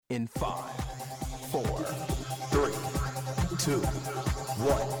in 5, 4, 3, 2,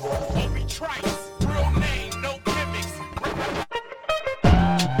 1. Obi Trice, real name, no gimmicks.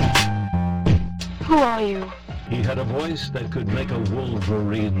 Who are you? He had a voice that could make a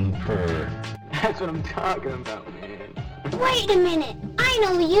wolverine purr. That's what I'm talking about, man. Wait a minute. I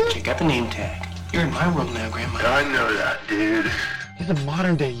know you. You got the name tag. You're in my world now, Grandma. I know that, dude. He's a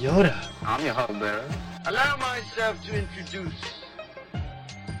modern-day Yoda. I'm your hub bearer. Allow myself to introduce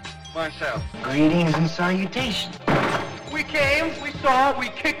myself. Greetings and salutations. We came, we saw, we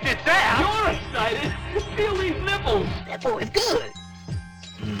kicked its ass. You're excited. Feel these nipples. That boy's good.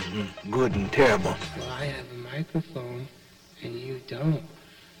 Mm-hmm. Good and terrible. Well, I have a microphone, and you don't.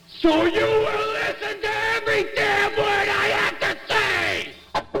 So you will listen to every damn word I have to say!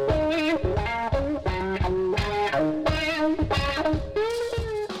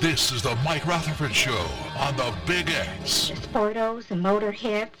 This is the Mike Rutherford Show on the Big X. Sportos,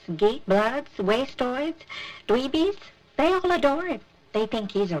 motorheads, geek bloods, wastoids, dweebies, they all adore him. They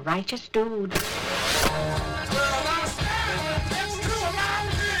think he's a righteous dude.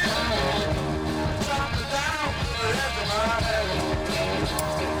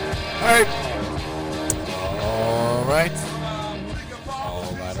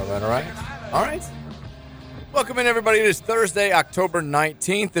 All right. Welcome in, everybody. It is Thursday, October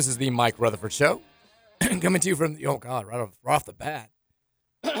 19th. This is the Mike Rutherford Show. Coming to you from the, right off the bat.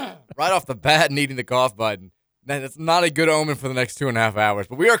 Right off the bat, needing the cough button. That's not a good omen for the next 2.5 hours.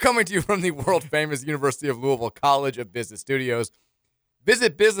 But we are coming to you from the world-famous University of Louisville College of Business Studios.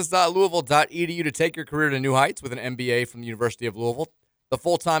 Visit business.louisville.edu to take your career to new heights with an MBA from the University of Louisville. The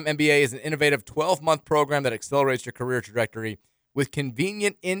full-time MBA is an innovative 12-month program that accelerates your career trajectory with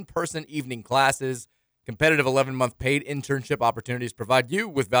convenient in-person evening classes. Competitive 11-month paid internship opportunities provide you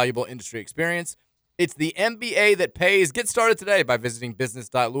with valuable industry experience. It's the MBA that pays. Get started today by visiting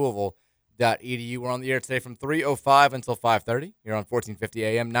business.louisville.edu. We're on the air today from 3:05 until 5:30. You're on 1450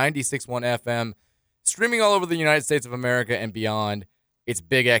 AM, 96.1 FM, streaming all over the United States of America and beyond. It's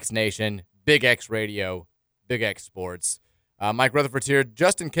Big X Nation, Big X Radio, Big X Sports. Mike Rutherford's here.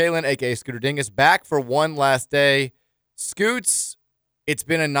 Justin Kalen, a.k.a. Scooter Dingus, back for one last day. Scoots, it's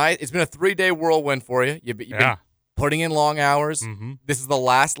been a 3-day whirlwind for you. You've been putting in long hours. Mm-hmm. This is the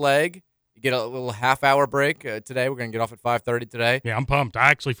last leg. You get a little half-hour break today. We're going to get off at 5:30 today. Yeah, I'm pumped. I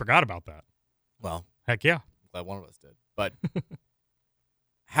actually forgot about that. Well, heck yeah. I'm glad one of us did. But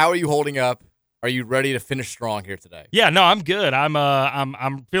how are you holding up? Are you ready to finish strong here today? Yeah, no, I'm good.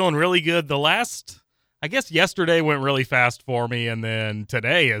 I'm feeling really good. I guess yesterday went really fast for me, and then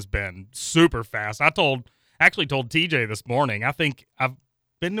today has been super fast. I actually told TJ this morning. I think I've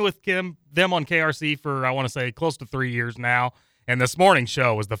been with them on KRC for, I want to say, close to 3 years now. And this morning's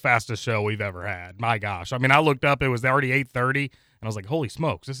show was the fastest show we've ever had. My gosh. I mean, I looked up, it was already 8:30, and I was like, holy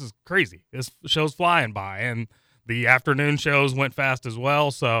smokes, this is crazy. This show's flying by. And the afternoon shows went fast as well.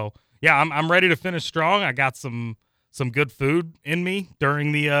 So, yeah, I'm ready to finish strong. I got some good food in me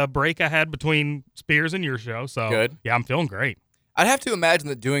during the break I had between Spears and your show. So, good. Yeah, I'm feeling great. I'd have to imagine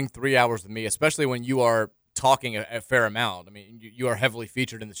that doing 3 hours with me, especially when you are talking a fair amount, I mean, you are heavily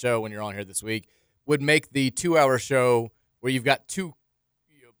featured in the show when you're on here this week, would make the 2-hour show where you've got two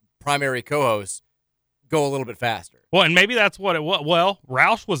primary co-hosts go a little bit faster. Well, and maybe that's what it was. Well,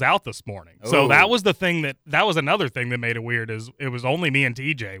 Roush was out this morning. So that was the thing that was another thing that made it weird is it was only me and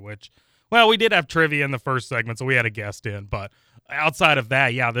TJ, which, well, we did have trivia in the first segment, so we had a guest in. But outside of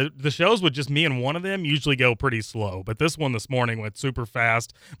that, yeah, the shows with just me and one of them usually go pretty slow. But this one this morning went super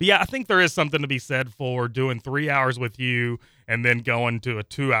fast. But, yeah, I think there is something to be said for doing 3 hours with you and then going to a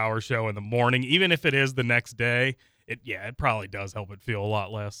 2-hour show in the morning, even if it is the next day. It probably does help it feel a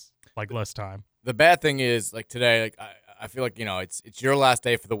lot less time. The bad thing is, like today, like I feel like, it's your last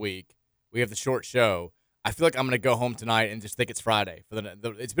day for the week. We have the short show. I feel like I'm going to go home tonight and just think it's Friday.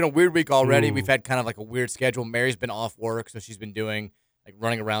 It's been a weird week already. Ooh. We've had kind of like a weird schedule. Mary's been off work, so she's been doing like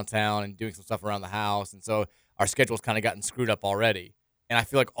running around town and doing some stuff around the house. And so our schedule's kind of gotten screwed up already. And I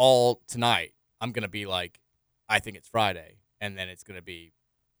feel like all tonight I'm going to be like, I think it's Friday. And then it's going to be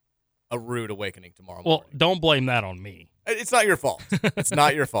a rude awakening tomorrow morning. Well, don't blame that on me. It's not your fault. It's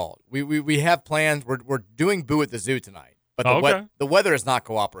not your fault. We have plans. We're doing Boo at the Zoo tonight. But the weather is not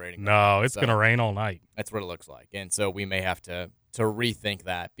cooperating. No, it's going to rain all night. That's what it looks like. And so we may have to rethink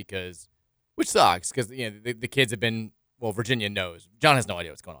that which sucks because the kids have been, well, Virginia knows. John has no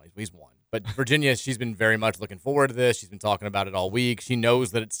idea what's going on. He's won. But Virginia, she's been very much looking forward to this. She's been talking about it all week. She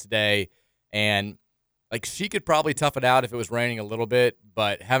knows that it's today. And like she could probably tough it out if it was raining a little bit,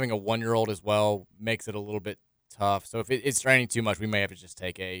 but having a 1-year-old as well makes it a little bit tough. So if it's raining too much, we may have to just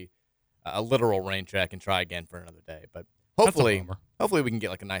take a literal rain check and try again for another day. But hopefully we can get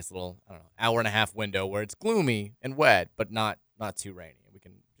like a nice little, I don't know, hour and a half window where it's gloomy and wet, but not too rainy. We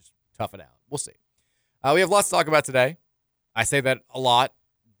can just tough it out. We'll see. We have lots to talk about today. I say that a lot.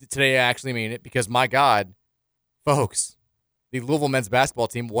 Today I actually mean it because, my God, folks, the Louisville men's basketball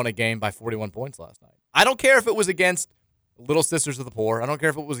team won a game by 41 points last night. I don't care if it was against Little Sisters of the Poor. I don't care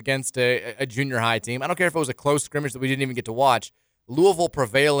if it was against a junior high team. I don't care if it was a close scrimmage that we didn't even get to watch. Louisville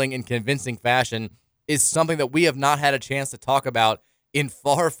prevailing in convincing fashion is something that we have not had a chance to talk about in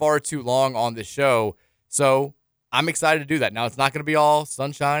far, far too long on this show. So I'm excited to do that. Now, it's not going to be all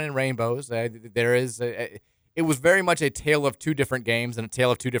sunshine and rainbows. It was very much a tale of two different games and a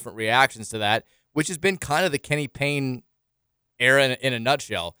tale of two different reactions to that, which has been kind of the Kenny Payne era in a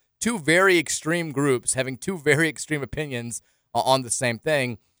nutshell. Two very extreme groups having two very extreme opinions on the same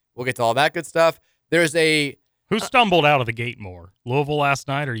thing. We'll get to all that good stuff. There's Who stumbled out of the gate more, Louisville last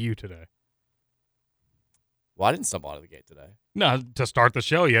night or you today? Well, I didn't stumble out of the gate today. No, to start the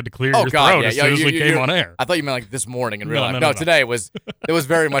show, you had to clear your throat as soon as we came on air. I thought you meant like this morning in real life. No, today it was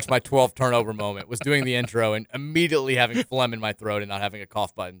very much my 12th turnover moment, was doing the intro and immediately having phlegm in my throat and not having a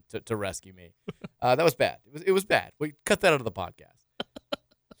cough button to rescue me. That was bad. It was bad. We cut that out of the podcast.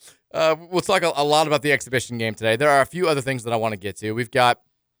 We'll talk a lot about the exhibition game today. There are a few other things that I want to get to. We've got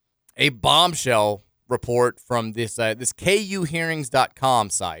a bombshell report from this KUhearings.com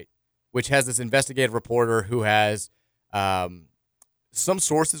site, which has this investigative reporter who has some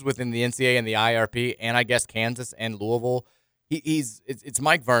sources within the NCAA and the IRP, and I guess Kansas and Louisville. It's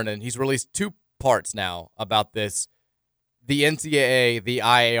Mike Vernon. He's released 2 parts now about this, the NCAA, the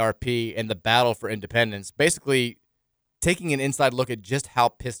IARP, and the battle for independence. Basically, taking an inside look at just how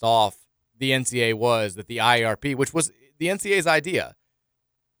pissed off the NCAA was that the IARP, which was the NCAA's idea,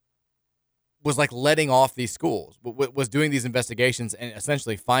 was like letting off these schools, was doing these investigations and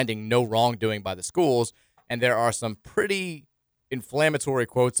essentially finding no wrongdoing by the schools. And there are some pretty inflammatory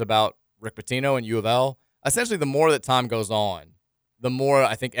quotes about Rick Pitino and U of L. Essentially, the more that time goes on, the more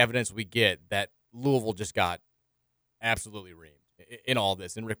I think evidence we get that Louisville just got absolutely reamed in all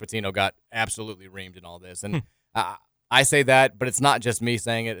this, and Rick Pitino got absolutely reamed in all this. And I say that, but it's not just me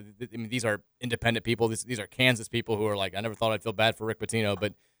saying it. I mean, these are independent people. These are Kansas people who are like, I never thought I'd feel bad for Rick Pitino,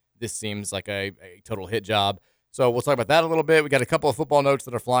 but this seems like a total hit job. So we'll talk about that a little bit. We got a couple of football notes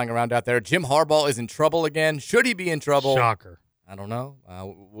that are flying around out there. Jim Harbaugh is in trouble again. Should he be in trouble? Shocker. I don't know.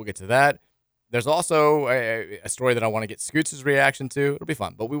 We'll get to that. There's also a story that I want to get Scoots' reaction to. It'll be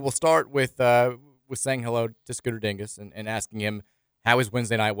fun. But we will start with saying hello to Scooter Dingus and asking him how his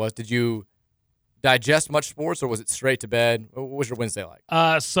Wednesday night was. Did you digest much sports, or was it straight to bed? What was your Wednesday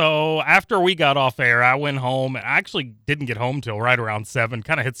like? So after we got off air, I went home. I actually didn't get home till right around 7,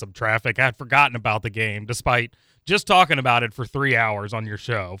 kind of hit some traffic. I had forgotten about the game, despite just talking about it for 3 hours on your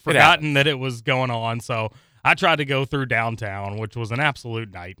show. Forgotten that it was going on, so I tried to go through downtown, which was an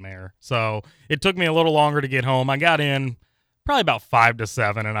absolute nightmare. So it took me a little longer to get home. I got in probably about 5 to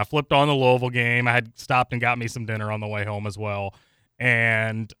 7, and I flipped on the Louisville game. I had stopped and got me some dinner on the way home as well,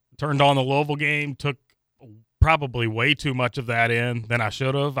 and turned on the Louisville game, took probably way too much of that in than I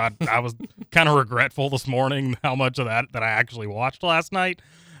should have. I was kind of regretful this morning how much of that I actually watched last night.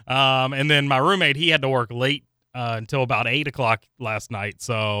 And then my roommate, he had to work late until about 8 o'clock last night.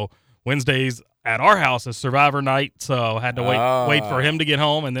 So Wednesdays at our house is Survivor night, so had to wait for him to get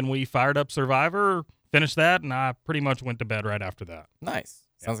home, and then we fired up Survivor, finished that, and I pretty much went to bed right after that. Nice.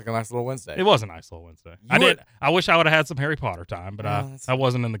 Sounds like a nice little Wednesday. It was a nice little Wednesday. I wish I would have had some Harry Potter time, but I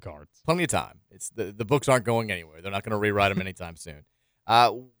wasn't in the cards. Plenty of time. It's the books aren't going anywhere. They're not going to rewrite them anytime soon.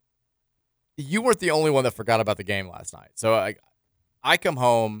 You weren't the only one that forgot about the game last night. So I come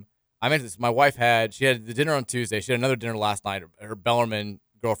home. I meant this. My wife she had the dinner on Tuesday. She had another dinner last night. Her Bellarmine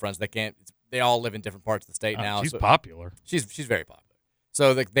girlfriends, they all live in different parts of the state now. She's popular. She's very popular.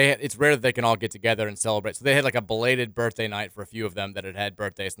 So it's rare that they can all get together and celebrate. So they had like a belated birthday night for a few of them that had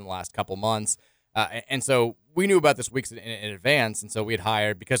birthdays in the last couple months. And so we knew about this weeks in advance. And so we had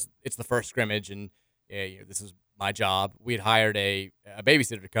hired, because it's the first scrimmage and this is my job, we had hired a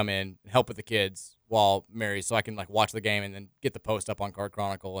babysitter to come in and help with the kids while Mary, so I can like watch the game and then get the post up on Card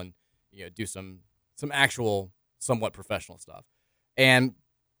Chronicle and do some actual somewhat professional stuff. And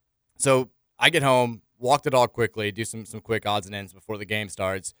so I get home, walk the dog quickly, do some quick odds and ends before the game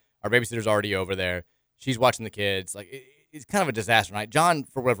starts. Our babysitter's already over there. She's watching the kids. Like it's kind of a disaster night. John,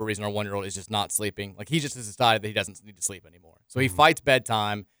 for whatever reason, our 1-year-old is just not sleeping. Like he just has decided that he doesn't need to sleep anymore. So he fights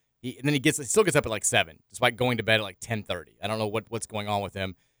bedtime. And then he still gets up at like 7, despite going to bed at like 10:30. I don't know what's going on with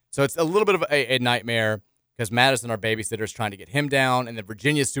him. So it's a little bit of a nightmare because Madison, our babysitter, is trying to get him down, and then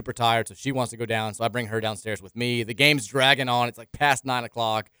Virginia's super tired, so she wants to go down. So I bring her downstairs with me. The game's dragging on. It's like past 9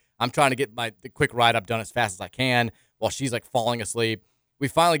 o'clock. I'm trying to get the quick write-up done as fast as I can while she's like falling asleep. We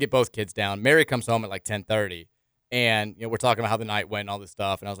finally get both kids down. Mary comes home at like 10:30, and we're talking about how the night went and all this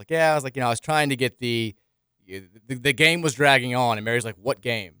stuff. And I was like, I was trying to get the game was dragging on, and Mary's like, what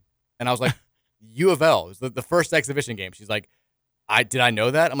game? And I was like, U of L. It was the first exhibition game. She's like, did I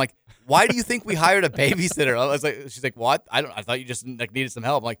know that? I'm like, why do you think we hired a babysitter? I was like, she's like, what? I thought you just like needed some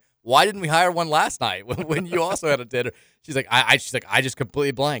help. I'm like, why didn't we hire one last night when you also had a dinner? She's like, I just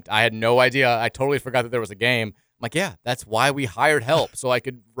completely blanked. I had no idea. I totally forgot that there was a game. I'm like, yeah, that's why we hired help, so I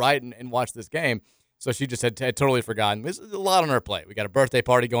could write and watch this game. So she just had totally forgotten. There's a lot on her plate. We got a birthday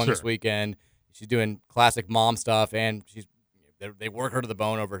party going this weekend. She's doing classic mom stuff, and they work her to the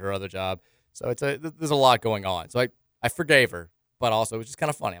bone over her other job. So there's a lot going on. So I forgave her, but also it was just kind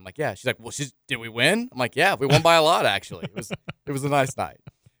of funny. I'm like, yeah. She's like, well, did we win? I'm like, yeah, we won by a lot actually. It was a nice night,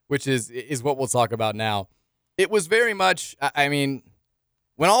 which is what we'll talk about now. It was very much. I mean,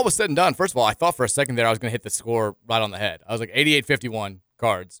 when all was said and done, first of all, I thought for a second there I was going to hit the score right on the head. I was like 88-51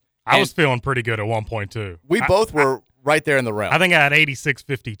 Cards. I was feeling pretty good at one point too. We both were right there in the realm. I think I had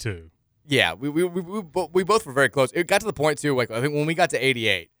 86-52. Yeah, we both were very close. It got to the point too. Like I think when we got to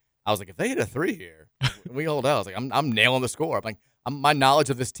 88, I was like, if they hit a 3 here, we hold out. I was like, I'm nailing the score. I'm like, my knowledge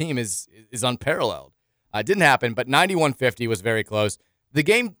of this team is unparalleled. It didn't happen, but 91-50 was very close. The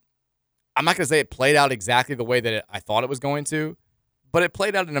game, I'm not going to say it played out exactly the way that I thought it was going to, but it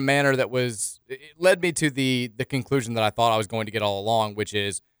played out in a manner that it led me to the conclusion that I thought I was going to get all along, which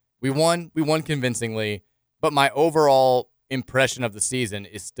is we won convincingly, but my overall impression of the season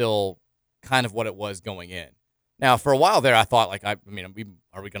is still kind of what it was going in. Now, for a while there, I thought, like, are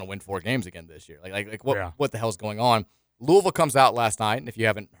we going to win 4 games again this year? Like what the hell's going on? Louisville comes out last night, and if you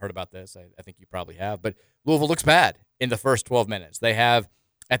haven't heard about this, I think you probably have, but Louisville looks bad in the first 12 minutes. They have,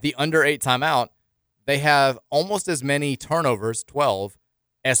 at the under 8 timeout, they have almost as many turnovers, 12,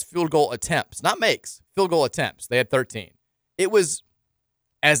 as field goal attempts. Not makes, field goal attempts. They had 13. It was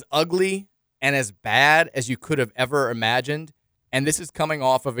as ugly and as bad as you could have ever imagined. And this is coming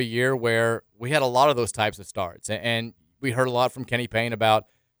off of a year where we had a lot of those types of starts. And we heard a lot from Kenny Payne about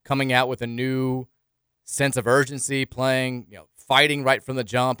coming out with a new sense of urgency, playing, fighting right from the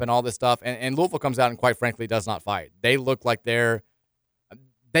jump and all this stuff. And Louisville comes out and, quite frankly, does not fight. They look like they're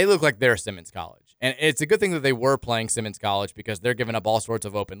Simmons College. And it's a good thing that they were playing Simmons College because they're giving up all sorts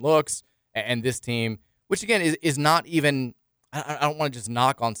of open looks. And this team, which, again, is not even – I don't want to just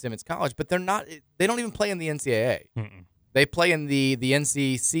knock on Simmons College, but they don't even play in the NCAA. Mm-mm. They play in the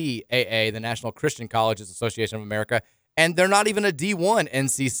NCCAA, the National Christian Colleges Association of America, and they're not even a D1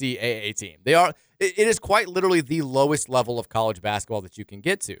 NCCAA team. They are. It is quite literally the lowest level of college basketball that you can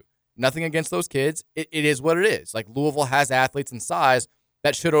get to. Nothing against those kids. It is what it is. Like, Louisville has athletes and size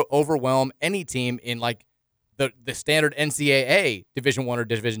that should overwhelm any team in like the standard NCAA Division I or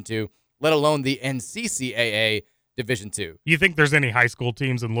Division II, let alone the NCCAA Division II. You think there's any high school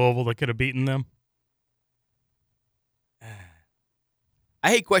teams in Louisville that could have beaten them? I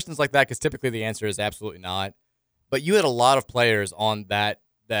hate questions like that because typically the answer is absolutely not. But you had a lot of players on that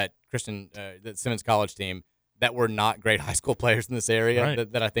Christian that Simmons College team that were not great high school players in this area,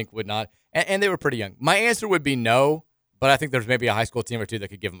 right, that I think would not. And they were pretty young. My answer would be no, but I think there's maybe a high school team or two that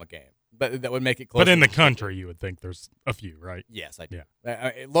could give them a game. But that would make it close. But in the country, you would think there's a few, right? Yes, I do.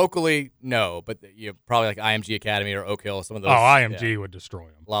 Yeah. Locally, no, but you probably like IMG Academy or Oak Hill, some of those. Oh, IMG would destroy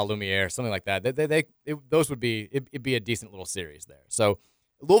them. La Lumiere, something like that. Those would be it'd be a decent little series there. So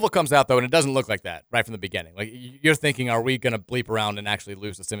Louisville comes out though, and it doesn't look like that right from the beginning. Like you're thinking, are we going to bleep around and actually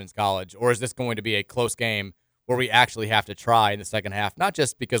lose to Simmons College, or is this going to be a close game where we actually have to try in the second half, not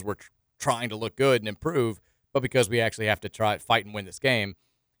just because we're trying to look good and improve, but because we actually have to try fight and win this game?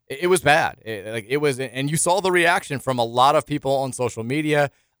 It was bad. It was, and you saw the reaction from a lot of people on social media.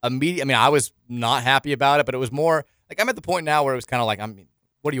 I mean, I was not happy about it, but it was more like I'm at the point now where it was kind of like,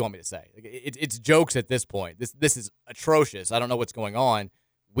 what do you want me to say? Like, it's jokes at this point. This is atrocious. I don't know what's going on.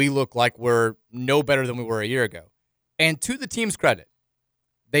 We look like we're no better than we were a year ago. And to the team's credit,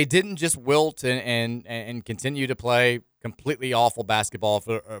 they didn't just wilt and continue to play completely awful basketball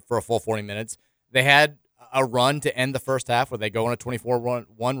for a full 40 minutes. They had a run to end the first half where they go on a 24-1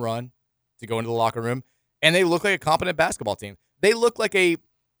 run to go into the locker room, and they look like a competent basketball team. They look like a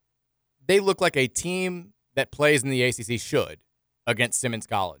team that plays in the ACC should against Simmons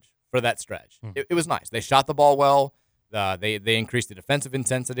College for that stretch. It was nice. They shot the ball well. They increased the defensive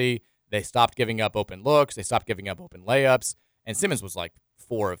intensity. They stopped giving up open looks. They stopped giving up open layups. And Simmons was like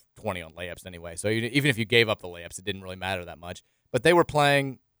 4 of 20 on layups anyway. So even if you gave up the layups, it didn't really matter that much. But they were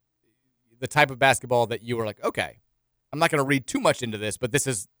playing the type of basketball that you were like, okay, I'm not going to read too much into this, but this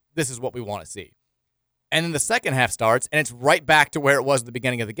is what we want to see. And then the second half starts, and it's right back to where it was at the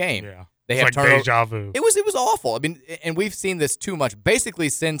beginning of the game. Yeah. They It's have like turnover. deja vu. It was awful. I mean, and we've seen this too much basically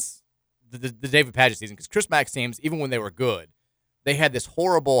since the David Padgett season, because Chris Mack's teams, even when they were good, they had this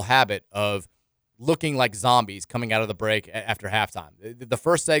horrible habit of looking like zombies coming out of the break after halftime. The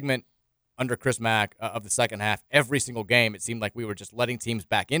first segment under Chris Mack of the second half, every single game, it seemed like we were just letting teams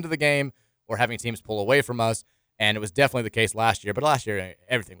back into the game or having teams pull away from us, and it was definitely the case last year. But last year,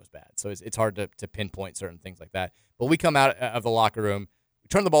 everything was bad, so it's hard to pinpoint certain things like that. But we come out of the locker room, we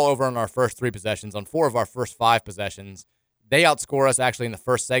turn the ball over on our first 3 possessions. On 4 of our first 5 possessions, they outscore us actually in the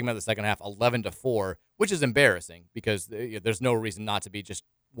first segment of the second half 11-4, which is embarrassing because there's no reason not to be just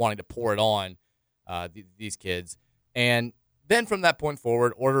wanting to pour it on these kids. And then from that point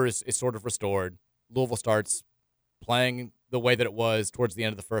forward, order is sort of restored. Louisville starts playing the way that it was towards the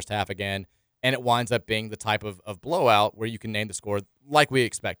end of the first half again, and it winds up being the type of blowout where you can name the score like we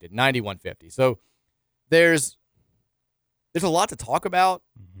expected, 91-50. So there's a lot to talk about.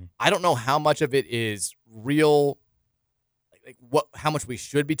 Mm-hmm. I don't know how much of it is real, how much we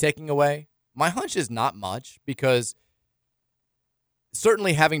should be taking away. My hunch is not much, because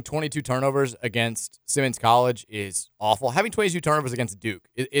certainly having 22 turnovers against Simmons College is awful. Having 22 turnovers against Duke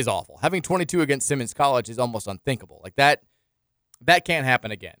is awful. Having 22 against Simmons College is almost unthinkable. Like that can't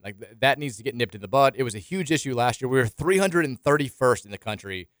happen again. Like that needs to get nipped in the bud. It was a huge issue last year. We were 331st in the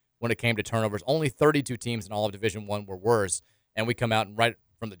country when it came to turnovers. Only 32 teams in all of Division I were worse, and we come out and right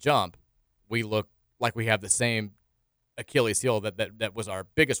from the jump, we look like we have the same Achilles heel that was our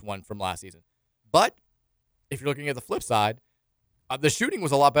biggest one from last season. But if you're looking at the flip side, the shooting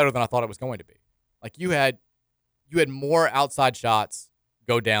was a lot better than I thought it was going to be. Like you had more outside shots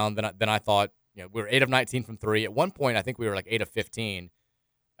go down than I thought. We were 8 of 19 from 3. At one point, I think we were like 8 of 15.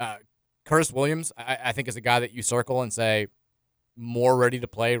 Curtis Williams, I think, is a guy that you circle and say more ready to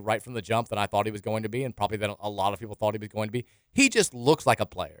play right from the jump than I thought he was going to be, and probably than a lot of people thought he was going to be. He just looks like a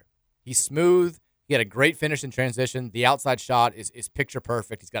player. He's smooth. He had a great finish in transition. The outside shot is picture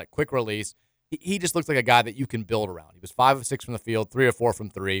perfect. He's got a quick release. He just looks like a guy that you can build around. He was 5 of 6 from the field, 3 of 4 from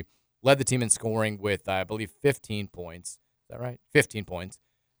 3. Led the team in scoring with, I believe, 15 points. Is that right? 15 points.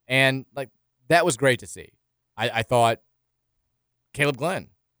 And that was great to see. I thought Caleb Glenn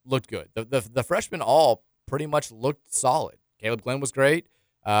looked good. The freshmen all pretty much looked solid. Caleb Glenn was great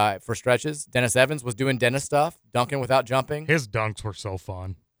for stretches. Dennis Evans was doing Dennis stuff, dunking without jumping. His dunks were so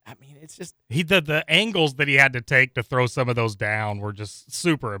fun. I mean, it's just the angles that he had to take to throw some of those down were just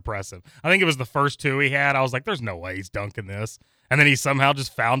super impressive. I think it was the first 2 he had. I was like, there's no way he's dunking this. And then he somehow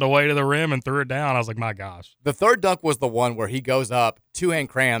just found a way to the rim and threw it down. I was like, my gosh. The third dunk was the one where he goes up, 2-hand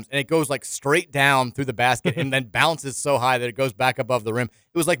crams, and it goes straight down through the basket and then bounces so high that it goes back above the rim.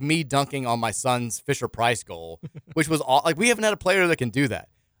 It was like me dunking on my son's Fisher-Price goal, which was we haven't had a player that can do that.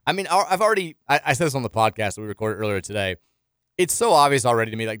 I mean, I said this on the podcast that we recorded earlier today. It's so obvious already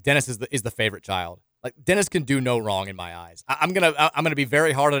to me. Dennis is the favorite child. Dennis can do no wrong in my eyes. I'm gonna be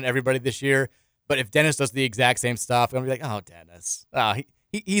very hard on everybody this year. But if Dennis does the exact same stuff, I'm gonna be like, oh, Dennis,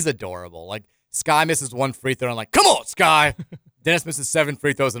 he's adorable. Sky misses 1 free throw, and I'm like, come on, Sky. Dennis misses 7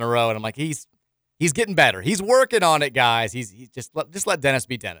 free throws in a row, and I'm like, he's getting better. He's working on it, guys. He's just let Dennis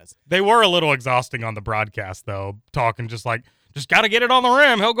be Dennis. They were a little exhausting on the broadcast though, talking just got to get it on the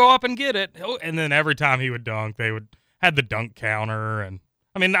rim. He'll go up and get it, and then every time he would dunk, they would. Had the dunk counter, and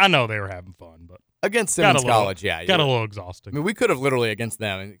I mean, I know they were having fun, but against Simmons College, got a little exhausting. I mean, we could have literally against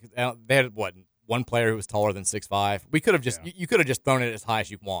them. They had one player who was taller than 6'5". We could have just you could have just thrown it as high as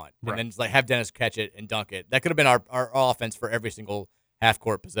you want, and then just have Dennis catch it and dunk it. That could have been our offense for every single half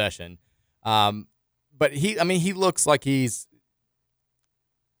court possession. But he looks like he's.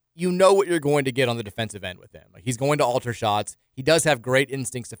 You know what you're going to get on the defensive end with him. He's going to alter shots. He does have great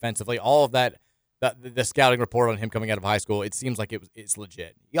instincts defensively. All of that. The scouting report on him coming out of high school, it seems like it's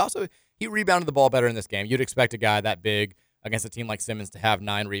legit. He rebounded the ball better in this game. You'd expect a guy that big against a team like Simmons to have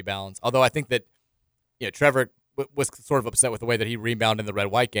 9 rebounds. Although I think that Trevor was sort of upset with the way that he rebounded in the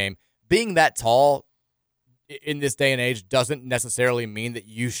red-white game. Being that tall in this day and age doesn't necessarily mean that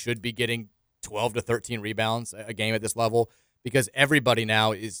you should be getting 12 to 13 rebounds a game at this level, because everybody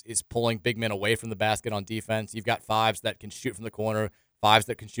now is pulling big men away from the basket on defense. You've got 5s that can shoot from the corner, 5s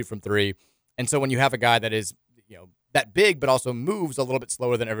that can shoot from 3. And so when you have a guy that is, that big but also moves a little bit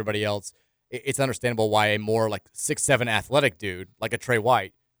slower than everybody else, it's understandable why a more 6'7" athletic dude like a Trey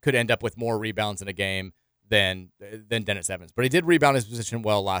White could end up with more rebounds in a game than Dennis Evans. But he did rebound his position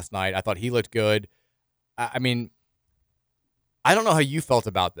well last night. I thought he looked good. I mean, I don't know how you felt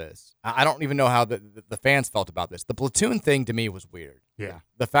about this. I don't even know how the fans felt about this. The platoon thing to me was weird. Yeah.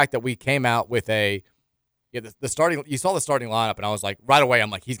 The fact that we came out with the starting. You saw the starting lineup, and I was like, right away, I'm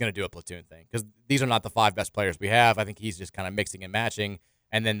like, he's going to do a platoon thing because these are not the 5 best players we have. I think he's just kind of mixing and matching.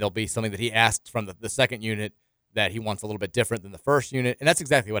 and then there'll be something that he asked from the second unit that he wants a little bit different than the first unit, and that's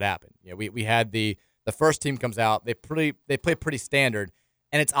exactly what happened. We had the first team comes out, they play pretty standard,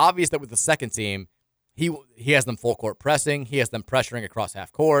 and it's obvious that with the second team, he has them full court pressing, he has them pressuring across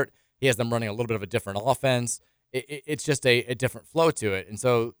half court, he has them running a little bit of a different offense. It's just a different flow to it, and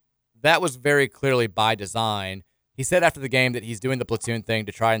so that was very clearly by design. He said after the game that he's doing the platoon thing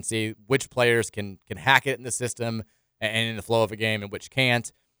to try and see which players can hack it in the system and in the flow of a game and which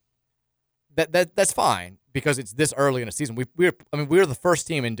can't. That's fine because it's this early in a season. We were the first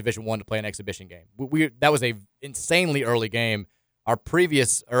team in Division I to play an exhibition game. That was a insanely early game. Our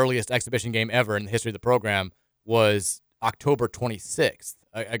previous earliest exhibition game ever in the history of the program was October 26th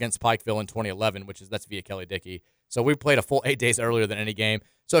against Pikeville in 2011, that's via Kelly Dickey. So we played a full 8 days earlier than any game.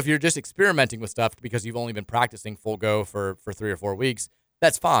 So if you're just experimenting with stuff because you've only been practicing full go for 3 or 4 weeks,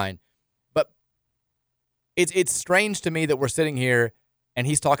 that's fine. But it's strange to me that we're sitting here and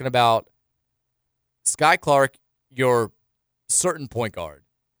he's talking about Sky Clark, your certain point guard,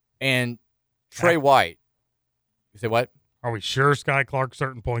 and Trey White. You say what? Are we sure Sky Clark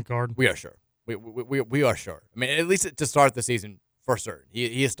certain point guard? We are sure. We are sure. I mean, at least to start the season for certain.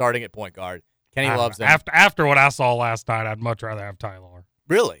 He is starting at point guard. Kenny loves him. After what I saw last night, I'd much rather have Tyler.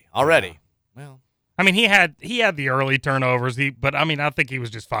 Really? Already? Yeah. Well, I mean, he had the early turnovers. But I think he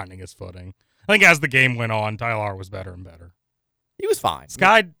was just finding his footing. I think as the game went on, Tyler was better and better. He was fine.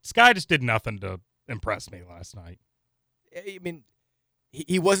 Sky just did nothing to impress me last night. I mean,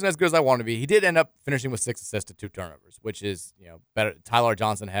 he wasn't as good as I wanted to be. He did end up finishing with 6 assists to 2 turnovers, which is better. Tyler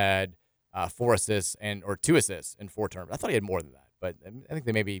Johnson had 4 assists or 2 assists and 4 turnovers. I thought he had more than that, but I think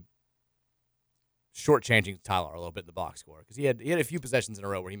they may be shortchanging Tyler a little bit in the box score because he had a few possessions in a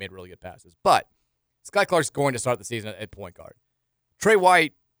row where he made really good passes. But Sky Clark's going to start the season at point guard. Trey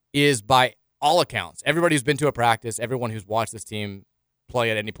White is, by all accounts, everybody who's been to a practice, everyone who's watched this team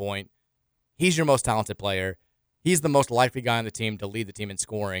play at any point, he's your most talented player. He's the most likely guy on the team to lead the team in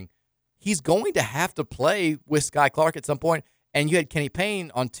scoring. He's going to have to play with Sky Clark at some point. And you had Kenny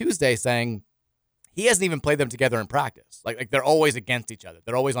Payne on Tuesday saying he hasn't even played them together in practice. Like they're always against each other.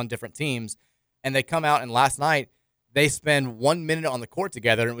 They're always on different teams. And they come out, and last night they spend 1 minute on the court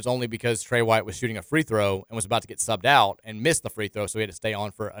together, and it was only because Trey White was shooting a free throw and was about to get subbed out and missed the free throw, so he had to stay on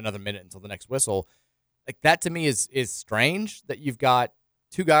for another minute until the next whistle. Like that to me is strange that you've got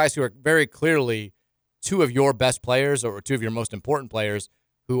 2 guys who are very clearly 2 of your best players or 2 of your most important players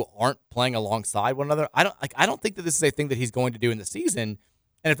who aren't playing alongside one another. I don't think that this is a thing that he's going to do in the season.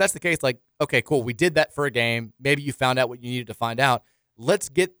 And if that's the case, okay, cool, we did that for a game. Maybe you found out what you needed to find out. Let's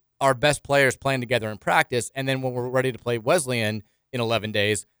get our best players playing together in practice, and then when we're ready to play Wesleyan in 11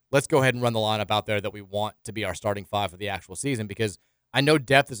 days, let's go ahead and run the lineup out there that we want to be our starting 5 for the actual season, because I know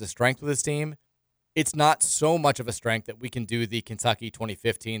depth is a strength with this team. It's not so much of a strength that we can do the Kentucky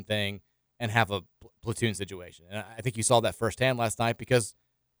 2015 thing and have a platoon situation. And I think you saw that firsthand last night because,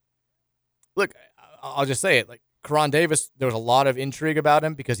 look, I'll just say it. Karan Davis, there was a lot of intrigue about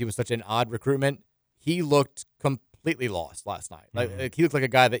him because he was such an odd recruitment. He looked completely lost last night. Like he looked like a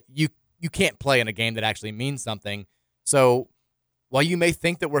guy that you can't play in a game that actually means something. So while you may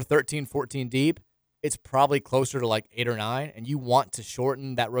think that we're 13, 14 deep, it's probably closer to 8 or 9, and you want to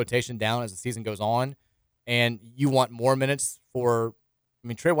shorten that rotation down as the season goes on, and you want more minutes for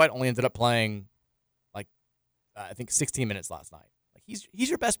 – Trey White only ended up playing, I think 16 minutes last night. He's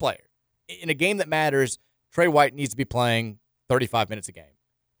your best player. In a game that matters, Trey White needs to be playing 35 minutes a game.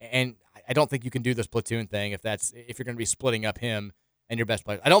 And I don't think you can do this platoon thing if you're going to be splitting up him and your best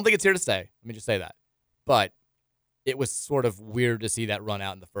player. I don't think it's here to stay. Let me just say that. But it was sort of weird to see that run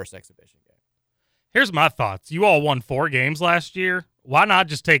out in the first exhibition game. Here's my thoughts. You all won 4 games last year. Why not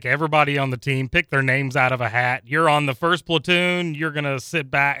just take everybody on the team, pick their names out of a hat? You're on the first platoon. You're going to sit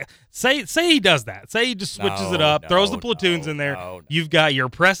back. Say he does that. Say he just switches it up, throws the platoons in there. You've got your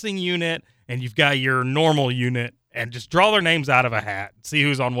pressing unit, and you've got your normal unit, and just draw their names out of a hat, see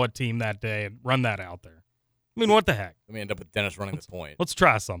who's on what team that day, and run that out there. What the heck? Let me end up with Dennis running the point. Let's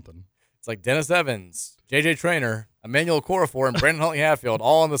try something. It's like Dennis Evans, J.J. Traynor, Emmanuel Okorafor, and Brandon Huntley-Hatfield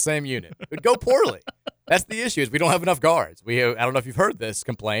all on the same unit. It would go poorly. That's the issue, is we don't have enough guards. I don't know if you've heard this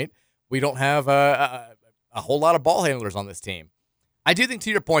complaint. We don't have a whole lot of ball handlers on this team. I do think, to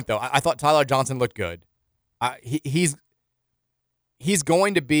your point, though, I thought Tyler Johnson looked good. He's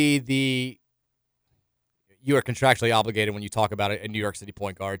going to be the – you are contractually obligated when you talk about a New York City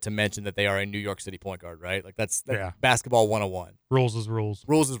point guard to mention that they are a New York City point guard, right? That's basketball 101. Rules is rules.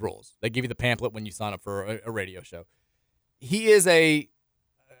 Rules is rules. They give you the pamphlet when you sign up for a radio show. He is a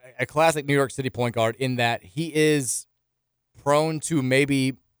classic New York City point guard in that he is prone to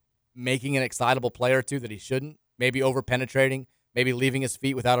maybe making an excitable play or two that he shouldn't, maybe over-penetrating, maybe leaving his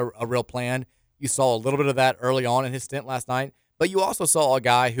feet without a real plan. You saw a little bit of that early on in his stint last night, but you also saw a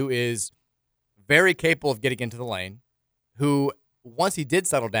guy who is very capable of getting into the lane, who, once he did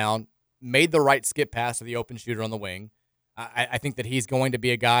settle down, made the right skip pass to the open shooter on the wing. I think that he's going to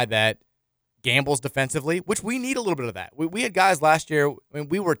be a guy that gambles defensively, which we need a little bit of that. We had guys last year, I mean,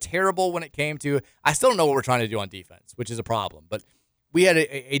 we were terrible when it came to, I still don't know what we're trying to do on defense, which is a problem, but we had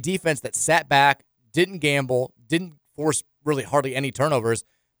a defense that sat back, didn't gamble, didn't force really hardly any turnovers,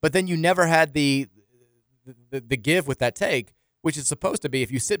 but then you never had the give with that take, which is supposed to be,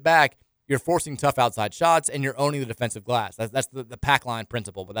 if you sit back, you're forcing tough outside shots and you're owning the defensive glass. That's the pack line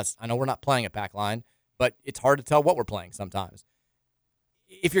principle, but I know we're not playing a pack line, but it's hard to tell what we're playing sometimes.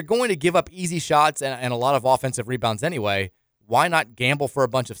 If you're going to give up easy shots and a lot of offensive rebounds anyway, why not gamble for a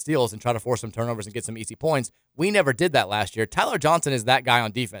bunch of steals and try to force some turnovers and get some easy points? We never did that last year. Tyler Johnson is that guy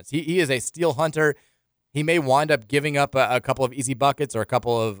on defense. He is a steal hunter. He may wind up giving up a couple of easy buckets or a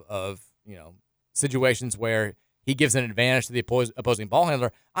couple of situations where he gives an advantage to the opposing ball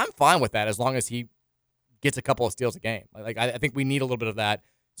handler. I'm fine with that as long as he gets a couple of steals a game. I think we need a little bit of that.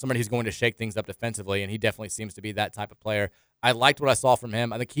 Somebody who's going to shake things up defensively, and he definitely seems to be that type of player. I liked what I saw from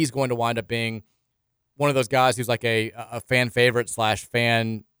him. I think he's going to wind up being one of those guys who's like a fan favorite /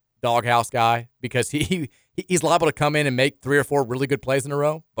 fan doghouse guy, because he's liable to come in and make 3 or 4 really good plays in a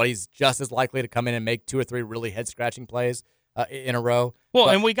row, but he's just as likely to come in and make 2 or 3 really head-scratching plays in a row. Well,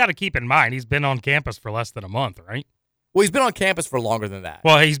 and we got to keep in mind, he's been on campus for less than a month, right? Well, he's been on campus for longer than that.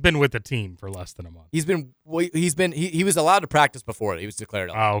 Well, he's been with the team for less than a month. He was allowed to practice before he was declared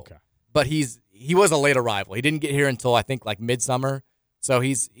eligible. Oh, okay. But he was a late arrival. He didn't get here until I think like midsummer. So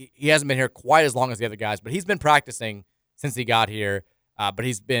he hasn't been here quite as long as the other guys, but he's been practicing since he got here. But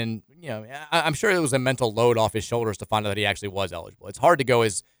he's been, I'm sure it was a mental load off his shoulders to find out that he actually was eligible. It's hard to go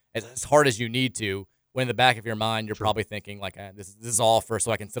as hard as you need to when in the back of your mind you're probably thinking like, this is all for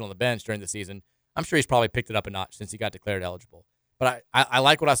so I can sit on the bench during the season. I'm sure he's probably picked it up a notch since he got declared eligible. But I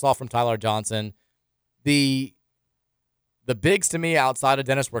like what I saw from Tyler Johnson. The bigs to me outside of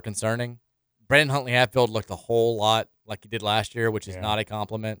Dennis were concerning. Brandon Huntley-Hatfield looked a whole lot like he did last year, which is not a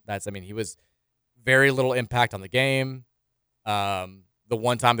compliment. He was very little impact on the game. The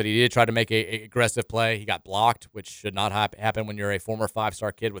one time that he did try to make a aggressive play, he got blocked, which should not happen when you're a former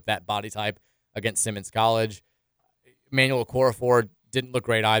 5-star kid with that body type against Simmons College. Emmanuel Okorafor didn't look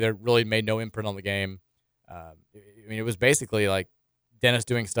great either, really made no imprint on the game. It was basically like Dennis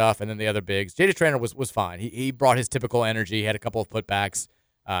doing stuff and then the other bigs. J.J. Traynor was fine. He brought his typical energy, had a couple of putbacks,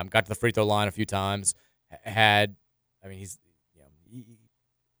 got to the free throw line a few times, he's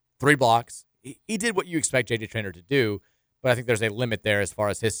 3 blocks. He did what you expect J.J. Traynor to do, but I think there's a limit there as far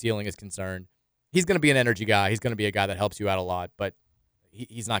as his ceiling is concerned. He's going to be an energy guy. He's going to be a guy that helps you out a lot, but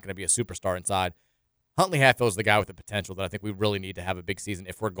he's not going to be a superstar inside. Huntley-Hatfield is the guy with the potential that I think we really need to have a big season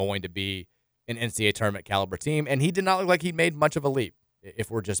if we're going to be an NCAA tournament caliber team, and he did not look like he made much of a leap,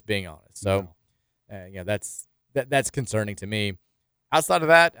 if we're just being honest. So, that's concerning to me. Outside of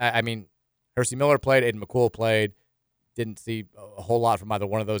that, Hersey Miller played, Aiden McCool played. Didn't see a whole lot from either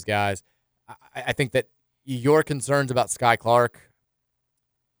one of those guys. I think that your concerns about Sky Clark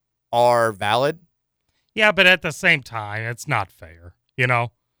are valid. Yeah, but at the same time, it's not fair.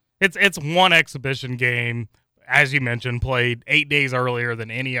 It's one exhibition game, as you mentioned, played 8 days earlier than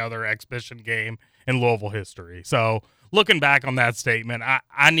any other exhibition game in Louisville history. So looking back on that statement,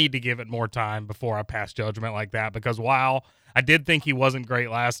 I need to give it more time before I pass judgment like that, because while I did think he wasn't great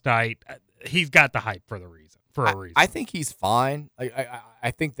last night, he's got the hype for a reason. I think he's fine.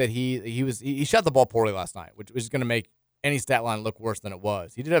 I think that he shot the ball poorly last night, which is going to make any stat line look worse than it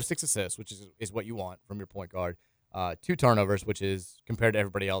was. He did have 6 assists, which is what you want from your point guard. 2 turnovers, which is, compared to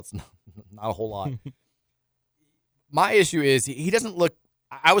everybody else, not a whole lot. My issue is he doesn't look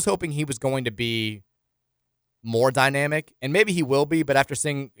 – I was hoping he was going to be more dynamic, and maybe he will be, but after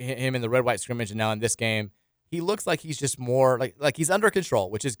seeing him in the red-white scrimmage and now in this game, he looks like he's just more like he's under control,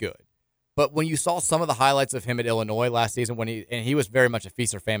 which is good. But when you saw some of the highlights of him at Illinois last season, he was very much a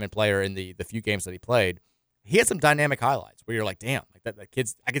feast or famine player in the few games that he played, he had some dynamic highlights where you're like, damn, like that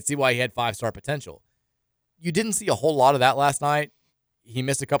kid's, I could see why he had 5-star potential. You didn't see a whole lot of that last night. He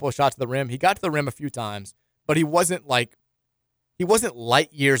missed a couple of shots to the rim. He got to the rim a few times, but he wasn't light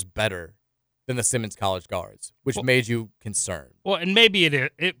years better than the Simmons College guards, which made you concerned. Well, and maybe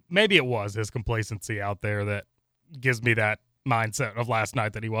it was his complacency out there that gives me that mindset of last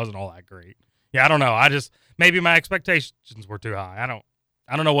night that he wasn't all that great. Yeah, I don't know. Maybe my expectations were too high.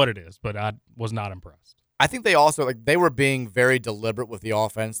 I don't know what it is, but I was not impressed. I think they also they were being very deliberate with the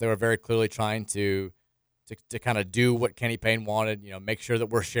offense. They were very clearly trying to kind of do what Kenny Payne wanted, make sure that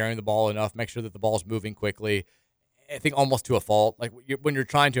we're sharing the ball enough, make sure that the ball's moving quickly. I think almost to a fault. Like when you're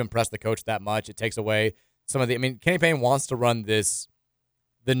trying to impress the coach that much, it takes away some of the. I mean, Kenny Payne wants to run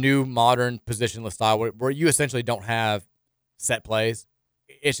the new modern positionless style where you essentially don't have set plays.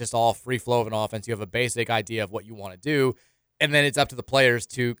 It's just all free flow of an offense. You have a basic idea of what you want to do, and then it's up to the players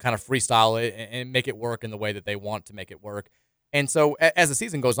to kind of freestyle it and make it work in the way that they want to make it work. And so as the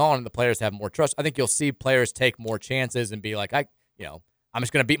season goes on and the players have more trust, I think you'll see players take more chances and be like, I'm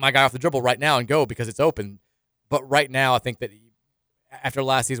just going to beat my guy off the dribble right now and go because it's open. But right now, I think that after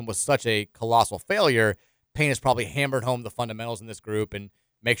last season was such a colossal failure, Payne has probably hammered home the fundamentals in this group and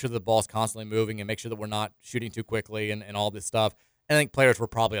make sure the ball's constantly moving and make sure that we're not shooting too quickly and all this stuff. And I think players were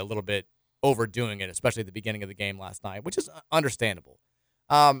probably a little bit overdoing it, especially at the beginning of the game last night, which is understandable.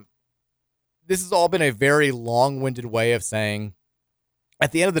 This has all been a very long-winded way of saying,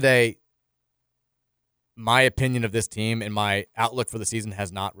 at the end of the day, my opinion of this team and my outlook for the season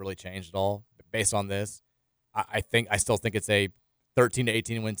has not really changed at all based on this. I still think it's a 13 to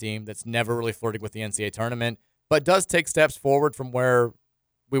 18 win team that's never really flirted with the NCAA tournament, but does take steps forward from where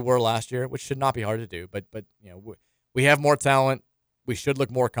we were last year, which should not be hard to do. But we have more talent. We should look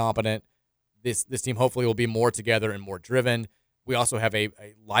more competent. This team hopefully will be more together and more driven. We also have a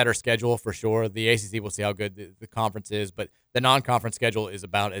lighter schedule for sure. The ACC will see how good the conference is, but the non-conference schedule is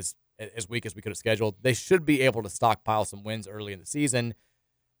about as weak as we could have scheduled. They should be able to stockpile some wins early in the season.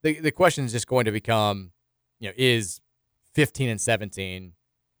 The question is just going to become, is 15 and 17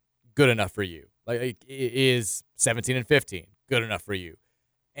 good enough for you? Like, is 17 and 15 good enough for you?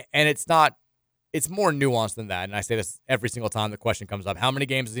 And it's not. It's more nuanced than that. And I say this every single time the question comes up: how many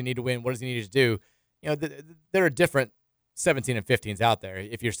games does he need to win? What does he need to do? There are different 17 and 15s out there.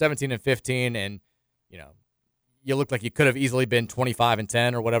 If you're 17 and 15 and, you look like you could have easily been 25 and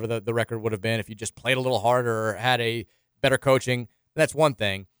 10 or whatever the record would have been if you just played a little harder or had a better coaching, that's one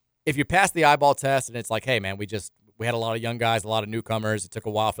thing. If you pass the eyeball test and it's like, hey, man, we had a lot of young guys, a lot of newcomers. It took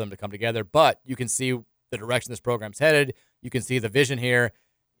a while for them to come together, but you can see the direction this program's headed. You can see the vision here.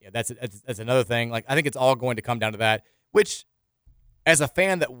 That's another thing. Like, I think it's all going to come down to that, which as a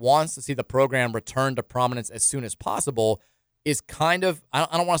fan that wants to see the program return to prominence as soon as possible is kind of,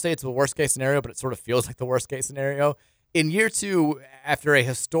 I don't want to say it's the worst case scenario, but it sort of feels like the worst case scenario. In year two, after a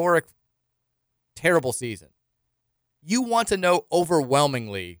historic, terrible season, you want to know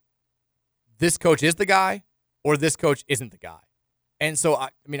overwhelmingly this coach is the guy or this coach isn't the guy. And so, I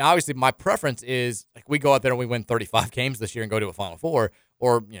mean, obviously my preference is like we go out there and we win 35 games this year and go to a Final Four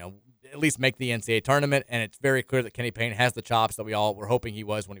or, at least make the NCAA tournament, and it's very clear that Kenny Payne has the chops that we all were hoping he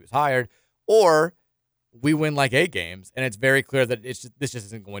was when he was hired, or we win like 8 games, and it's very clear that this just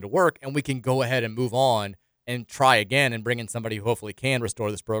isn't going to work, and we can go ahead and move on and try again and bring in somebody who hopefully can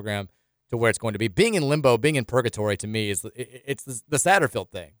restore this program to where it's going to be. Being in limbo, being in purgatory, to me, it's the Satterfield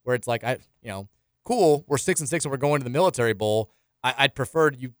thing, where it's like, cool, we're 6-6 and we're going to the Military Bowl. I'd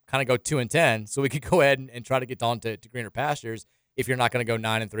prefer you kind of go 2-10 so we could go ahead and try to get on to greener pastures. If you're not going to go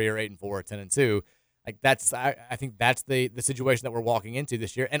 9-3 or 8-4 or 10-2, like I think that's the situation that we're walking into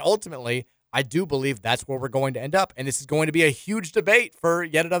this year. And ultimately, I do believe that's where we're going to end up. And this is going to be a huge debate for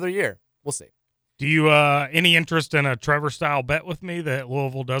yet another year. We'll see. Do you any interest in a Trevor style bet with me that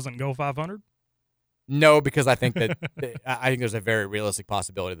Louisville doesn't go 500? No, because I think that I think there's a very realistic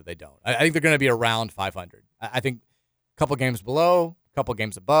possibility that they don't. I think they're going to be around 500. I think a couple games below, a couple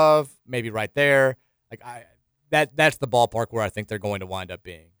games above, maybe right there. Like That's the ballpark where I think they're going to wind up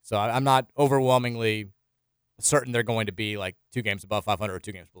being. So I'm not overwhelmingly certain they're going to be like 2 games above 500 or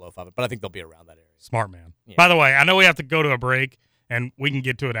 2 games below 500, but I think they'll be around that area. Smart man. Yeah. By the way, I know we have to go to a break, and we can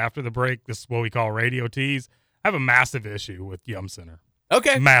get to it after the break. This is what we call radio tease. I have a massive issue with Yum Center.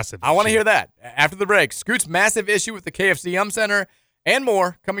 Okay. Massive I want to issue. hear that. After the break, Scoot's massive issue with the KFC Yum Center and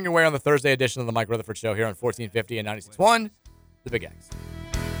more coming your way on the Thursday edition of the Mike Rutherford Show here on 1450 and 96.1, The Big X.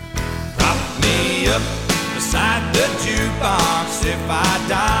 Prop me up beside the jukebox if I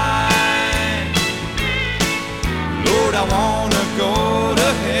die. Lord, I want to go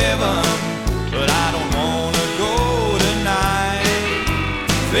to heaven, but I don't want to go tonight.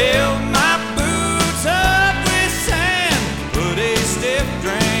 Fill my boots up with sand, put a stiff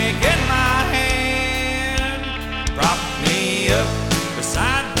drink in my hand. Prop me up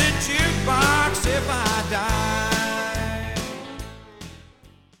beside the jukebox if I die.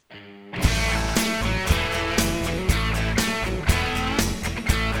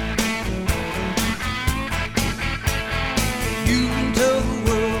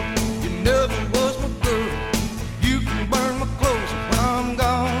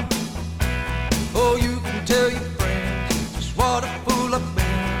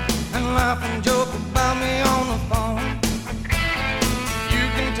 And joke about me on the phone. You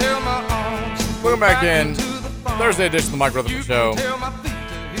can tell my arms. Welcome back in. Thursday edition of the Mike Rutherford Show.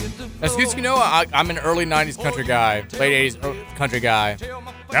 Excuse you know, I'm an early 90s country guy, late 80s country guy.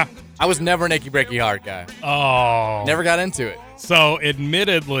 Yeah. I was never an achy breaky heart guy. Oh. Never got into it. So,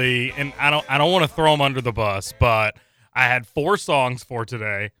 admittedly, and I don't want to throw them under the bus, but I had 4 songs for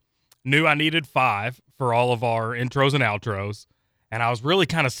today. Knew I needed 5 for all of our intros and outros, and I was really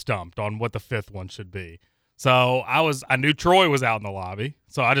kind of stumped on what the 5th one should be. So I knew Troy was out in the lobby,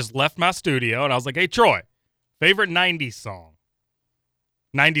 so I just left my studio and I was like, "Hey Troy, favorite 90s song,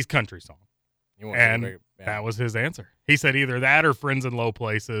 90s country song," and that was his answer. He said either that or Friends in Low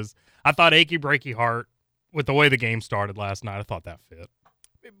Places. I thought Achy Breaky Heart, with the way the game started last night, I thought that fit.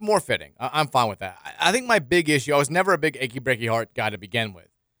 More fitting. I'm fine with that. I think my big issue, I was never a big Achy Breaky Heart guy to begin with.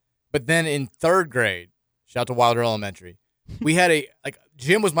 But then in 3rd grade, shout out to Wilder Elementary, we had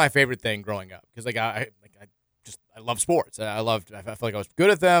gym was my favorite thing growing up because I love sports. I felt like I was good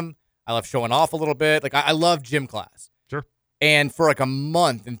at them. I love showing off a little bit. I love gym class. Sure. And for a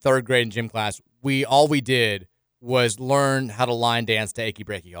month in 3rd grade in gym class, all we did was learn how to line dance to Achy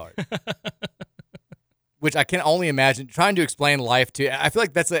Breaky Heart. Which I can only imagine trying to explain life to. I feel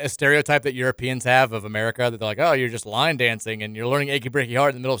like that's a stereotype that Europeans have of America, that they're like, oh, you're just line dancing and you're learning Achy Breaky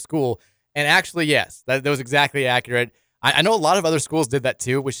Heart in the middle of school. And actually, yes, that was exactly accurate. I know a lot of other schools did that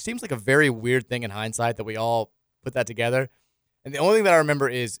too, which seems like a very weird thing in hindsight that we all put that together. And the only thing that I remember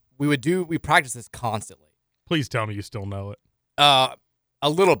is we practiced this constantly. Please tell me you still know it. A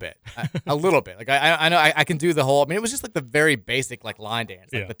little bit. A little bit. I know I can do the whole, it was just like the very basic line dance.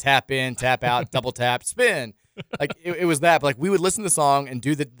 The tap in, tap out, double tap, spin. It was that. But we would listen to the song and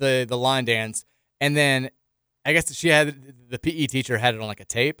do the line dance. And then I guess the PE teacher had it on a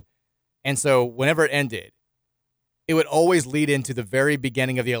tape. And so whenever it ended, it would always lead into the very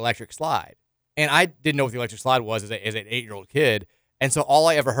beginning of the electric slide. And I didn't know what the electric slide was as an 8-year-old kid. And so all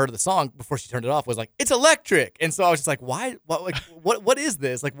I ever heard of the song before she turned it off was it's electric. And so I was just like, why? What is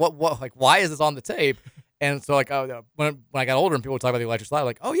this? Why is this on the tape? And so when I got older and people would talk about the electric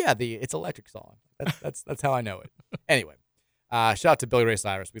slide, oh yeah, it's electric song. That's how I know it. Anyway, shout out to Billy Ray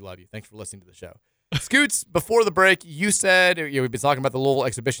Cyrus. We love you. Thanks for listening to the show. Scoots, before the break, you said, we've been talking about the Louisville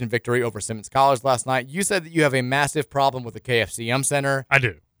exhibition victory over Simmons College last night. You said that you have a massive problem with the KFCM Center. I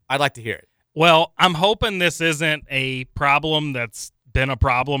do. I'd like to hear it. Well, I'm hoping this isn't a problem that's been a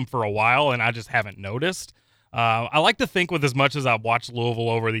problem for a while and I just haven't noticed. I like to think with as much as I've watched Louisville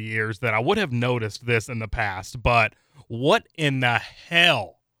over the years that I would have noticed this in the past, but what in the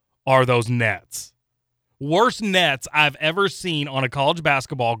hell are those nets? Worst nets I've ever seen on a college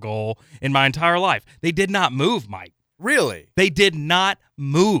basketball goal in my entire life. They did not move, Mike. Really? They did not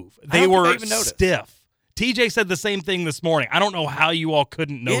move. They were stiff. TJ said the same thing this morning. I don't know how you all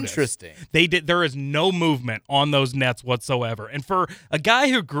couldn't notice. Interesting. They did. There is no movement on those nets whatsoever. And for a guy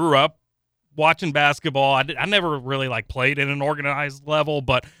who grew up watching basketball, I never really played at an organized level,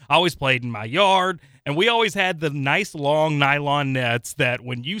 but I always played in my yard. And we always had the nice long nylon nets that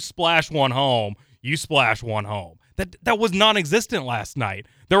when you splash one home, you splash one home. That was non-existent last night.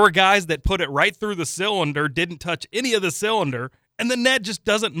 There were guys that put it right through the cylinder, didn't touch any of the cylinder, and the net just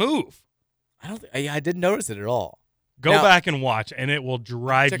doesn't move. I didn't notice it at all. Go back and watch, and it will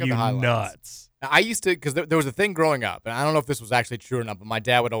drive you nuts. Now, I used to, because there was a thing growing up, and I don't know if this was actually true or not, but my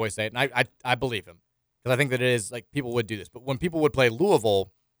dad would always say it, and I believe him, because I think that it is, people would do this. But when people would play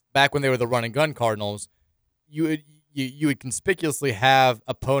Louisville, back when they were the run and gun Cardinals, you would conspicuously have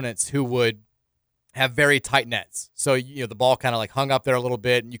opponents who would have very tight nets. So, the ball kind of hung up there a little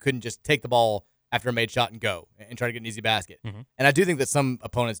bit, and you couldn't just take the ball after a made shot and go and try to get an easy basket. Mm-hmm. And I do think that some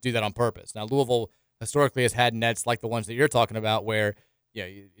opponents do that on purpose. Now, Louisville historically has had nets like the ones that you're talking about where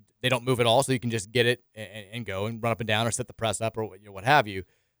they don't move at all, so you can just get it and go and run up and down or set the press up or what have you.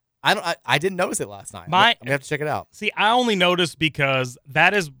 I didn't notice it last night. I'm going to have to check it out. See, I only noticed because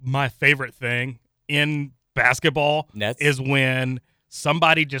that is my favorite thing in basketball. Nets? Is when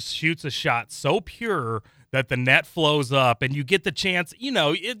somebody just shoots a shot so pure that the net flows up and you get the chance,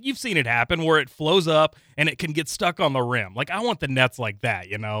 you've seen it happen where it flows up and it can get stuck on the rim. I want the nets like that,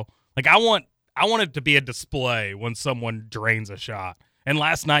 I want it to be a display when someone drains a shot. And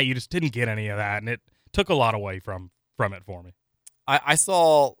last night you just didn't get any of that, and it took a lot away from it for me. I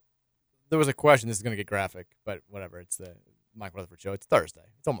saw there was a question. This is going to get graphic, but whatever. It's the Mike Rutherford Show. It's Thursday.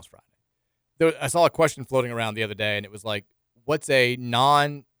 It's almost Friday. I saw a question floating around the other day, and it was what's a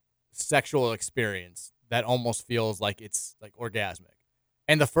non-sexual experience that almost feels like it's orgasmic?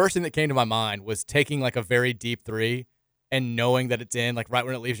 And the first thing that came to my mind was taking a very deep three and knowing that it's in right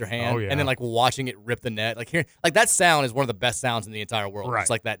when it leaves your hand, and then watching it rip the net. That sound is one of the best sounds in the entire world. Right.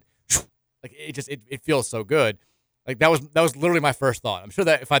 It's that, it feels so good. Like that was literally my first thought. I'm sure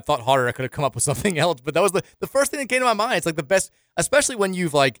that if I thought harder, I could have come up with something else. But that was the first thing that came to my mind. It's like the best, especially when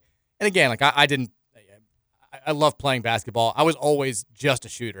you've like, and again, like I love playing basketball. I was always just a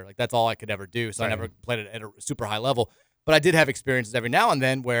shooter. Like that's all I could ever do. So I never played it at a super high level. But I did have experiences every now and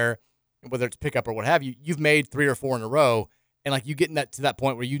then where, whether it's pickup or what have you, you've made 3 or 4 in a row. And like you get to that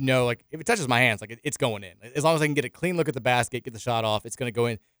point where you know, like if it touches my hands, like it's going in. As long as I can get a clean look at the basket, get the shot off, it's going to go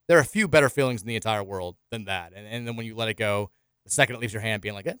in. There are a few better feelings in the entire world than that. And then when you let it go, the second it leaves your hand,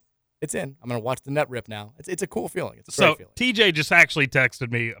 being like, it's in. I'm going to watch the net rip now. It's a cool feeling. It's a great feeling. TJ just actually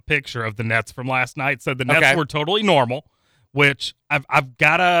texted me a picture of the Nets from last night. Said the Nets were totally normal, which I've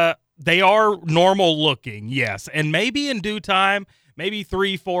got to. They are normal looking, yes. And maybe in due time, maybe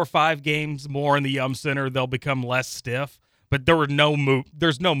 3, 4, 5 games more in the Yum Center, they'll become less stiff. But there's no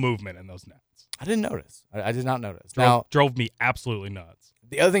movement in those nets. I didn't notice. I did not notice. Drove me absolutely nuts.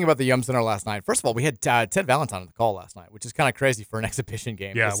 The other thing about the Yum Center last night, first of all, we had Ted Valentine on the call last night, which is kind of crazy for an exhibition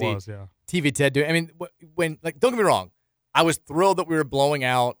game. Yeah, it was, yeah. TV Ted do. I mean, when don't get me wrong, I was thrilled that we were blowing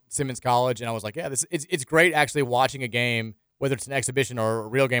out Simmons College, and I was like, yeah, it's great actually watching a game, whether it's an exhibition or a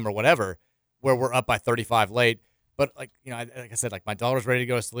real game or whatever, where we're up by 35 late. But like I said, like my daughter's ready to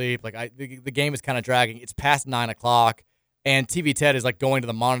go to sleep. Like the game is kind of dragging. It's past 9 o'clock. And TV Ted is like going to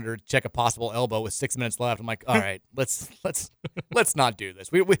the monitor to check a possible elbow with 6 minutes left. I'm like, all right, let's not do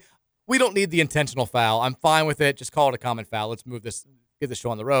this. We don't need the intentional foul. I'm fine with it. Just call it a common foul. Let's move this, get the show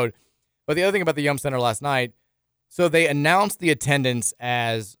on the road. But the other thing about the Yum Center last night, so they announced the attendance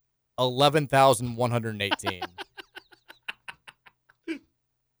as 11,118.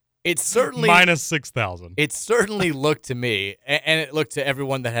 It's certainly minus 6,000. It certainly looked to me, and it looked to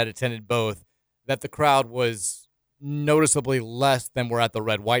everyone that had attended both, that the crowd was noticeably less than we're at the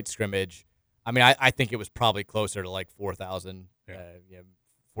red-white scrimmage. I mean, I think it was probably closer to like 4,000,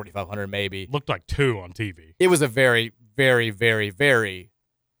 4,500 maybe. Looked like 2 on TV. It was a very, very, very, very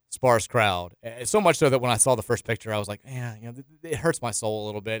sparse crowd. So much so that when I saw the first picture, I was like, it hurts my soul a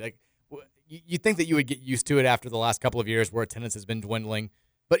little bit. Like, you think that you would get used to it after the last couple of years where attendance has been dwindling.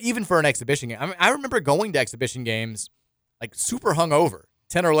 But even for an exhibition game, I mean, I remember going to exhibition games like super hungover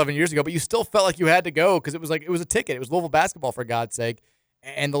 10 or 11 years ago, but you still felt like you had to go because it was a ticket. It was Louisville basketball, for God's sake.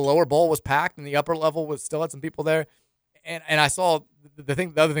 And the lower bowl was packed and the upper level still had some people there. And I saw the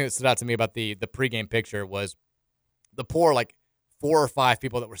other thing that stood out to me about the pregame picture was the poor, like 4 or 5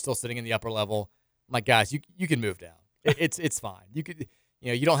 people that were still sitting in the upper level. I'm like, guys, you can move down. It's fine. You could,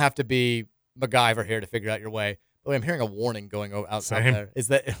 you don't have to be MacGyver here to figure out your way. By the way, I'm hearing a warning going outside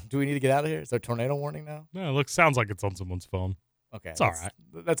there. Do we need to get out of here? Is there a tornado warning now? No, it sounds like it's on someone's phone. Okay. It's all right.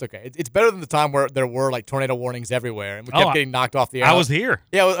 That's okay. It's better than the time where there were like tornado warnings everywhere and we kept getting knocked off the air. I was here.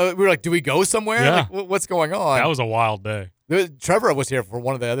 Yeah, we were like, do we go somewhere? Yeah. Like, what's going on? That was a wild day. Trevor was here for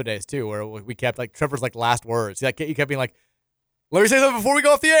one of the other days too, where we kept like Trevor's like last words. He kept being like, let me say something before we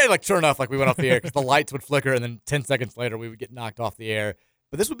go off the air. Like, sure enough, like we went off the air because the lights would flicker and then 10 seconds later we would get knocked off the air.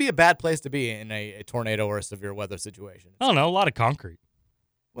 But this would be a bad place to be in a tornado or a severe weather situation. I don't know, a lot of concrete.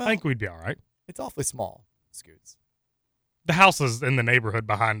 Well, I think we'd be all right. It's awfully small, Scoots. The houses in the neighborhood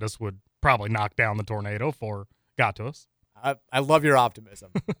behind us would probably knock down the tornado before it got to us. I love your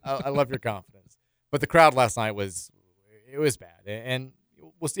optimism. I love your confidence. But the crowd last night was bad. And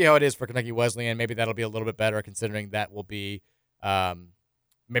we'll see how it is for Kentucky Wesleyan. Maybe that'll be a little bit better considering that will be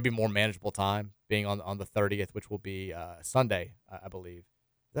maybe more manageable time being on the 30th, which will be Sunday, I believe.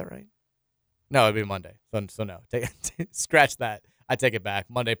 Is that right? No, it'll be Monday. So no. Scratch that. I take it back.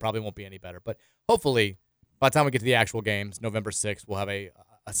 Monday probably won't be any better. But hopefully by the time we get to the actual games, November 6th, we'll have a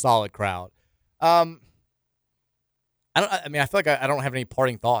solid crowd. I feel like I don't have any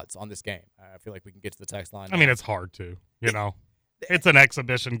parting thoughts on this game. I feel like we can get to the text line now. I mean, it's hard to, It's an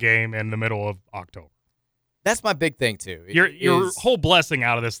exhibition game in the middle of October. That's my big thing, too. Your whole blessing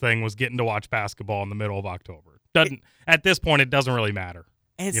out of this thing was getting to watch basketball in the middle of October. At this point, it doesn't really matter.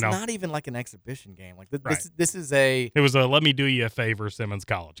 And it's not even like an exhibition game. Like this is a... It was a let me do you a favor Simmons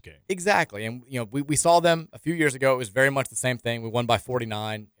College game. Exactly. And, we saw them a few years ago. It was very much the same thing. We won by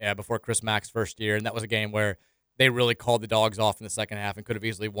 49 before Chris Mack's first year. And that was a game where they really called the dogs off in the second half and could have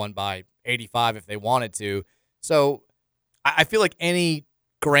easily won by 85 if they wanted to. So I feel like any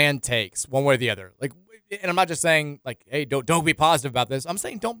grand takes, one way or the other, like, and I'm not just saying like, hey, don't be positive about this. I'm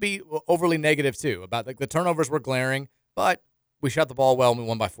saying don't be overly negative too about like the turnovers were glaring, but we shot the ball well and we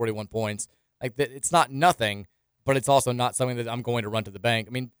won by 41 points. Like it's not nothing, but it's also not something that I'm going to run to the bank.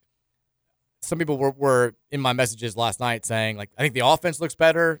 I mean, some people were in my messages last night saying like, I think the offense looks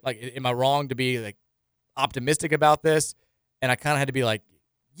better. Like, am I wrong to be like optimistic about this? And I kind of had to be like,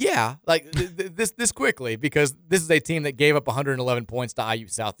 yeah, like this quickly because this is a team that gave up 111 points to IU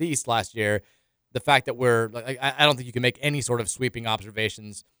Southeast last year. the fact that I don't think you can make any sort of sweeping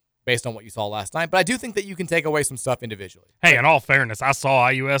observations based on what you saw last night. But I do think that you can take away some stuff individually. Hey, in all fairness, I saw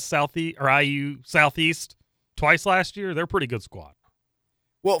IU Southeast twice last year. They're a pretty good squad.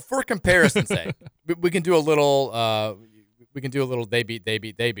 Well, for comparison's sake, we can do a little. They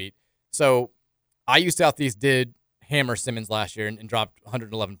beat. So, IU Southeast did hammer Simmons last year and dropped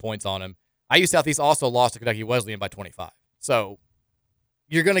 111 points on him. IU Southeast also lost to Kentucky Wesleyan by 25. So,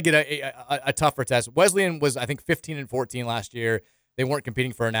 you're going to get a tougher test. Wesleyan was, I think, 15-14 last year. They weren't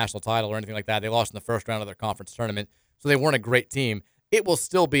competing for a national title or anything like that. They lost in the first round of their conference tournament, so they weren't a great team. It will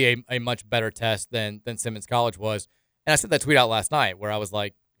still be a much better test than Simmons College was. And I sent that tweet out last night where I was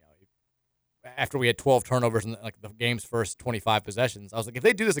like, after we had 12 turnovers in the game's first 25 possessions, I was like, if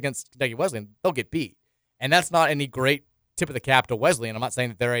they do this against Kentucky Wesleyan, they'll get beat. And that's not any great tip of the cap to Wesleyan. I'm not saying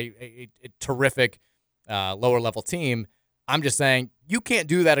that they're a terrific lower-level team. I'm just saying you can't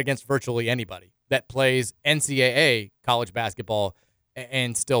do that against virtually anybody that plays NCAA college basketball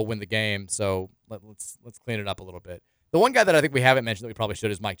and still win the game. So let's clean it up a little bit. The one guy that I think we haven't mentioned that we probably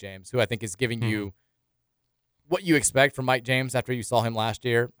should is Mike James, who I think is giving you what you expect from Mike James after you saw him last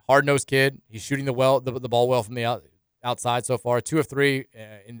year. Hard-nosed kid. He's shooting the ball well from the outside so far. 2 of 3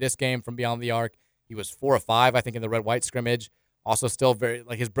 in this game from beyond the arc. He was 4 of 5, I think, in the red-white scrimmage. Also still very,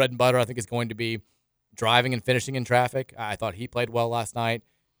 his bread and butter, I think, is going to be driving and finishing in traffic. I thought he played well last night.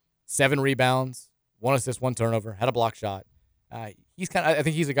 7 rebounds, 1 assist, 1 turnover, had a block shot. I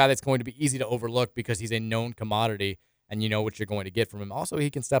think he's a guy that's going to be easy to overlook because he's a known commodity and you know what you're going to get from him. Also, he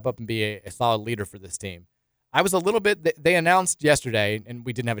can step up and be a solid leader for this team. I was a little bit, they announced yesterday, and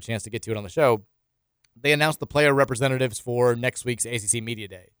we didn't have a chance to get to it on the show, they announced the player representatives for next week's ACC Media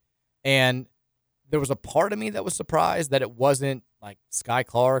Day. And there was a part of me that was surprised that it wasn't like Sky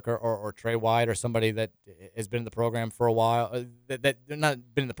Clark or Trey White or somebody that has been in the program for a while, that not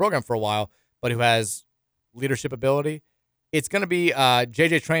been in the program for a while, but who has leadership ability. It's going to be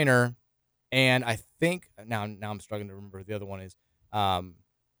JJ Traynor, and I think now I'm struggling to remember who the other one is.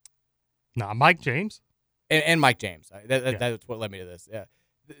 Mike James. And Mike James. That's what led me to this. Yeah,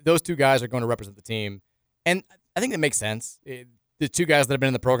 those two guys are going to represent the team, and I think it makes sense. The two guys that have been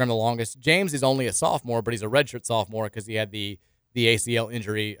in the program the longest. James is only a sophomore, but he's a redshirt sophomore because he had the ACL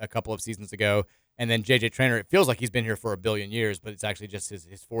injury a couple of seasons ago. And then JJ Traynor, it feels like he's been here for a billion years, but it's actually just his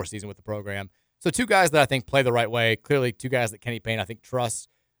 4th season with the program. So 2 guys that I think play the right way. Clearly 2 guys that Kenny Payne, I think, trusts,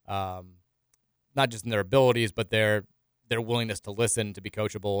 not just in their abilities, but their willingness to listen, to be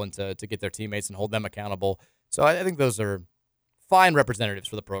coachable, and to get their teammates and hold them accountable. So I think those are fine representatives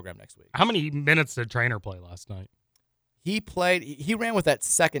for the program next week. How many minutes did Traynor play last night? He ran with that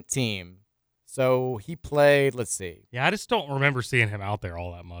second team. So he played, let's see. Yeah, I just don't remember seeing him out there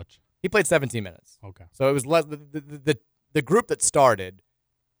all that much. He played 17 minutes. Okay. So it was the group that started,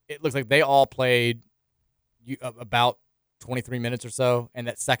 it looks like they all played about 23 minutes or so. And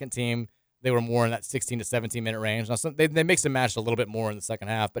that second team, they were more in that 16 to 17 minute range. Now, they mixed and matched a little bit more in the second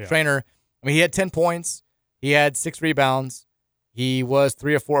half. But Traynor, he had 10 points. He had 6 rebounds. He was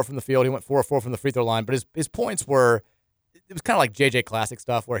 3 of 4 from the field. He went 4 of 4 from the free throw line. But his points were, it was kind of like JJ Classic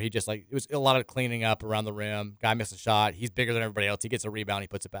stuff where he just it was a lot of cleaning up around the rim. Guy missed a shot. He's bigger than everybody else. He gets a rebound. He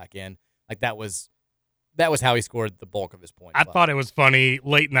puts it back in. That was how he scored the bulk of his points. I thought it was funny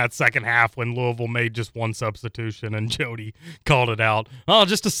late in that second half when Louisville made just 1 substitution and Jody called it out. Oh,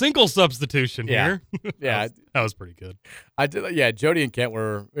 just a single substitution here. Yeah. that was pretty good. I did. Yeah, Jody and Kent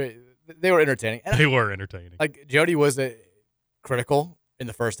were entertaining. They were entertaining. Jody was critical in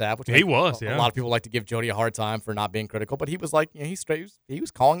the first half, which he was. A lot of people like to give Jody a hard time for not being critical, but he was he's straight. He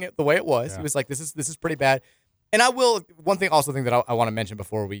was calling it the way it was. Yeah. He was like, this is pretty bad. And one thing that I want to mention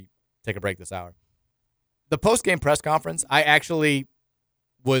before we take a break this hour. The post-game press conference, I actually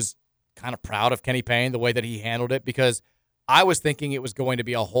was kind of proud of Kenny Payne, the way that he handled it, because I was thinking it was going to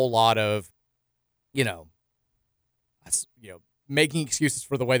be a whole lot of, making excuses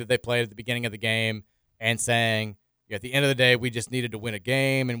for the way that they played at the beginning of the game and saying, at the end of the day, we just needed to win a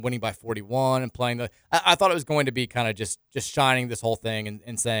game and winning by 41 and playing I thought it was going to be kind of just shining this whole thing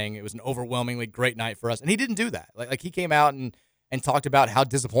and saying it was an overwhelmingly great night for us. And he didn't do that. Like he came out and talked about how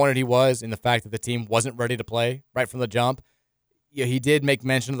disappointed he was in the fact that the team wasn't ready to play right from the jump. Yeah, he did make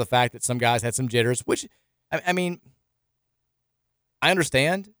mention of the fact that some guys had some jitters, which, I mean, I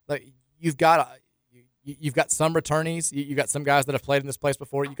understand. You've got some returnees. You've got some guys that have played in this place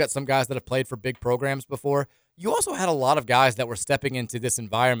before. You've got some guys that have played for big programs before. You also had a lot of guys that were stepping into this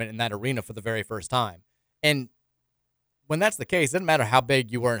environment in that arena for the very first time. And when that's the case, it doesn't matter how big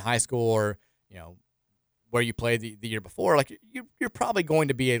you were in high school or, where you played the year before. You're probably going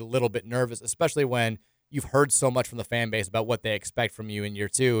to be a little bit nervous, especially when you've heard so much from the fan base about what they expect from you in year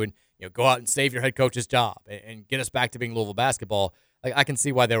 2. And, go out and save your head coach's job and get us back to being Louisville basketball. Like, I can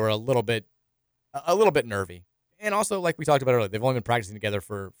see why they were a little bit nervy. And also, like we talked about earlier, they've only been practicing together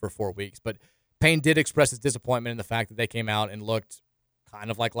for 4 weeks. But Payne did express his disappointment in the fact that they came out and looked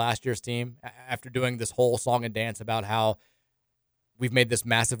kind of like last year's team after doing this whole song and dance about how we've made this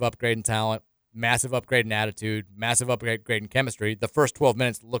massive upgrade in talent, massive upgrade in attitude, massive upgrade in chemistry. The first 12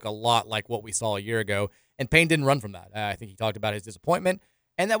 minutes look a lot like what we saw a year ago, and Payne didn't run from that. I think he talked about his disappointment,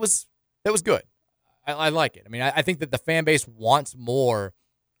 and that was good. I like it. I mean, I think that the fan base wants more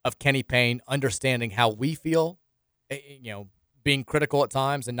of Kenny Payne understanding how we feel, being critical at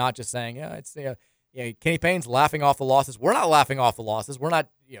times and not just saying, Kenny Payne's laughing off the losses. We're not laughing off the losses. We're not,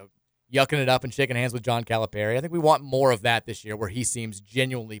 yucking it up and shaking hands with John Calipari. I think we want more of that this year, where he seems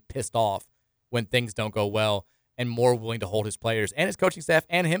genuinely pissed off when things don't go well and more willing to hold his players and his coaching staff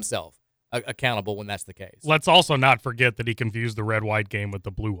and himself accountable when that's the case. Let's also not forget that he confused the red-white game with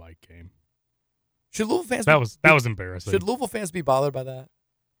the blue-white game. Should Louisville fans that was embarrassing. Should Louisville fans be bothered by that?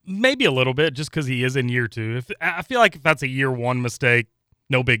 Maybe a little bit, just because he is in year 2. I feel like if that's a year 1 mistake,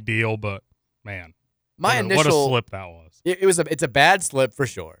 no big deal. But man, what a slip that was. It's a bad slip for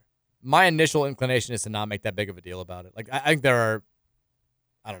sure. My initial inclination is to not make that big of a deal about it. Like, I think there are,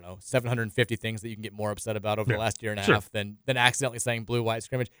 750 things that you can get more upset about over the last year and a half than accidentally saying blue-white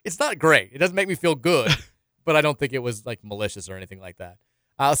scrimmage. It's not great. It doesn't make me feel good, but I don't think it was like malicious or anything like that.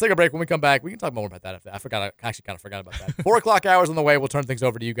 Let's take a break. When we come back, we can talk more about that. I actually kind of forgot about that. 4 o'clock hours on the way. We'll turn things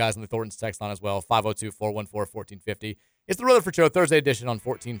over to you guys on the Thornton's text line as well. 502-414-1450. It's the Rutherford Show, Thursday edition on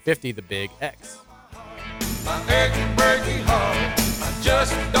 1450, The Big X. My achy, breaky heart, I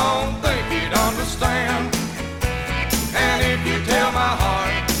just don't think he'd understand. And if you tell my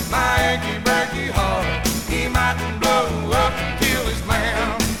heart, my achy, breaky heart, he might blow up and kill his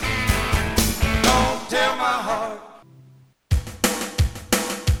man. Don't tell my heart.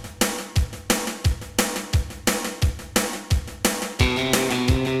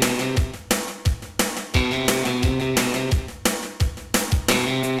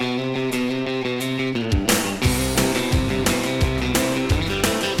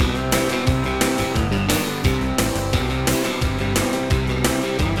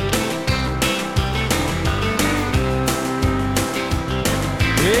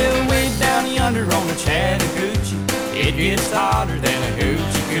 Under on the Chattahoochee, it gets hotter than a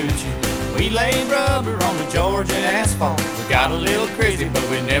hoochie coochie. We laid rubber on the Georgia asphalt. We got a little crazy, but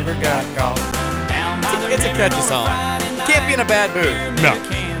we never got caught. It's a catchy song. Can't be in a bad mood. No.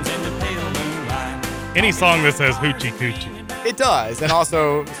 Any song that says hoochie coochie. It does, and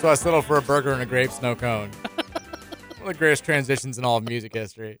also, so I settled for a burger and a grape snow cone. One of the greatest transitions in all of music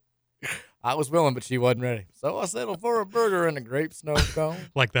history. I was willing, but she wasn't ready. So I settled for a burger and a grape snow cone.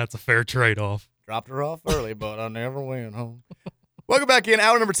 Like that's a fair trade-off. Dropped her off early, but I never went home. Welcome back in.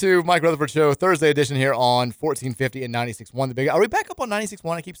 Hour number 2, Mike Rutherford Show, Thursday edition here on 1450 and 96.1 The Big. Are we back up on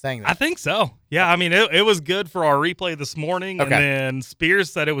 96.1? I keep saying that. I think so. Yeah, I mean, it was good for our replay this morning. Okay. And then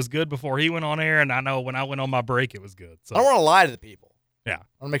Spears said it was good before he went on air, and I know when I went on my break, it was good. So I don't want to lie to the people. Yeah. I want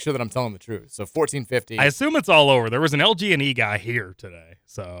to make sure that I'm telling the truth. So 1450. I assume it's all over. There was an LG&E guy here today,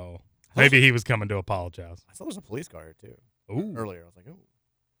 so maybe he was coming to apologize. I saw there was a police car here, too. Ooh. Earlier. I was like, oh,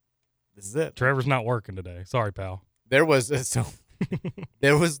 this is it. Trevor's not working today. Sorry, pal. There was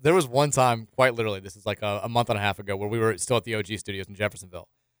there was one time, quite literally, this is like a month and a half ago, where we were still at the OG studios in Jeffersonville.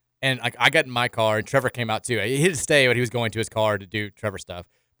 And I got in my car, and Trevor came out, too. He had to stay, but he was going to his car to do Trevor stuff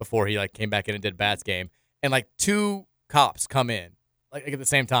before he came back in and did Bats game. And 2 cops come in at the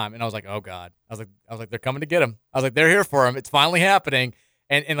same time, and I was like, oh God. I was like, they're coming to get him. I was like, they're here for him. It's finally happening.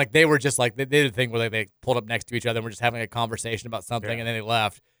 And they were just they did a thing where they pulled up next to each other and were just having a conversation about something, and then they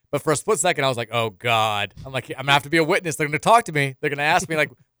left. But for a split second, I was like, oh, God. I'm like, I'm going to have to be a witness. They're going to talk to me. They're going to ask me,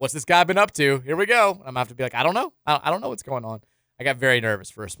 what's this guy been up to? Here we go. I'm going to have to be like, I don't know. I don't know what's going on. I got very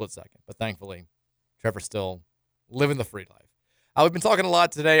nervous for a split second. But thankfully, Trevor's still living the free life. We've been talking a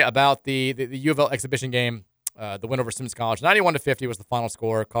lot today about the U of L exhibition game, the win over Simmons College. 91-50 was the final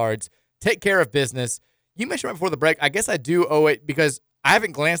score. Cards take care of business. You mentioned right before the break, I guess I do owe it because I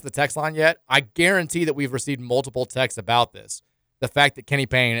haven't glanced at the text line yet. I guarantee that we've received multiple texts about this. The fact that Kenny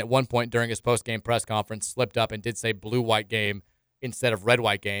Payne at one point during his post-game press conference slipped up and did say blue-white game instead of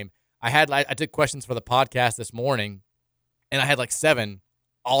red-white game. I did questions for the podcast this morning, and I had 7,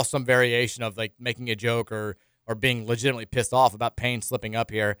 all some variation of making a joke or being legitimately pissed off about Payne slipping up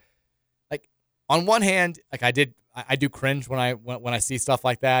here. On one hand, I do cringe when I see stuff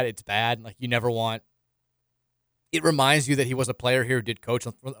like that. It's bad. You never want. It reminds you that he was a player here who did coach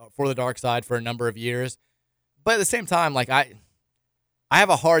for the dark side for a number of years. But at the same time, I have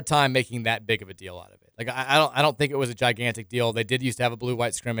a hard time making that big of a deal out of it. Like I don't think it was a gigantic deal. They did used to have a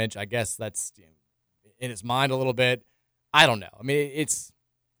blue-white scrimmage. I guess that's in his mind a little bit. I don't know. I mean, it's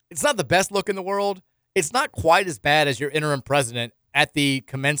not the best look in the world. It's not quite as bad as your interim president at the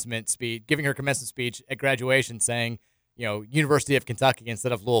commencement speech, giving her commencement speech at graduation, saying, University of Kentucky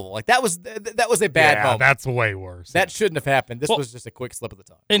instead of Louisville. Like that was a bad moment. That's way worse. That shouldn't have happened. This was just a quick slip of the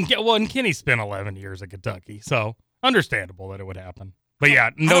tongue. And Kenny spent 11 years at Kentucky, so understandable that it would happen. But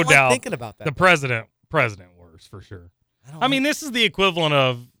yeah, no I don't doubt. Like thinking about that. The president worse for sure. I mean, this is the equivalent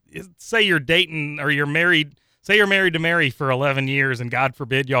of say you're dating or you're married. Say you're married to Mary for 11 years, and God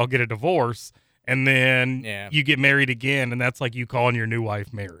forbid y'all get a divorce, and then you get married again, and that's like you calling your new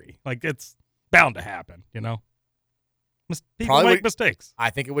wife Mary. Like it's bound to happen, People make mistakes.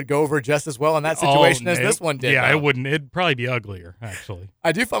 I think it would go over just as well in that situation as this one did. Yeah, it wouldn't. It'd probably be uglier, actually.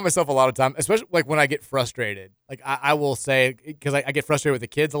 I do find myself a lot of time, especially like when I get frustrated. Like I will say, because I get frustrated with the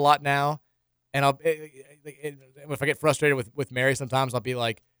kids a lot now, and if I get frustrated with Mary, sometimes I'll be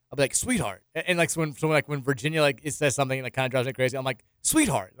like, sweetheart, and like when Virginia it says something that kind of drives me crazy, I'm like,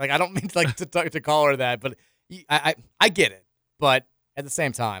 sweetheart. Like I don't mean to call her that, but I get it. But at the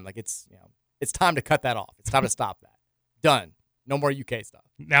same time, like it's time to cut that off. It's time to stop that. Done. No more UK stuff.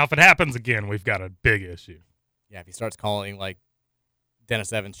 Now, if it happens again, we've got a big issue. Yeah, if he starts calling like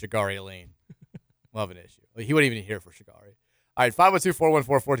Dennis Evans Shigari Aline, we'll have an issue. Like, he wouldn't even hear for Shigari. All right,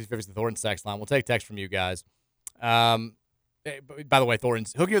 502-414-1450 is the Thornton's text line. We'll take text from you guys. By the way,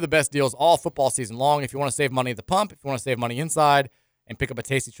 Thornton's hooking you with the best deals all football season long. If you want to save money at the pump, if you want to save money inside and pick up a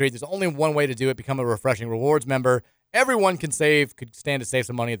tasty treat, there's only one way to do it. Become a Refreshing Rewards member. Everyone could stand to save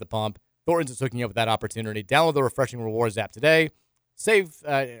some money at the pump. Thornton's is hooking you up with that opportunity. Download the Refreshing Rewards app today. Save,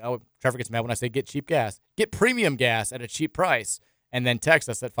 Trevor gets mad when I say get cheap gas. Get premium gas at a cheap price. And then text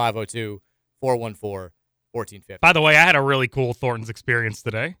us at 502-414-1450. By the way, I had a really cool Thornton's experience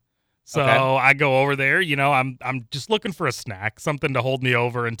today. So I go over there, I'm just looking for a snack, something to hold me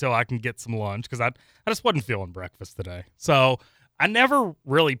over until I can get some lunch because I just wasn't feeling breakfast today. So I never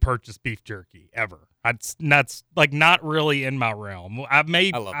really purchased beef jerky ever. That's like not really in my realm. I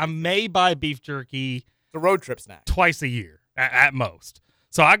may buy beef jerky. It's a road trip snack. Twice a year at most.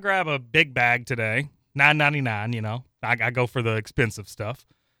 So I grab a big bag today, $9.99. I go for the expensive stuff.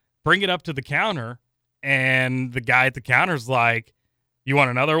 Bring it up to the counter, and the guy at the counter's like, "You want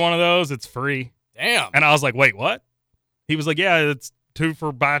another one of those? It's free." Damn. And I was like, "Wait, what?" He was like, "Yeah, it's 2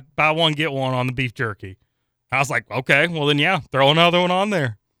 for buy one get one on the beef jerky." I was like, "Okay, well then yeah, throw another one on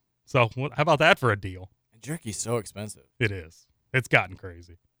there." So how about that for a deal? Jerky's so expensive. It is. It's gotten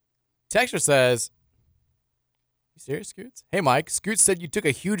crazy. Texture says, "You serious, Scoots? Hey, Mike. Scoots said you took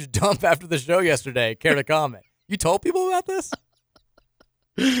a huge dump after the show yesterday. Care to comment? You told people about this?"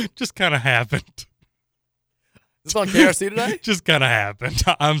 Just kind of happened. Is this on KRC today? Just kind of happened.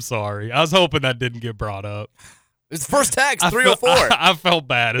 I'm sorry. I was hoping that didn't get brought up. It's the first text, 304. I felt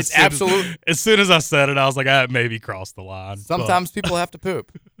bad. It's absolutely. As soon as I said it, I was like, I maybe crossed the line. Sometimes people have to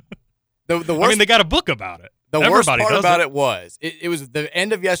poop. The worst, I mean, they got a book about it. The worst part about it was, it was the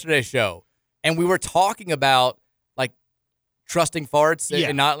end of yesterday's show, and we were talking about, like, trusting farts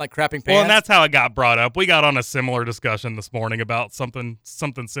and not, like, crapping pants. Well, and that's how it got brought up. We got on a similar discussion this morning about something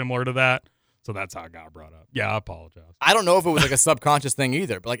similar to that. So that's how it got brought up. Yeah, I apologize. I don't know if it was like a subconscious thing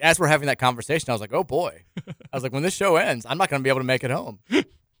either, but like as we're having that conversation, I was like, oh boy. I was like, when this show ends, I'm not going to be able to make it home. And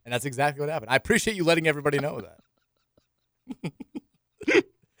that's exactly what happened. I appreciate you letting everybody know that.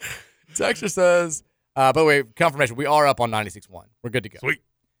 Texture says, by the way, confirmation, we are up on 96.1. We're good to go. Sweet.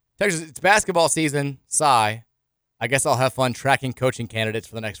 Texture says, it's basketball season. Sigh. I guess I'll have fun tracking coaching candidates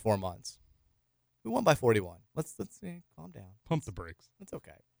for the next 4 months. We won by 41. Let's calm down. Pump the brakes. That's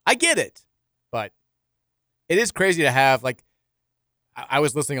okay. I get it. But it is crazy to have, like, I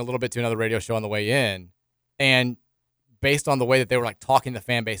was listening a little bit to another radio show on the way in, and based on the way that they were, like, talking the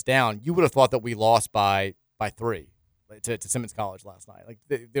fan base down, you would have thought that we lost by 3 to Simmons College last night. Like,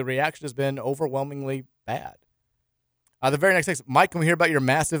 the reaction has been overwhelmingly bad. The very next text, Mike, can we hear about your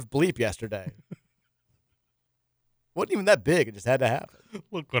massive bleep yesterday? Wasn't even that big. It just had to happen.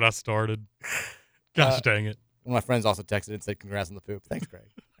 Look what I started. Gosh dang it. One of my friends also texted and said, congrats on the poop. Thanks, Greg.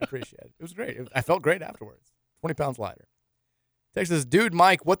 I appreciate it. It was great. I felt great afterwards. 20 pounds lighter. Text says, dude,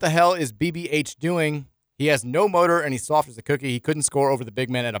 Mike, what the hell is BBH doing? He has no motor and he's soft as a cookie. He couldn't score over the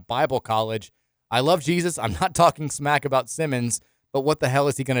big man at a Bible college. I love Jesus. I'm not talking smack about Simmons, but what the hell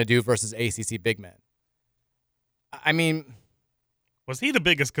is he going to do versus ACC big men? I mean. Was he the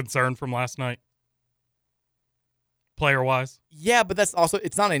biggest concern from last night? Player-wise? Yeah, but that's also,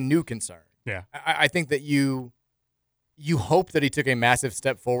 it's not a new concern. Yeah. I think that you hope that he took a massive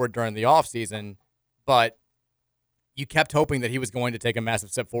step forward during the offseason, but you kept hoping that he was going to take a massive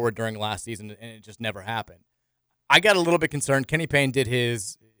step forward during last season, and it just never happened. I got a little bit concerned. Kenny Payne did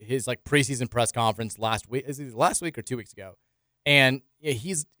his like preseason press conference last week. Is it last week or 2 weeks ago? And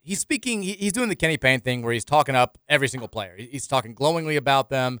he's speaking. He's doing the Kenny Payne thing where he's talking up every single player. He's talking glowingly about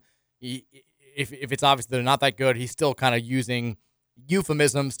them. If it's obvious they're not that good, he's still kind of using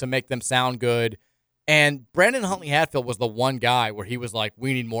euphemisms to make them sound good. And Brandon Huntley Hatfield was the one guy where he was like,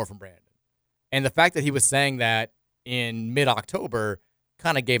 we need more from Brandon. And the fact that he was saying that in mid-October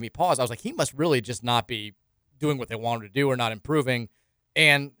kind of gave me pause. I was like, he must really just not be doing what they wanted to do or not improving.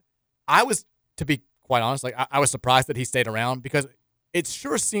 And I was, to be quite honest, like I was surprised that he stayed around because it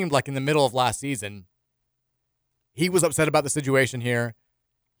sure seemed like in the middle of last season, he was upset about the situation here.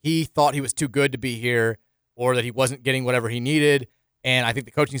 He thought he was too good to be here or that he wasn't getting whatever he needed. And I think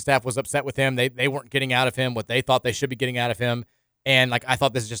the coaching staff was upset with him. They weren't getting out of him what they thought they should be getting out of him. And, like, I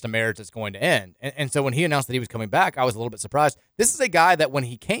thought this is just a marriage that's going to end. And so when he announced that he was coming back, I was a little bit surprised. This is a guy that when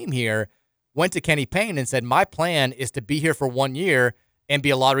he came here, went to Kenny Payne and said, my plan is to be here for 1 year and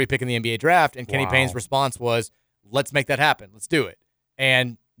be a lottery pick in the NBA draft. And Kenny Payne's response was, let's make that happen. Let's do it.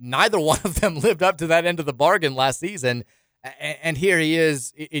 And neither one of them lived up to that end of the bargain last season. And here he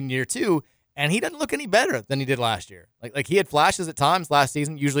is in year two, and he doesn't look any better than he did last year. Like he had flashes at times last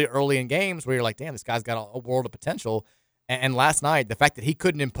season, usually early in games, where you're like, damn, this guy's got a world of potential. And last night, the fact that he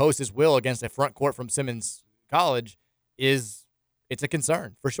couldn't impose his will against a front court from Simmons College it's a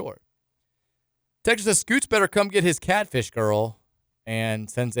concern for sure. Texas says, Scoots better come get his catfish girl, and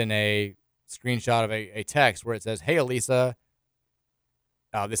sends in a screenshot of a text where it says, hey, Elisa.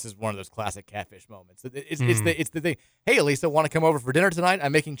 Oh, this is one of those classic catfish moments. It's the thing. Hey, Elisa, want to come over for dinner tonight?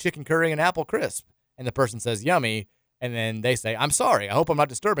 I'm making chicken curry and apple crisp. And the person says, yummy. And then they say, I'm sorry. I hope I'm not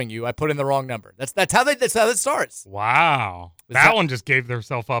disturbing you. I put in the wrong number. That's how it starts. Wow. That one just gave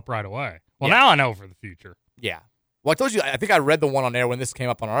themselves up right away. Well, now I know for the future. Yeah. Well, I told you, I think I read the one on air when this came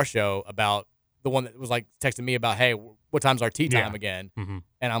up on our show about the one that was like texting me about, hey, what time's our tea time again? Mm-hmm.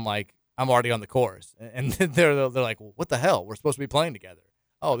 And I'm like, I'm already on the course. And they're like, well, what the hell? We're supposed to be playing together.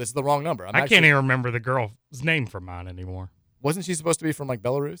 Oh, this is the wrong number. I can't even remember the girl's name from mine anymore. Wasn't she supposed to be from like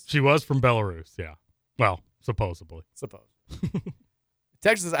Belarus? She was from Belarus, yeah. Well, supposedly.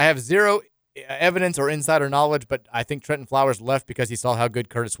 Texas, I have zero evidence or insider knowledge, but I think Trenton Flowers left because he saw how good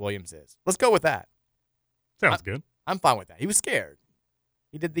Curtis Williams is. Let's go with that. Sounds good. I'm fine with that. He was scared.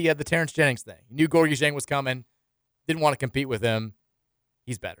 He did the Terrence Jennings thing. He knew Gorgie Zhang was coming. Didn't want to compete with him.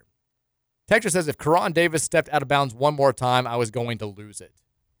 He's better. Texas says, if Karan Davis stepped out of bounds one more time, I was going to lose it.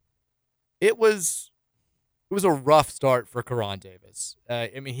 It was a rough start for Karan Davis.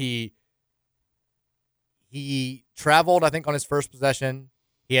 I mean, he traveled, I think, on his first possession.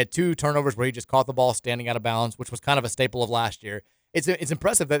 He had 2 turnovers where he just caught the ball standing out of bounds, which was kind of a staple of last year. It's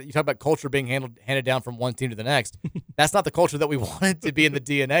impressive that you talk about culture being handed down from one team to the next. That's not the culture that we wanted to be in the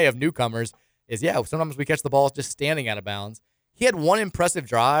DNA of newcomers. Sometimes we catch the ball just standing out of bounds. He had one impressive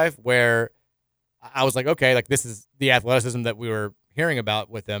drive where I was like, okay, like this is the athleticism that we were hearing about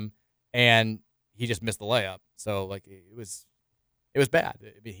with him, and he just missed the layup. So like it was bad.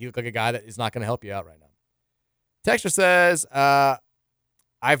 He looked like a guy that is not going to help you out right now. Texture says,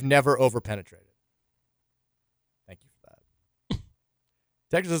 I've never over-penetrated. Thank you for that.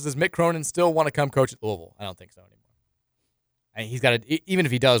 Texture says, does Mick Cronin still want to come coach at Louisville? I don't think so anymore. And he's got even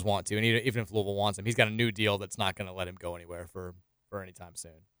if he does want to, and even if Louisville wants him, he's got a new deal that's not going to let him go anywhere for any time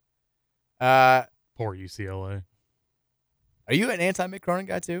soon. Poor UCLA. Are you an anti-Mick Cronin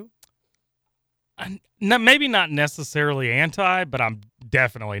guy too? Maybe not necessarily anti, but I'm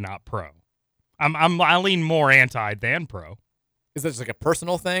definitely not pro. I lean more anti than pro. Is this like a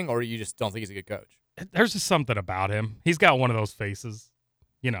personal thing, or you just don't think he's a good coach? There's just something about him. He's got one of those faces,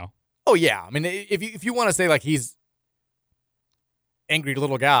 you know. Oh yeah, I mean, if you want to say like he's angry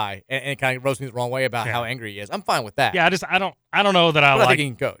little guy and it kind of rubs me the wrong way about how angry he is, I'm fine with that. Yeah, I don't know that I like. I think he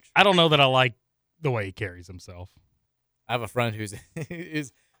can coach. I don't know that I like the way he carries himself. I have a friend who's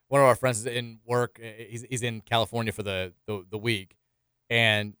one of our friends is in work. He's in California for the week,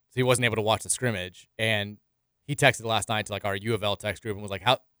 and so he wasn't able to watch the scrimmage. And he texted last night to like our U of L text group and was like,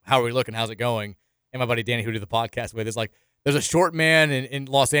 "How are we looking? How's it going?" And my buddy Danny, who did the podcast with, is like, "There's a short man in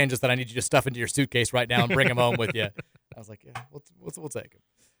Los Angeles that I need you to stuff into your suitcase right now and bring him home with you." I was like, "Yeah, we'll take him."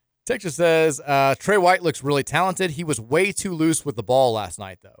 Texture says Trey White looks really talented. He was way too loose with the ball last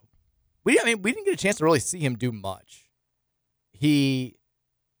night, though. We didn't get a chance to really see him do much. He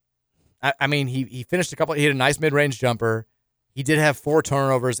finished a couple. He had a nice mid-range jumper. He did have 4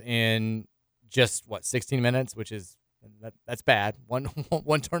 turnovers in just 16 minutes, which is that's bad. One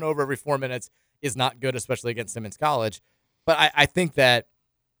turnover every 4 minutes is not good, especially against Simmons College. But I think that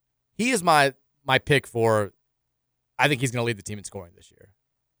he is my pick for. I think he's going to lead the team in scoring this year.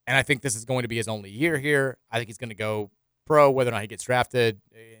 And I think this is going to be his only year here. I think he's going to go pro, whether or not he gets drafted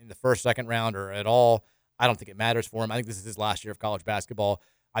in the first, second round, or at all. I don't think it matters for him. I think this is his last year of college basketball.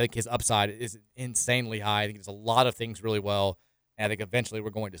 I think his upside is insanely high. I think he does a lot of things really well. And I think eventually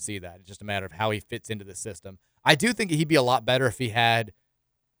we're going to see that. It's just a matter of how he fits into the system. I do think he'd be a lot better if he had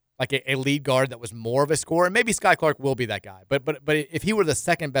like a lead guard that was more of a scorer. And maybe Sky Clark will be that guy. But if he were the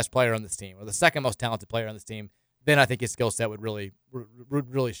second best player on this team or the second most talented player on this team, then I think his skill set would really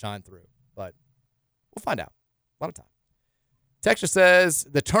shine through. But we'll find out. A lot of time. Texture says,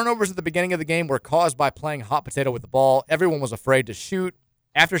 the turnovers at the beginning of the game were caused by playing hot potato with the ball. Everyone was afraid to shoot.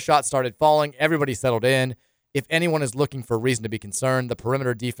 After shots started falling, everybody settled in. If anyone is looking for a reason to be concerned, the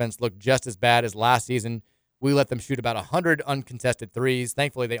perimeter defense looked just as bad as last season. We let them shoot about 100 uncontested threes.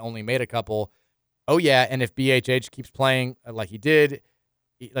 Thankfully, they only made a couple. Oh, yeah, and if BHH keeps playing like he did,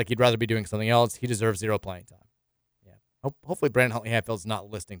 like he'd rather be doing something else, he deserves 0 playing time. Yeah. Hopefully, Brandon Huntley-Hatfield's not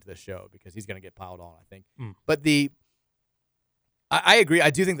listening to this show because he's going to get piled on, I think. But I agree.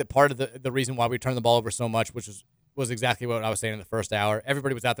 I do think that part of the reason why we turned the ball over so much, which was exactly what I was saying in the first hour,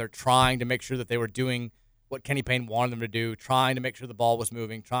 everybody was out there trying to make sure that they were doing what Kenny Payne wanted them to do, trying to make sure the ball was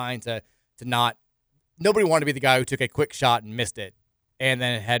moving, trying to not – nobody wanted to be the guy who took a quick shot and missed it and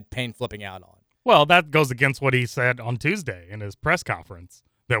then had Payne flipping out on. Well, that goes against what he said on Tuesday in his press conference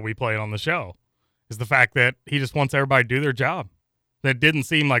that we played on the show, is the fact that he just wants everybody to do their job. That didn't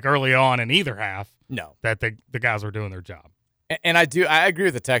seem like early on in either half that the guys were doing their job. And I agree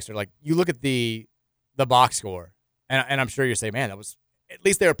with the texter. Like, you look at the box score, and I'm sure you're saying, man, that was – at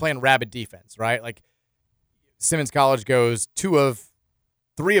least they were playing rabid defense, right? Like, Simmons College goes 3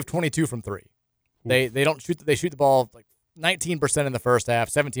 of 22 from 3. They don't shoot. They shoot the ball like 19% in the first half,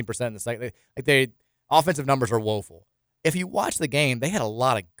 17% in the second. Offensive numbers are woeful. If you watch the game, they had a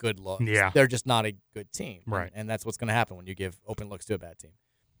lot of good looks. Yeah. They're just not a good team. Right. And that's what's going to happen when you give open looks to a bad team.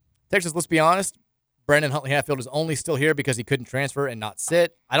 Texas, let's be honest. Brandon Huntley-Hatfield is only still here because he couldn't transfer and not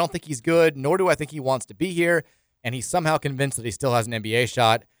sit. I don't think he's good, nor do I think he wants to be here. And he's somehow convinced that he still has an NBA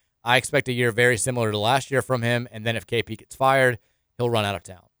shot. I expect a year very similar to last year from him, and then if KP gets fired, he'll run out of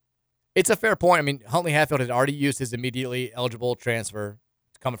town. It's a fair point. I mean, Huntley-Hatfield had already used his immediately eligible transfer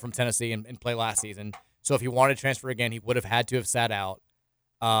coming from Tennessee and play last season. So if he wanted to transfer again, he would have had to have sat out.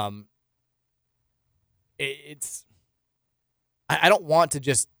 I don't want to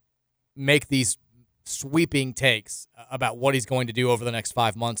just make these sweeping takes about what he's going to do over the next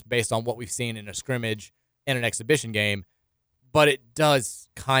 5 months based on what we've seen in a scrimmage and an exhibition game. But it does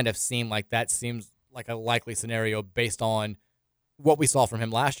kind of seem like that seems like a likely scenario based on what we saw from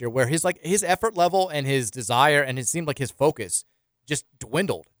him last year, where his effort level and his desire and it seemed like his focus just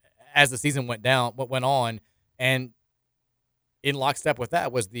dwindled as the season went on, and in lockstep with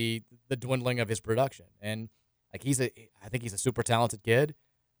that was the dwindling of his production. And like I think he's a super talented kid.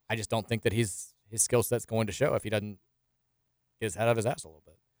 I just don't think that his skill set's going to show if he doesn't get his head out of his ass a little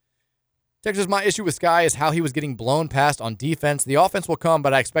bit. Texas, my issue with Sky is how he was getting blown past on defense. The offense will come,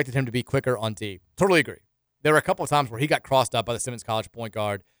 but I expected him to be quicker on D. Totally agree. There were a couple of times where he got crossed up by the Simmons College point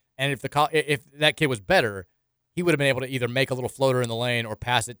guard, and if that kid was better, he would have been able to either make a little floater in the lane or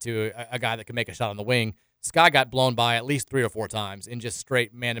pass it to a guy that could make a shot on the wing. Sky got blown by at least 3 or 4 times in just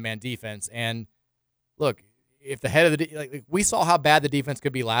straight man-to-man defense. And look, if the head of the we saw how bad the defense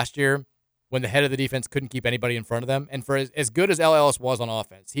could be last year when the head of the defense couldn't keep anybody in front of them. And for as good as L. Ellis was on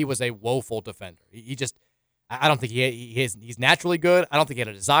offense, he was a woeful defender. He just, I don't think he's naturally good. I don't think he had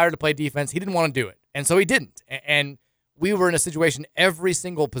a desire to play defense. He didn't want to do it. And so he didn't. And we were in a situation every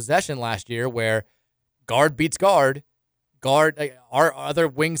single possession last year where guard beats guard. Our other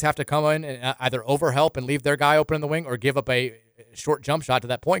wings have to come in and either overhelp and leave their guy open in the wing or give up a short jump shot to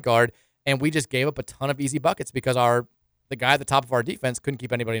that point guard. And we just gave up a ton of easy buckets because the guy at the top of our defense couldn't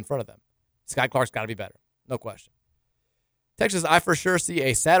keep anybody in front of them. Sky Clark's got to be better. No question. Texas, I for sure see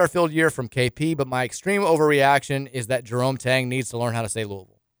a Satterfield year from KP, but my extreme overreaction is that Jerome Tang needs to learn how to say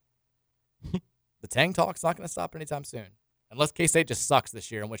Louisville. The Tang talk's not going to stop anytime soon. Unless K-State just sucks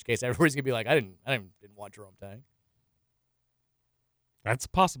this year, in which case everybody's going to be like, I didn't want Jerome Tang. That's a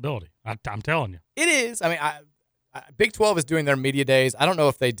possibility. I'm telling you. It is. I mean, Big 12 is doing their media days. I don't know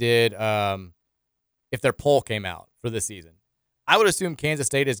if they did, if their poll came out for this season. I would assume Kansas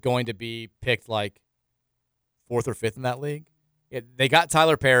State is going to be picked like 4th or 5th in that league. They got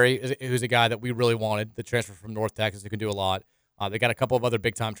Tyler Perry, who's a guy that we really wanted, the transfer from North Texas who can do a lot. They got a couple of other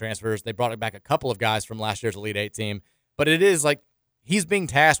big-time transfers. They brought back a couple of guys from last year's Elite Eight team. But it is like he's being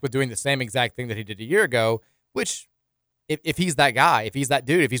tasked with doing the same exact thing that he did a year ago, which if he's that guy, if he's that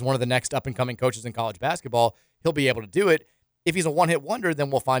dude, if he's one of the next up-and-coming coaches in college basketball, he'll be able to do it. If he's a one-hit wonder,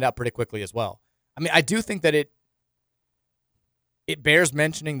 then we'll find out pretty quickly as well. I mean, I do think that it bears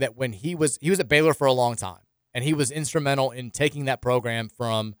mentioning that when he was at Baylor for a long time, and he was instrumental in taking that program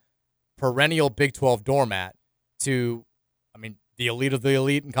from perennial Big 12 doormat to, the elite of the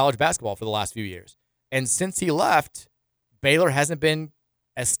elite in college basketball for the last few years. And since he left, Baylor hasn't been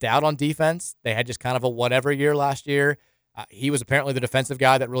as stout on defense. They had just kind of a whatever year last year. He was apparently the defensive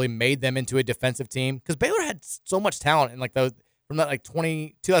guy that really made them into a defensive team because Baylor had so much talent in from that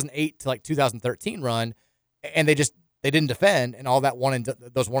 2008 to 2013 run, and they didn't defend, and all that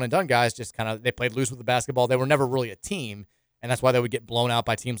those one and done guys just kind of they played loose with the basketball. They were never really a team, and that's why they would get blown out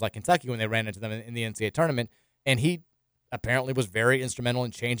by teams like Kentucky when they ran into them in the NCAA tournament. And he apparently was very instrumental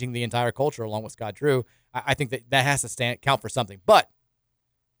in changing the entire culture along with Scott Drew. I think that has to count for something, but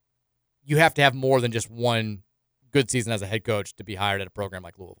you have to have more than just one good season as a head coach to be hired at a program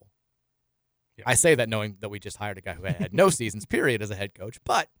like Louisville. Yeah. I say that knowing that we just hired a guy who had no seasons, period, as a head coach,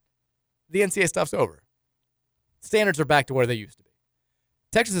 but the NCAA stuff's over. Standards are back to where they used to be.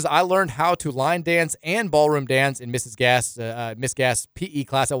 Texas says, I learned how to line dance and ballroom dance in Miss Gass PE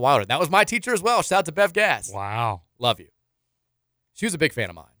class at Wilder. That was my teacher as well. Shout out to Bev Gass. Wow. Love you. She was a big fan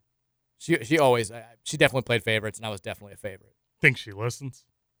of mine. She definitely played favorites, and I was definitely a favorite. Think she listens?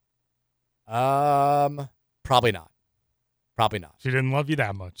 Probably not. She didn't love you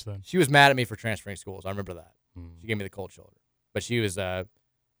that much then. She was mad at me for transferring schools. I remember that. She gave me the cold shoulder. But she was a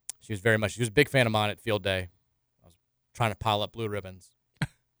big fan of mine at field day. I was trying to pile up blue ribbons.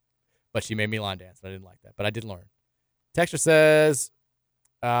 But she made me line dance. I didn't like that. But I did learn. Texture says,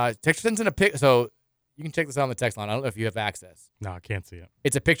 sends in a pic. So you can check this out on the text line. I don't know if you have access. No, I can't see it.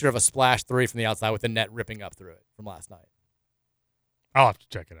 It's a picture of a splash three from the outside with the net ripping up through it from last night. I'll have to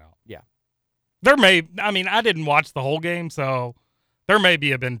check it out. Yeah. I didn't watch the whole game, so there may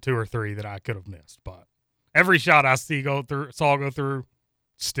have been 2 or 3 that I could have missed. But every shot I saw go through,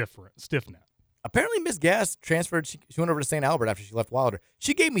 stiff net. Apparently, Miss Gass transferred. She went over to St. Albert after she left Wilder.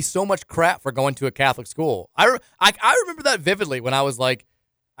 She gave me so much crap for going to a Catholic school. I remember that vividly when I was like,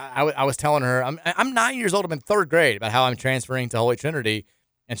 I was telling her, I'm 9 years old. I'm in 3rd grade about how I'm transferring to Holy Trinity.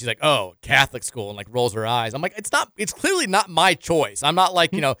 And she's like, oh, Catholic school, and rolls her eyes. I'm like, it's clearly not my choice. I'm not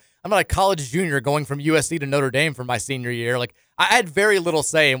I'm not a college junior going from USC to Notre Dame for my senior year. I had very little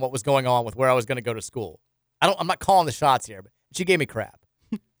say in what was going on with where I was going to go to school. I'm not calling the shots here, but she gave me crap.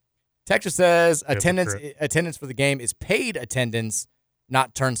 Texas says attendance for the game is paid attendance,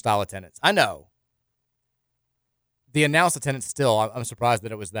 not turnstile attendance. I know. The announced attendance still, I'm surprised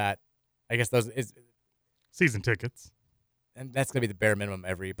that it was that. I guess those is season tickets. And that's going to be the bare minimum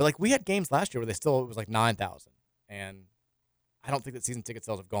but we had games last year where it was 9,000. And I don't think that season ticket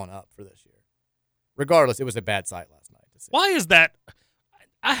sales have gone up for this year. Regardless, it was a bad sight last night to see. Why is that?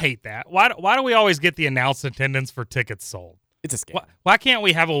 I hate that. Why do we always get the announced attendance for tickets sold? It's a scam. Why can't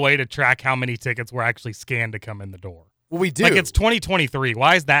we have a way to track how many tickets were actually scanned to come in the door? Well, we do. It's 2023.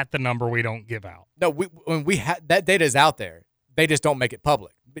 Why is that the number we don't give out? No, that data is out there. They just don't make it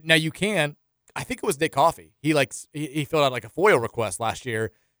public. But now you can. I think it was Nick Coffey. He filled out a FOIL request last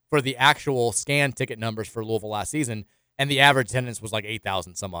year for the actual scan ticket numbers for Louisville last season, and the average attendance was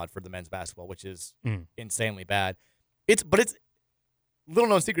 8,000 some odd for the men's basketball, which is insanely bad. It's little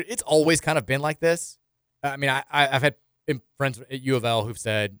known secret. It's always kind of been like this. I've had friends at U of L who've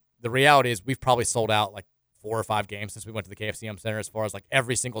said the reality is we've probably sold out 4 or 5 games since we went to the KFCM Center as far as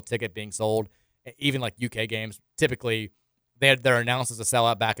every single ticket being sold, even UK games. Typically, they're announced as a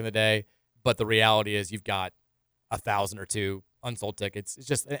sellout back in the day. But the reality is you've got 1,000 or 2 unsold tickets. It's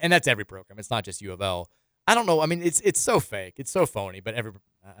just, and that's every program. It's not just U of L. I don't know. It's so fake. It's so phony. But I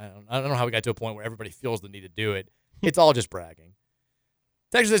don't know how we got to a point where everybody feels the need to do it. It's all just bragging.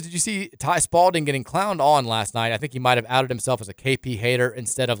 Texas says, did you see Ty Spalding getting clowned on last night? I think he might have outed himself as a KP hater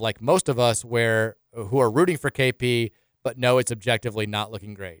instead of most of us who are rooting for KP, but know it's objectively not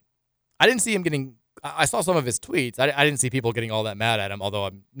looking great. I didn't see him getting. I saw some of his tweets. I didn't see people getting all that mad at him, although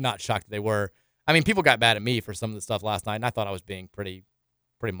I'm not shocked that they were. People got mad at me for some of the stuff last night, and I thought I was being pretty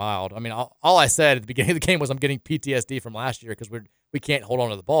mild. All I said at the beginning of the game was I'm getting PTSD from last year because we can't hold on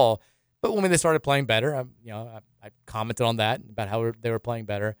to the ball. But when they started playing better, I commented on that about how they were playing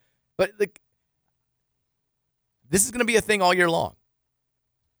better. But this is going to be a thing all year long.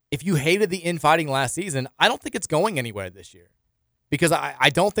 If you hated the infighting last season, I don't think it's going anywhere this year. Because I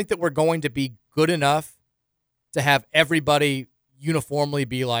don't think that we're going to be good enough to have everybody uniformly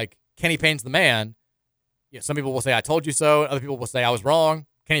be like, Kenny Payne's the man. Some people will say, I told you so. Other people will say, I was wrong.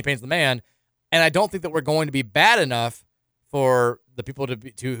 Kenny Payne's the man. And I don't think that we're going to be bad enough for the people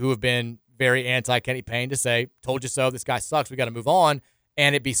who have been very anti-Kenny Payne to say, told you so, this guy sucks, we got to move on.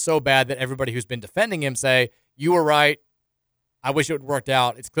 And it'd be so bad that everybody who's been defending him say, you were right, I wish it would worked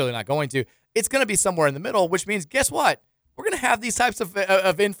out. It's clearly not going to. It's going to be somewhere in the middle, which means, guess what? we're going to have these types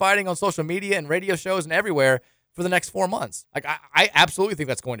of infighting on social media and radio shows and everywhere for the next 4 months. Like, I absolutely think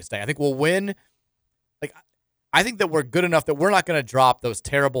that's going to stay. I think we'll win. Like, I think that we're good enough that we're not going to drop those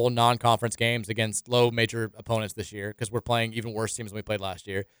terrible non-conference games against low major opponents this year because we're playing even worse teams than we played last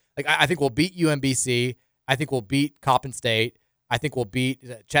year. Like, I think we'll beat UMBC. I think we'll beat Coppin State. I think we'll beat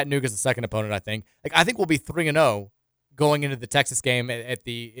Chattanooga's the second opponent, I think. Like, I think we'll be 3-0 going into the Texas game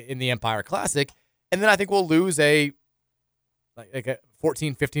in the Empire Classic. And then I think we'll lose a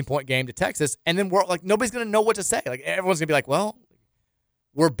 14, 15-point game to Texas. And then we're like, nobody's going to know what to say. Like, everyone's going to be like, well,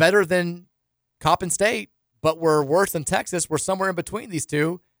 we're better than Coppin State, but we're worse than Texas. We're somewhere in between these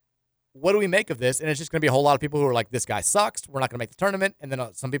two. What do we make of this? And it's just going to be a whole lot of people who are like, this guy sucks. We're not going to make the tournament. And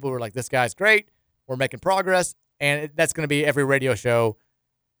then some people who are like, this guy's great. We're making progress. And that's going to be every radio show.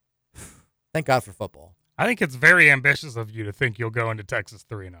 Thank God for football. I think it's very ambitious of you to think you'll go into Texas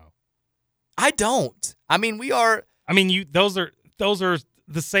 3-0. I don't. I mean, we are. I mean, those are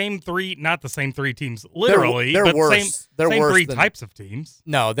the same three, not the same three teams, literally. They're but worse. They're same worse three than, types of teams.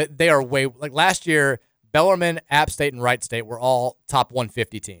 No, they are way like last year. Bellarmine, App State, and Wright State were all top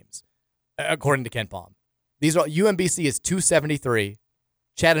 150 teams, according to Ken Palm. These are UMBC is 273,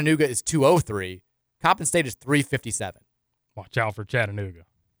 Chattanooga is 203, Coppin State is 357. Watch out for Chattanooga.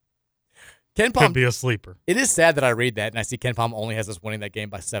 Ken Palm could be a sleeper. It is sad that I read that and I see Ken Palm only has us winning that game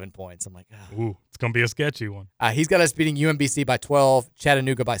by 7 points. I'm like, ooh, it's gonna be a sketchy one. He's got us beating UMBC by 12,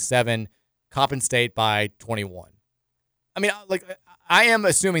 Chattanooga by 7, Coppin State by 21. I mean, like, I am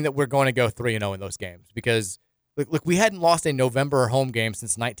assuming that we're going to go 3-0 in those games because, look, we hadn't lost a November home game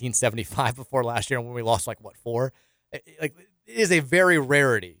since 1975 before last year when we lost, 4? Like, it is a very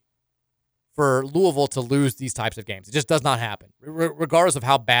rarity for Louisville to lose these types of games. It just does not happen, regardless of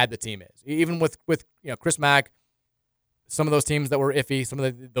how bad the team is. Even with Chris Mack, some of those teams that were iffy, some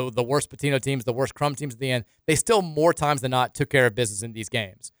of the worst Patino teams, the worst Crum teams at the end, they still more times than not took care of business in these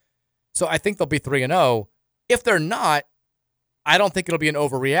games. So I think they'll be 3-0. If they're not, I don't think it'll be an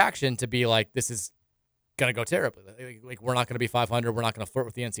overreaction to be like, this is going to go terribly. Like, we're not going to be 500. We're not going to flirt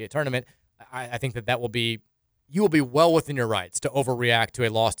with the NCAA tournament. I think that will be, you will be well within your rights to overreact to a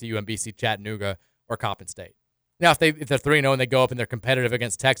loss to UMBC, Chattanooga, or Coppin State. Now, if they're 3-0 and they go up and they're competitive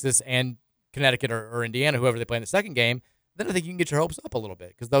against Texas and Connecticut or Indiana, whoever they play in the second game, then I think you can get your hopes up a little bit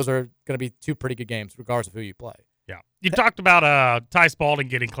because those are going to be two pretty good games regardless of who you play. Yeah. You talked about Ty Spalding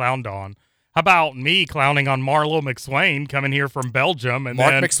getting clowned on. How about me clowning on Marlo McSwain coming here from Belgium and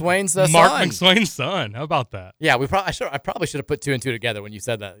Mark then McSwain's Mark son. McSwain's son. How about that? Yeah, I probably should have put 2 and 2 together when you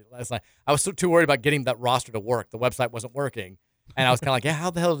said that last night. I was too worried about getting that roster to work. The website wasn't working, and I was kind of like, yeah, how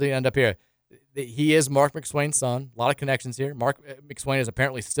the hell did he end up here? He is Mark McSwain's son. A lot of connections here. Mark McSwain is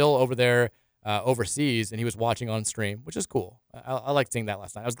apparently still over there overseas, and he was watching on stream, which is cool. I liked seeing that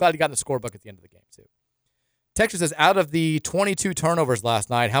last night. I was glad he got in the scorebook at the end of the game too. Texas says, out of the 22 turnovers last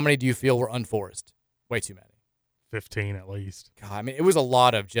night, how many do you feel were unforced? Way too many. 15 at least. God, I mean, it was a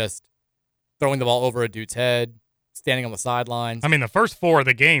lot of just throwing the ball over a dude's head, standing on the sidelines. I mean, the first 4 of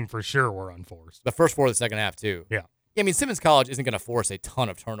the game for sure were unforced. The first 4 of the second half, too. Yeah. I mean, Simmons College isn't going to force a ton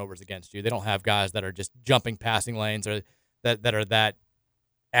of turnovers against you. They don't have guys that are just jumping passing lanes or that are that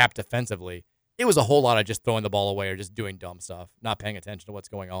apt defensively. It was a whole lot of just throwing the ball away or just doing dumb stuff, not paying attention to what's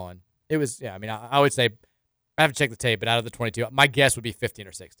going on. It was, yeah, I mean, I would say, I have to check the tape, but out of the 22, my guess would be 15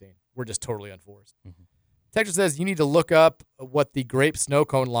 or 16. We're just totally unforced. Mm-hmm. Texas says you need to look up what the grape snow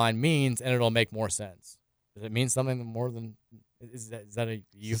cone line means, and it'll make more sense. Does it mean something more than is that a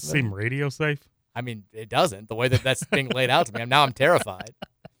euphemism? Does it seem radio safe? I mean, it doesn't. The way that's being laid out to me, I'm terrified.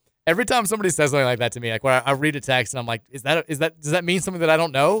 Every time somebody says something like that to me, like where I read a text and I'm like, does that mean something that I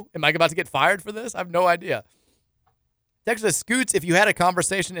don't know? Am I about to get fired for this? I have no idea. Texas says, Scoots, if you had a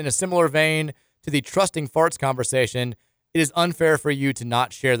conversation in a similar vein to the trusting farts conversation, it is unfair for you to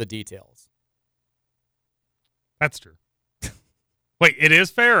not share the details. That's true. Wait, it is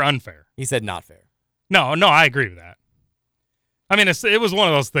fair or unfair? He said not fair. No, I agree with that. I mean, it was one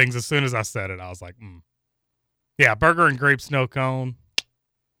of those things. As soon as I said it, I was like, yeah, burger and grape snow cone.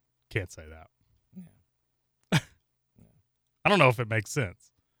 Can't say that. Yeah. I don't know if it makes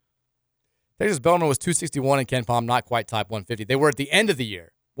sense. Texas Bellarmine was 261 and Ken Palm not quite top 150. They were at the end of the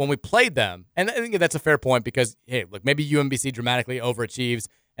year when we played them. And I think that's a fair point because, hey, look, maybe UMBC dramatically overachieves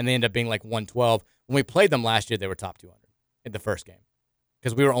and they end up being like 112. When we played them last year, they were top 200 in the first game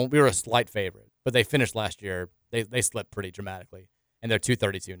because we were a slight favorite. But they finished last year. They slipped pretty dramatically, and they're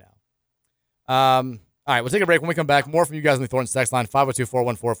 232 now. All right, we'll take a break. When we come back, more from you guys on the Thornton text line,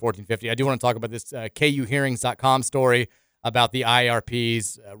 502-414-1450. I do want to talk about this KUhearings.com story about the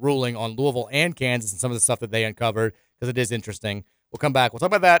IRP's ruling on Louisville and Kansas and some of the stuff that they uncovered because it is interesting. We'll come back. We'll talk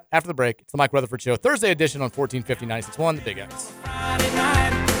about that after the break. It's the Mike Rutherford Show, Thursday edition on 1450 96.1, The Big X. Friday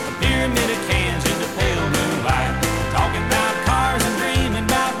night, a pyramid of cans in the pale moonlight. Talking about cars and dreaming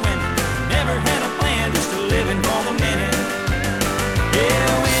about women. Never had a plan, just living for the minute. Yeah,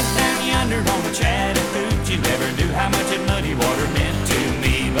 I went down yonder on the Chattahoochee. Never knew how much that muddy water meant to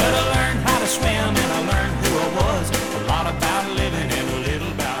me. But I learned how to swim and I learned who I was. A lot about living and a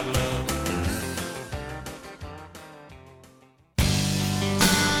little about love.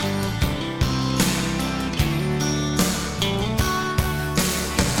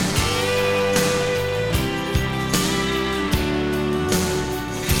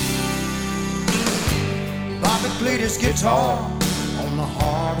 Bobby played his guitar on the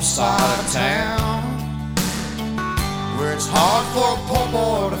harbor side of town, where it's hard for a poor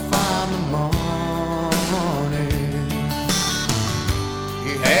boy to find the money.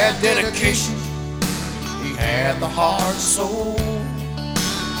 He had dedication, he had the heart and soul.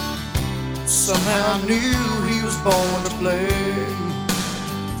 Somehow I knew he was born to play.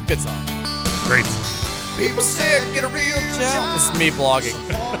 Good song. Great song. People said, get a real job. This is me blogging.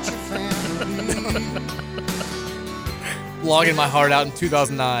 Blogging my heart out in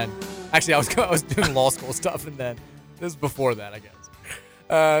 2009. Actually, I was doing law school stuff, and then this is before that, I guess.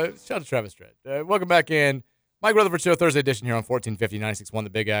 Shout out to Travis Dredd. Welcome back in. Mike Rutherford Show, Thursday edition here on 1450 96.1 The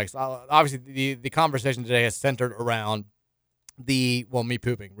Big X. Obviously, the conversation today has centered around me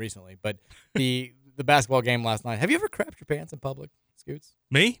pooping recently, but the basketball game last night. Have you ever crapped your pants in public, Scoots?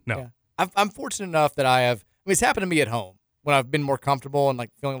 Me? No. Yeah. I'm fortunate enough that it's happened to me at home when I've been more comfortable and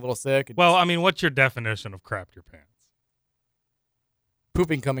like feeling a little sick. Well, I mean, what's your definition of crapped your pants?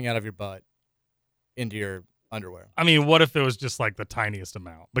 Pooping coming out of your butt into your underwear. I mean, what if it was just like the tiniest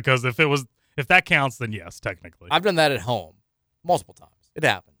amount? Because if that counts, then yes, technically. I've done that at home multiple times. It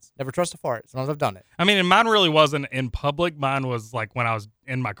happens. Never trust a fart. Sometimes I've done it. I mean, and mine really wasn't in public. Mine was like when I was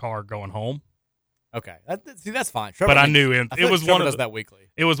in my car going home. Okay, that's fine. But I knew it was one of that weekly.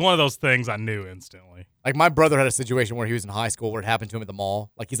 It was one of those things I knew instantly. Like my brother had a situation where he was in high school where it happened to him at the mall.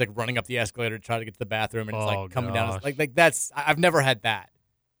 Like he's like running up the escalator to try to get to the bathroom, and it's like coming down. Like that's I've never had that,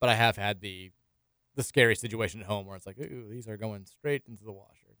 but I have had the scary situation at home where it's like, ooh, these are going straight into the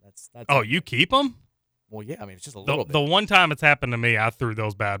washer. That's. Oh, you keep them? Well, yeah. I mean, it's just a little bit. The one time it's happened to me, I threw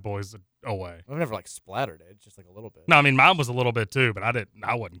those bad boys away. I've never like splattered it. It's just like a little bit. No, I mean mine was a little bit too, but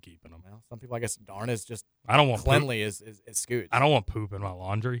I wasn't keeping them. Well, some people, I guess, aren't as just. I don't want cleanly as Scoots. I don't want poop in my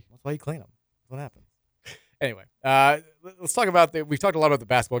laundry. That's why you clean them. That's what happens. Anyway, let's talk about we've talked a lot about the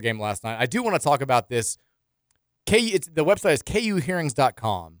basketball game last night. I do want to talk about this. The website is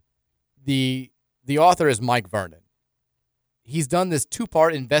kuhearings.com. The author is Mike Vernon. He's done this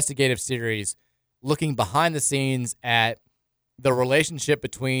 2-part investigative series looking behind the scenes at the relationship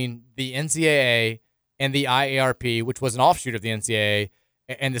between the NCAA and the IARP, which was an offshoot of the NCAA,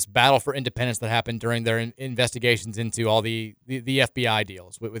 and this battle for independence that happened during their investigations into all the FBI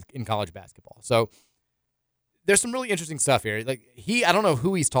deals in college basketball. So there's some really interesting stuff here. Like I don't know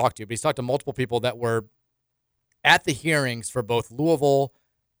who he's talked to, but he's talked to multiple people that were at the hearings for both Louisville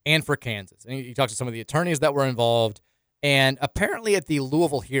and for Kansas. And he talked to some of the attorneys that were involved. And apparently at the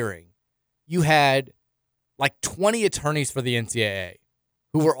Louisville hearing, you had like 20 attorneys for the NCAA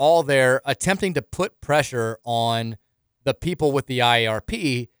who were all there attempting to put pressure on the people with the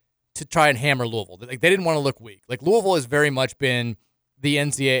IARP to try and hammer Louisville. Like, they didn't want to look weak. Like, Louisville has very much been the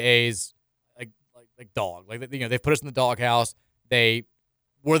NCAA's like dog. Like, they put us in the doghouse. They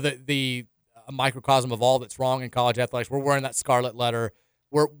were the microcosm of all that's wrong in college athletics. We're wearing that scarlet letter.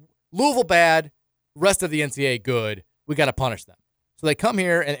 We're Louisville bad, rest of the NCAA good. We got to punish them. So they come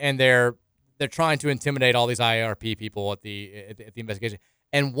here and they're trying to intimidate all these IARP people at the investigation.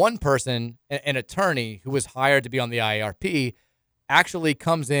 And one person, an attorney who was hired to be on the IARP, actually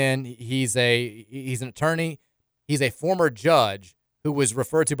comes in. He's an attorney. He's a former judge who was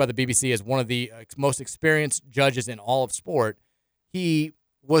referred to by the BBC as one of the most experienced judges in all of sport. He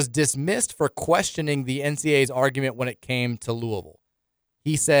was dismissed for questioning the NCAA's argument when it came to Louisville.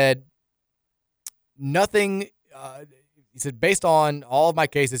 He said nothing. He said, based on all of my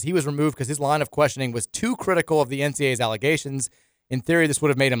cases, he was removed because his line of questioning was too critical of the NCAA's allegations. In theory, this would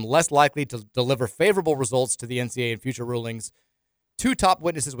have made him less likely to deliver favorable results to the NCAA in future rulings. 2 top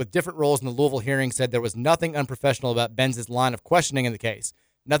witnesses with different roles in the Louisville hearing said there was nothing unprofessional about Benz's line of questioning in the case.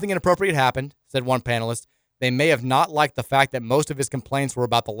 Nothing inappropriate happened, said one panelist. They may have not liked the fact that most of his complaints were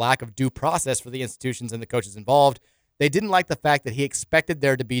about the lack of due process for the institutions and the coaches involved. They didn't like the fact that he expected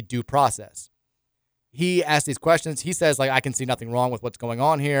there to be due process. He asked these questions. He says, I can see nothing wrong with what's going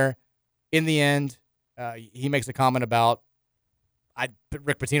on here. In the end, he makes a comment about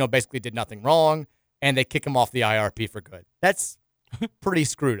Rick Pitino basically did nothing wrong, and they kick him off the IRP for good. pretty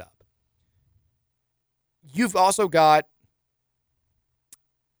screwed up. You've also got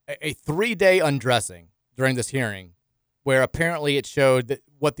a 3-day undressing during this hearing where apparently it showed that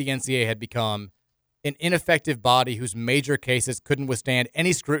what the NCAA had become, an ineffective body whose major cases couldn't withstand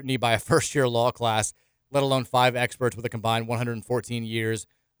any scrutiny by a first-year law class, let alone 5 experts with a combined 114 years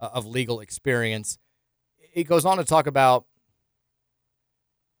of legal experience. It goes on to talk about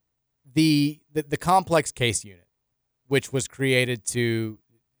the complex case unit, which was created in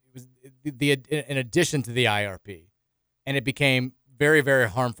addition to the IRP, and it became very, very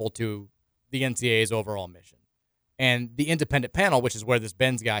harmful to the NCAA's overall mission. And the independent panel, which is where this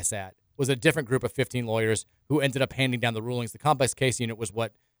Benz guy sat, was a different group of 15 lawyers who ended up handing down the rulings. The complex case unit was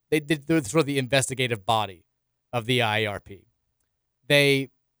what they did, sort of the investigative body of the IRP. They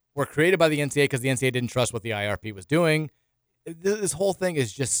were created by the NCAA because the NCAA didn't trust what the IRP was doing. This whole thing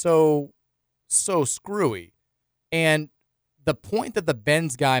is just so screwy. And the point that the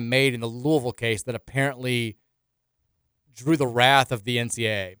Benz guy made in the Louisville case that apparently drew the wrath of the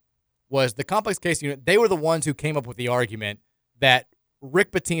NCAA was the complex case unit. They were the ones who came up with the argument that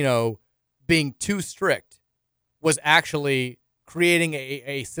Rick Pitino being too strict was actually creating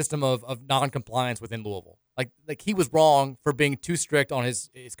a system of non-compliance within Louisville. Like he was wrong for being too strict on his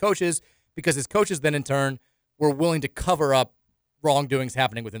coaches, because his coaches then in turn were willing to cover up wrongdoings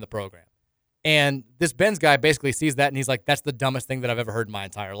happening within the program. And this Benz guy basically sees that and he's like, that's the dumbest thing that I've ever heard in my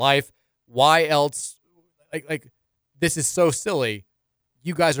entire life. Why else? Like this is so silly.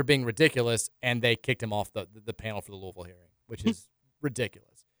 You guys are being ridiculous. And they kicked him off the panel for the Louisville hearing, which is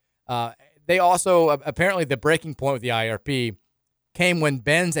ridiculous. They also, apparently the breaking point with the IRP came when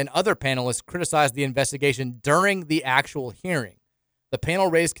Benz and other panelists criticized the investigation during the actual hearing. The panel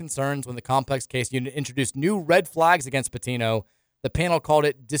raised concerns when the complex case unit introduced new red flags against Pitino. The panel called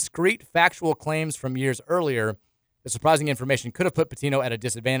it discrete factual claims from years earlier. The surprising information could have put Pitino at a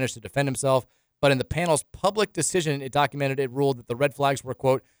disadvantage to defend himself, but in the panel's public decision, it ruled that the red flags were,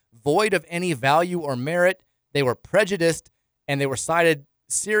 quote, void of any value or merit, they were prejudiced, and they were cited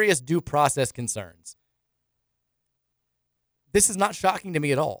serious due process concerns. This is not shocking to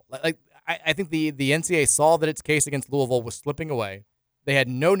me at all. I think the NCAA saw that its case against Louisville was slipping away. They had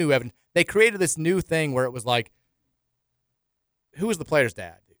no new evidence. They created this new thing where it was like, who was the player's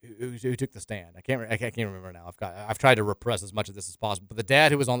dad who took the stand? I can't remember now. I've tried to repress as much of this as possible. But the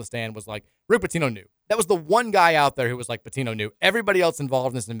dad who was on the stand was like, Rick Pitino knew. That was the one guy out there who was like, Pitino knew. Everybody else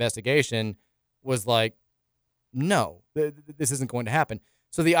involved in this investigation was like, no, this isn't going to happen.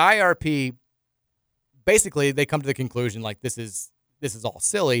 So the IRP, basically, they come to the conclusion like this is all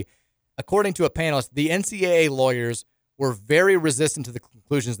silly. According to a panelist, the NCAA lawyers were very resistant to the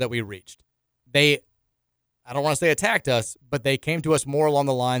conclusions that we reached. They, I don't want to say attacked us, but they came to us more along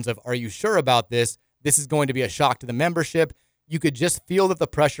the lines of, are you sure about this? This is going to be a shock to the membership. You could just feel that the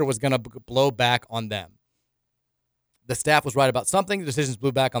pressure was going to blow back on them. The staff was right about something. The decisions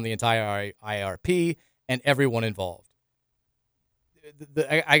blew back on the entire IRP and everyone involved.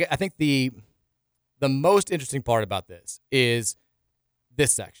 I think the most interesting part about this is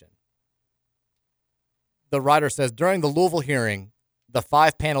this section. The writer says, during the Louisville hearing, the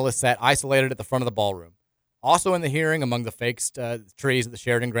 5 panelists sat isolated at the front of the ballroom. Also in the hearing, among the fake trees at the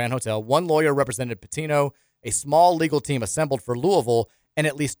Sheraton Grand Hotel, one lawyer represented Pitino, a small legal team assembled for Louisville, and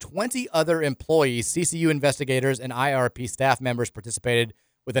at least 20 other employees, CCU investigators, and IRP staff members participated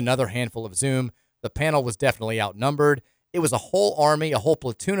with another handful of Zoom. The panel was definitely outnumbered. It was a whole army, a whole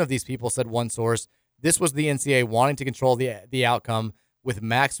platoon of these people, said one source. This was the NCAA wanting to control the outcome with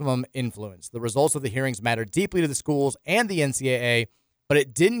maximum influence. The results of the hearings mattered deeply to the schools and the NCAA, but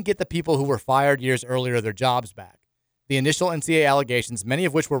it didn't get the people who were fired years earlier their jobs back. The initial NCAA allegations, many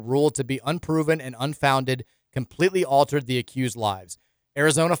of which were ruled to be unproven and unfounded, completely altered the accused lives.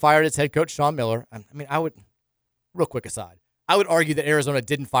 Arizona fired its head coach, Sean Miller. Real quick aside, I would argue that Arizona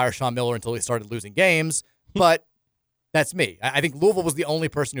didn't fire Sean Miller until he started losing games, but that's me. I think Louisville was the only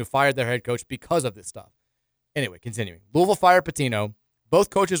person who fired their head coach because of this stuff. Anyway, continuing. Louisville fired Pitino. Both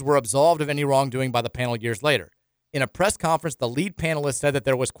coaches were absolved of any wrongdoing by the panel years later. In a press conference, the lead panelist said that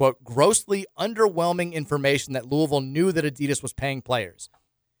there was, quote, grossly underwhelming information that Louisville knew that Adidas was paying players.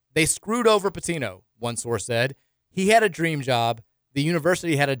 They screwed over Pitino, one source said. He had a dream job, the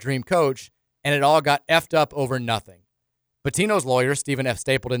university had a dream coach, and it all got effed up over nothing. Pitino's lawyer, Stephen F.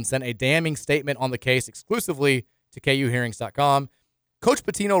 Stapleton, sent a damning statement on the case exclusively to KUHearings.com. Coach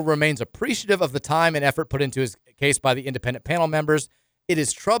Pitino remains appreciative of the time and effort put into his case by the independent panel members. It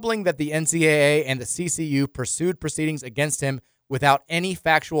is troubling that the NCAA and the CCU pursued proceedings against him without any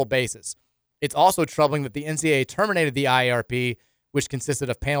factual basis. It's also troubling that the NCAA terminated the IRP, which consisted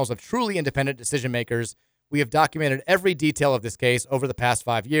of panels of truly independent decision makers, We have documented every detail of this case over the past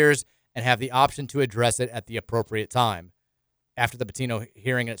 5 years and have the option to address it at the appropriate time. After the Pitino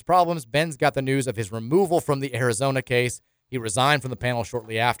hearing and its problems, Benz got the news of his removal from the Arizona case. He resigned from the panel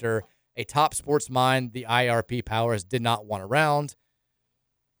shortly after. A top sports mind the IRP powers did not want around.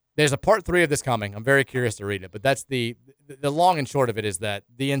 There's a part 3 of this coming. I'm very curious to read it, but that's the long and short of it is that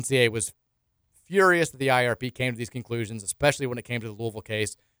the NCAA was furious that the IRP came to these conclusions, especially when it came to the Louisville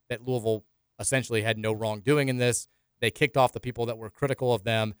case, that Louisville essentially had no wrongdoing in this. They kicked off the people that were critical of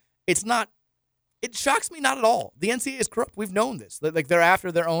them. It shocks me not at all. The NCAA is corrupt. We've known this. Like they're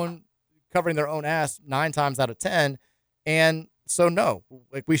after covering their own ass 9 times out of 10. And so no,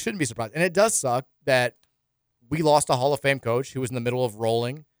 like we shouldn't be surprised. And it does suck that we lost a Hall of Fame coach who was in the middle of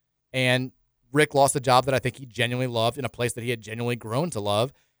rolling, and Rick lost a job that I think he genuinely loved in a place that he had genuinely grown to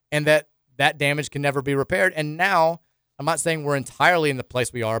love, and that damage can never be repaired. And now, I'm not saying we're entirely in the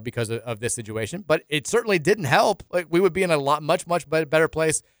place we are because of this situation, but it certainly didn't help. Like we would be in a much better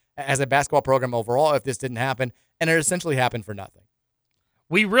place as a basketball program overall if this didn't happen, and it essentially happened for nothing.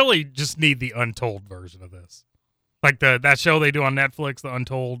 We really just need the untold version of this. Like that show they do on Netflix, the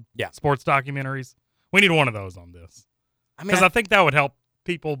Untold sports documentaries. We need one of those on this. Because I think that would help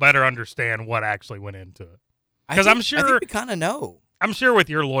people better understand what actually went into it. Because I'm sure... I think we kind of know. I'm sure with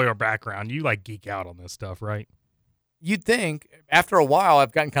your lawyer background, you like geek out on this stuff, right? You'd think. After a while,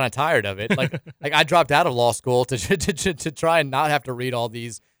 I've gotten kind of tired of it. Like I dropped out of law school to try and not have to read all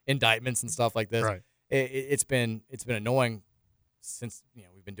these indictments and stuff like this. Right. It's been annoying since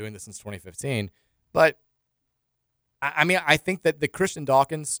we've been doing this since 2015. But I think that the Christian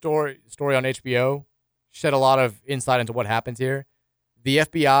Dawkins story on HBO shed a lot of insight into what happens here. The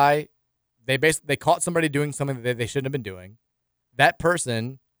FBI, they caught somebody doing something that they shouldn't have been doing. That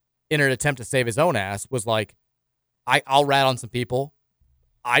person, in an attempt to save his own ass, was like, I'll rat on some people.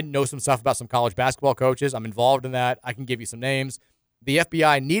 I know some stuff about some college basketball coaches. I'm involved in that. I can give you some names. The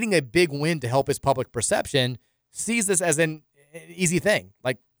FBI, needing a big win to help its public perception, sees this as an easy thing.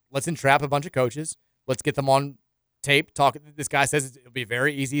 Like, let's entrap a bunch of coaches. Let's get them on tape. Talk. This guy says it'll be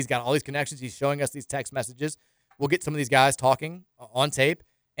very easy. He's got all these connections. He's showing us these text messages. We'll get some of these guys talking on tape,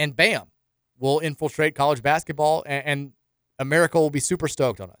 and bam, we'll infiltrate college basketball, and America will be super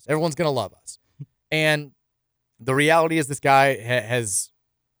stoked on us. Everyone's going to love us. And the reality is this guy has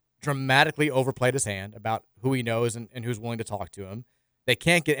dramatically overplayed his hand about who he knows and who's willing to talk to him. They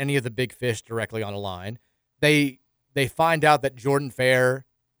can't get any of the big fish directly on the line. They find out that Jordan Fair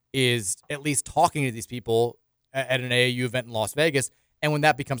is at least talking to these people at an AAU event in Las Vegas, and when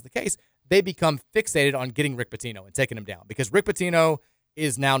that becomes the case, they become fixated on getting Rick Pitino and taking him down, because Rick Pitino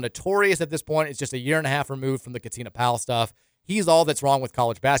is now notorious at this point. It's just a year and a half removed from the Katina Powell stuff. He's all that's wrong with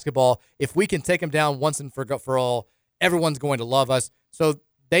college basketball. If we can take him down once and for all, everyone's going to love us. So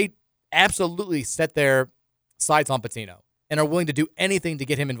they absolutely set their sights on Pitino and are willing to do anything to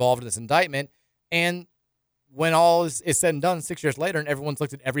get him involved in this indictment. And when all is said and done 6 years later and everyone's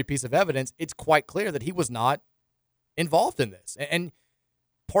looked at every piece of evidence, it's quite clear that he was not involved in this. And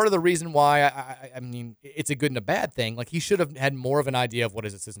part of the reason why, I mean, it's a good and a bad thing. Like, he should have had more of an idea of what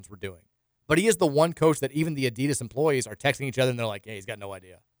his assistants were doing. But he is the one coach that even the Adidas employees are texting each other, and they're like, hey, he's got no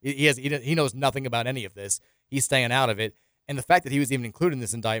idea. He knows nothing about any of this. He's staying out of it. And the fact that he was even included in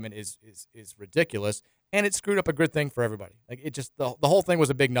this indictment is ridiculous. And it screwed up a good thing for everybody. Like, it just, the whole thing was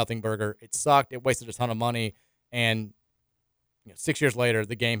a big nothing burger. It sucked. It wasted a ton of money. And 6 years later,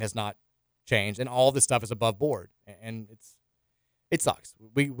 the game has not changed, and all this stuff is above board. And it sucks.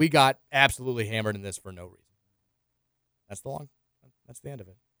 We got absolutely hammered in this for no reason. That's the end of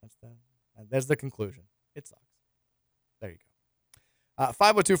it. That's the conclusion. It sucks. There you go.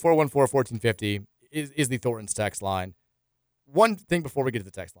 502-414-1450 is the Thornton's text line. One thing before we get to the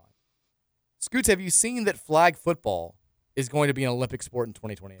text line. Scoots, have you seen that flag football is going to be an Olympic sport in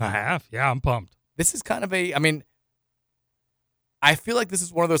 2028? I have. Yeah, I'm pumped. This is kind of I feel like this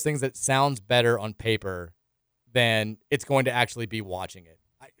is one of those things that sounds better on paper than it's going to actually be watching it.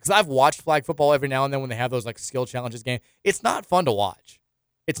 Because I've watched flag football every now and then when they have those like skill challenges game. It's not fun to watch.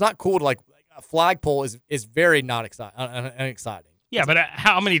 It's not cool to like a flagpole is very not exciting. Yeah, but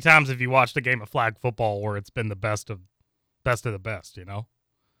how many times have you watched a game of flag football where it's been the best of the best,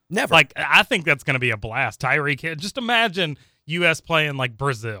 Never. Like, I think that's going to be a blast. Tyreek Hill, just imagine U.S. playing like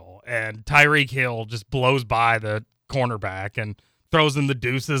Brazil, and Tyreek Hill just blows by the cornerback and throws in the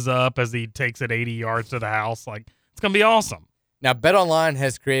deuces up as he takes it 80 yards to the house. Like, it's going to be awesome. Now, BetOnline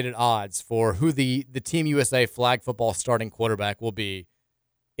has created odds for who the Team USA flag football starting quarterback will be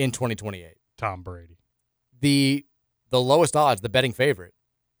in 2028. Tom Brady. The lowest odds, the betting favorite,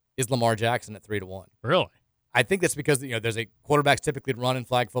 is Lamar Jackson at 3-1. Really? I think that's because there's a quarterbacks typically run in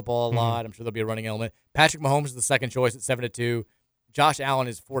flag football a lot. I'm sure there'll be a running element. Patrick Mahomes is the second choice at 7-2. Josh Allen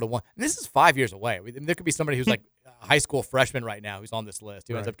is 4-1. And this is 5 years away. There could be somebody who's like a high school freshman right now who's on this list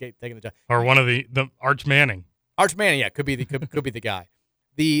who ends up taking the job. Or one of the Arch Manning. Arch Manning, yeah, could be the guy.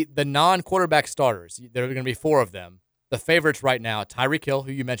 The non-quarterback starters, there are going to be 4 of them. The favorites right now: Tyreek Hill,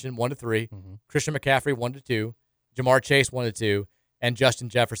 who you mentioned, 1-3; Christian McCaffrey, 1-2; Jamar Chase, 1-2, and Justin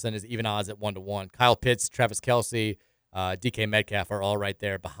Jefferson is even odds at 1-1. Kyle Pitts, Travis Kelce, DK Metcalf are all right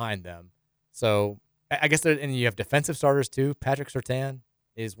there behind them. So I guess and you have defensive starters too. Patrick Surtain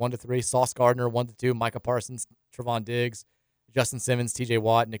is 1-3; Sauce Gardner, 1-2; Micah Parsons, Trevon Diggs, Justin Simmons, T.J.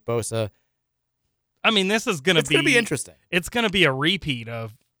 Watt, Nick Bosa. I mean, this is going to be interesting. It's going to be a repeat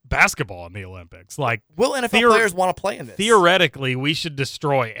of basketball in the Olympics. Like, will NFL players want to play in this? Theoretically, we should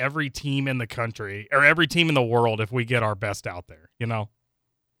destroy every team in the country or every team in the world if we get our best out there,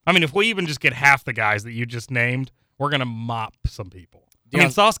 I mean, if we even just get half the guys that you just named, we're going to mop some people. I mean,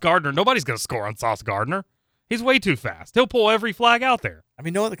 Sauce Gardner, nobody's going to score on Sauce Gardner. He's way too fast. He'll pull every flag out there. I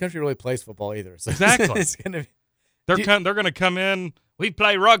mean, no other country really plays football either. So exactly. It's going to be... They're going to come in, we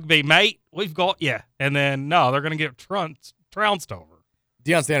play rugby, mate. We've got you. And then, no, they're going to get trounced over.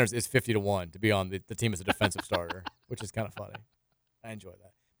 Deion Sanders is 50-1 to be on the team as a defensive starter, which is kind of funny. I enjoy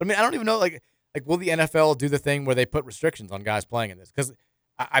that. But I mean, I don't even know, like will the NFL do the thing where they put restrictions on guys playing in this? Because,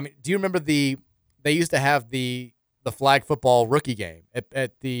 I mean, do you remember they used to have the flag football rookie game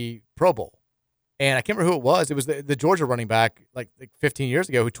at the Pro Bowl? And I can't remember who it was. It was the Georgia running back like 15 years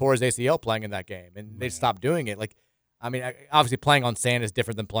ago who tore his ACL playing in that game, and they stopped doing it. Like, I mean, obviously playing on sand is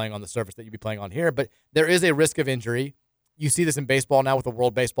different than playing on the surface that you'd be playing on here, but there is a risk of injury. You see this in baseball now with the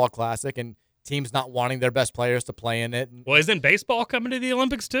World Baseball Classic and teams not wanting their best players to play in it. Well, isn't baseball coming to the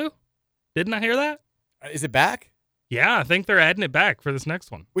Olympics too? Didn't I hear that? Is it back? Yeah, I think they're adding it back for this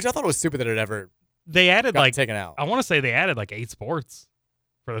next one. Which I thought was stupid that it ever they added got taken out. I want to say they added like 8 sports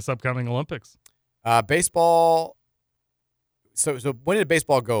for this upcoming Olympics. Baseball. So when did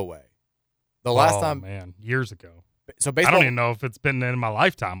baseball go away? The last time, man, years ago. So baseball. I don't even know if it's been in my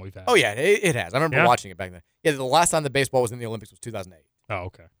lifetime we've had. Oh yeah, it has. I remember watching it back then. Yeah, the last time the baseball was in the Olympics was 2008. Oh,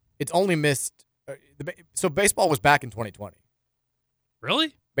 okay. It's only missed. So baseball was back in 2020.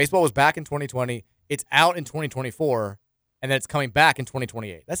 Really? Baseball was back in 2020. It's out in 2024, and then it's coming back in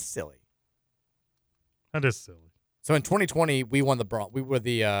 2028. That's silly. That is silly. So in 2020, we won the bronze. We were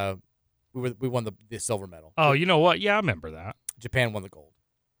we won the silver medal. Oh, you know what? Yeah, I remember that. Japan won the gold.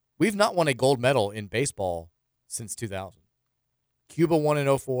 We've not won a gold medal in baseball since 2000. Cuba won in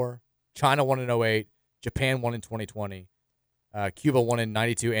 2004. China won in 2008. Japan won in 2020. Cuba won in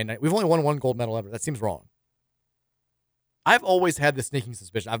 92. And we've only won one gold medal ever. That seems wrong. I've always had the sneaking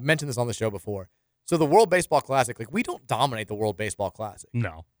suspicion. I've mentioned this on the show before. So the World Baseball Classic, like, we don't dominate the World Baseball Classic.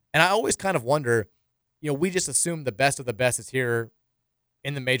 No. And I always kind of wonder, we just assume the best of the best is here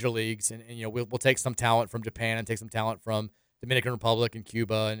in the major leagues. And we'll take some talent from Japan and take some talent from Dominican Republic and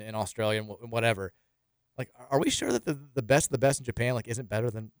Cuba and Australia and whatever. Like, are we sure that the best of the best in Japan, like, isn't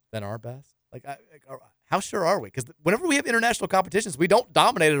better than our best? Like, how sure are we? Because whenever we have international competitions, we don't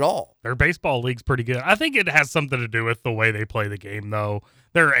dominate at all. Their baseball league's pretty good. I think it has something to do with the way they play the game, though.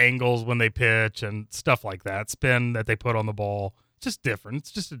 Their angles when they pitch and stuff like that, spin that they put on the ball. It's just different.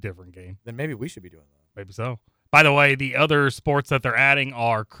 It's just a different game. Then maybe we should be doing that. Maybe so. By the way, the other sports that they're adding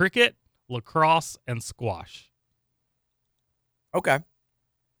are cricket, lacrosse, and squash. Okay.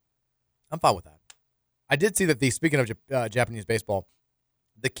 I'm fine with that. I did see that speaking of Japanese baseball,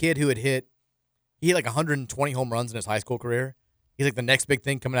 the kid who he hit like 120 home runs in his high school career. He's like the next big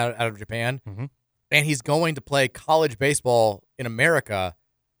thing coming out of Japan. Mm-hmm. And he's going to play college baseball in America,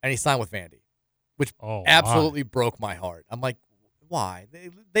 and he signed with Vandy, which absolutely broke my heart. I'm like, why?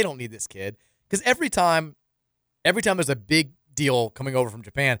 They don't need this kid. Because every time there's a big deal coming over from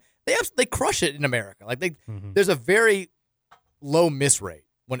Japan, they crush it in America. Like there's a very low miss rate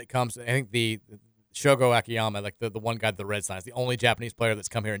when it comes to, I think the Shogo Akiyama, like the one guy at the Red Sox, the only Japanese player that's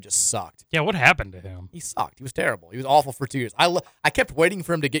come here and just sucked. Yeah, what happened to him? He sucked. He was terrible. He was awful for 2 years. I kept waiting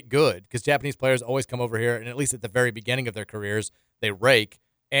for him to get good because Japanese players always come over here, and at least at the very beginning of their careers, they rake.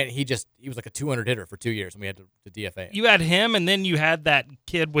 And he was like a 200 hitter for 2 years, and we had to DFA him. You had him, and then you had that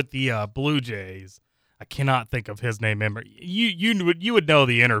kid with the Blue Jays. I cannot think of his name. You would know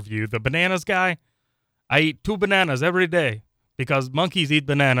the interview. The bananas guy. I eat 2 bananas every day. Because monkeys eat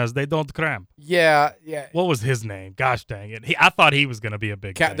bananas, they don't cramp. Yeah. What was his name? Gosh dang it. I thought he was going to be a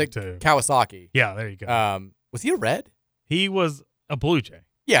big thing, too. Kawasaki. Yeah, there you go. Was he a Red? He was a Blue Jay.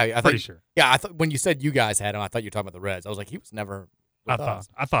 Yeah, I pretty sure. Yeah, I thought when you said you guys had him, I thought you were talking about the Reds. I was like, he was never with us.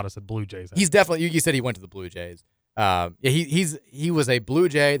 I thought I said Blue Jays. He's definitely, you said he went to the Blue Jays. He was a Blue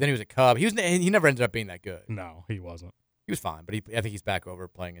Jay, then he was a Cub. He never ended up being that good. No, he wasn't. He was fine, but I think he's back over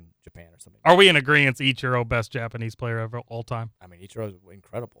playing in Japan or something. Are we in agreement? Ichiro, best Japanese player of all time? I mean, Ichiro's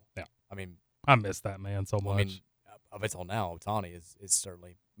incredible. Yeah. I mean, I miss that man so much. I mean, up until now, Otani is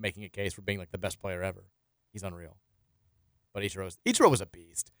certainly making a case for being like the best player ever. He's unreal. But Ichiro was a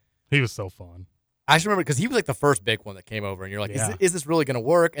beast. He was so fun. I just remember because he was like the first big one that came over, and you're like, is this really going to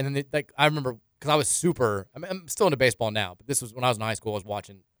work? And then I remember because I was I'm still into baseball now, but this was when I was in high school. I was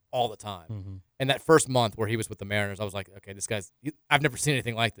watching all the time. Mm-hmm. And that first month where he was with the Mariners, I was like, okay, I've never seen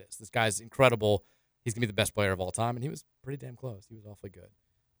anything like this. This guy's incredible. He's going to be the best player of all time. And he was pretty damn close. He was awfully good.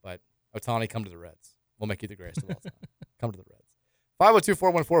 But Otani, come to the Reds. We'll make you the greatest of all time. Come to the Reds.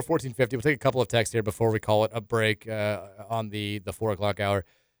 502-414-1450. We'll take a couple of texts here before we call it a break on the 4 o'clock hour.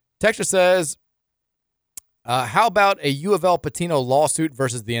 Texter says, how about a U of L Patino lawsuit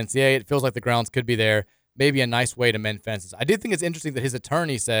versus the NCAA? It feels like the grounds could be there. Maybe a nice way to mend fences. I did think it's interesting that his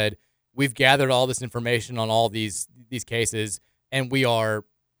attorney said, we've gathered all this information on all these cases, and we are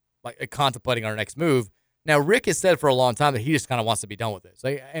like contemplating our next move. Now, Rick has said for a long time that he just kind of wants to be done with this.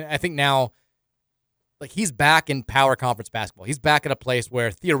 And I think now, like, he's back in power conference basketball. He's back at a place where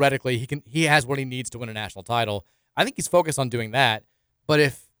theoretically he has what he needs to win a national title. I think he's focused on doing that. But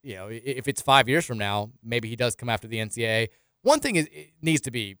if it's 5 years from now, maybe he does come after the NCAA. One thing it needs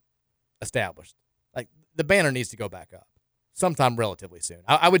to be established. Like, the banner needs to go back up sometime relatively soon.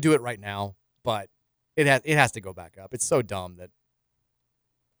 I would do it right now, but it has to go back up. It's so dumb that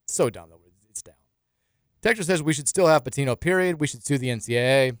it's down. Texture says we should still have Patino, period. We should sue the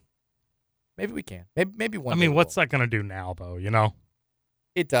NCAA. Maybe we can. Maybe one. I mean, what's that going to do now, though? You know,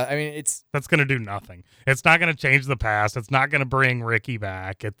 it does. I mean, that's going to do nothing. It's not going to change the past. It's not going to bring Ricky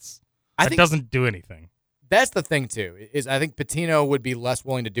back. It doesn't do anything. That's the thing too. Is I think Patino would be less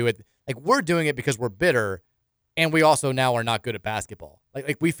willing to do it. Like, we're doing it because we're bitter, and we also now are not good at basketball.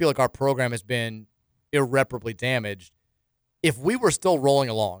 Like we feel like our program has been irreparably damaged. If we were still rolling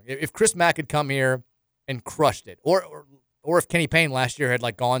along, if Chris Mack had come here and crushed it, or if Kenny Payne last year had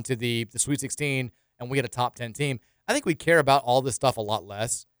like gone to the Sweet 16 and we had a top 10 team, I think we'd care about all this stuff a lot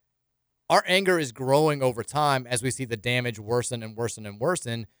less. Our anger is growing over time as we see the damage worsen and worsen and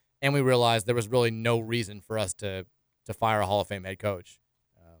worsen, and we realize there was really no reason for us to fire a Hall of Fame head coach.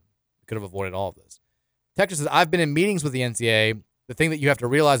 We could have avoided all of this. Texas says, I've been in meetings with the NCAA. The thing that you have to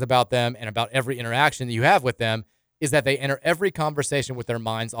realize about them and about every interaction that you have with them is that they enter every conversation with their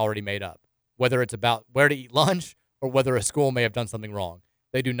minds already made up, whether it's about where to eat lunch or whether a school may have done something wrong.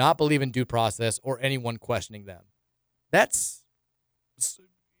 They do not believe in due process or anyone questioning them. That's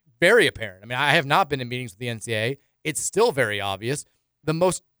very apparent. I mean, I have not been in meetings with the NCAA. It's still very obvious. The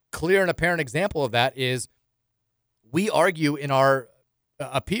most clear and apparent example of that is we argue in our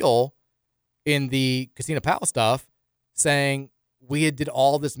appeal in the Casino Palace stuff saying we did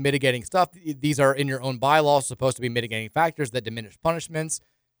all this mitigating stuff. These are in your own bylaws supposed to be mitigating factors that diminish punishments.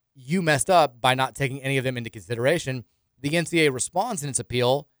 You messed up by not taking any of them into consideration. The NCAA responds in its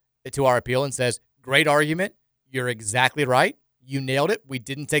appeal to our appeal and says, great argument. You're exactly right. You nailed it. We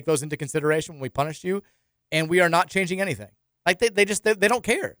didn't take those into consideration when we punished you, and we are not changing anything. Like they don't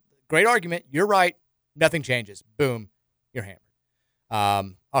care. Great argument. You're right. Nothing changes. Boom. You're hammered.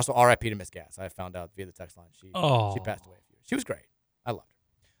 Also, RIP to Miss Gass. I found out via the text line. She passed away. She was great. I loved her.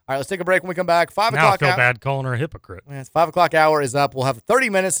 All right, let's take a break. When we come back, 5 now o'clock. I feel bad calling her a hypocrite. It's 5 o'clock hour is up. We'll have 30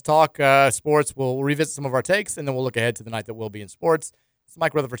 minutes to talk sports. We'll revisit some of our takes, and then we'll look ahead to the night that will be in sports. It's the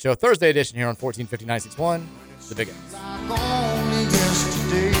Mike Rutherford Show, Thursday edition here on 1450-961, The Big X. Only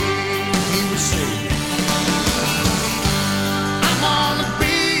yesterday he was saying, I'm gonna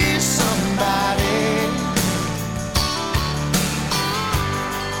be somebody.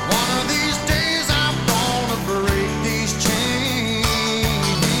 One of these days I'm gonna break these chains.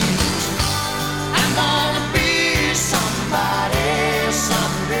 I'm gonna be somebody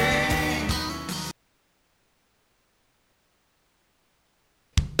someday.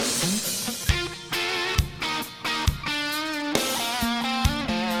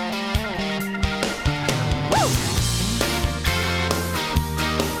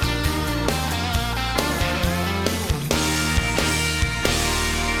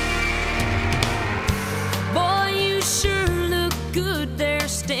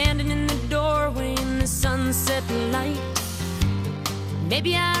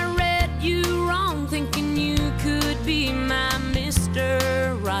 Maybe I read you wrong, thinking you could be my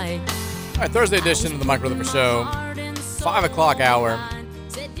Mr. Right. All right, Thursday edition of the Mike Rutherford Show, 5 o'clock hour.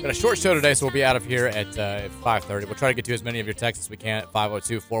 Got a short show today, so we'll be out of here at 5:30. We'll try to get to as many of your texts as we can at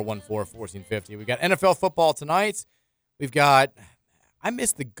 502-414-1450. We've got NFL football tonight. We've got, I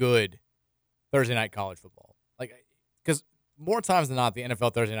miss the good Thursday night college football. Like, more times than not, the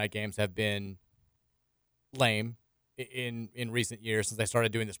NFL Thursday night games have been lame in recent years since they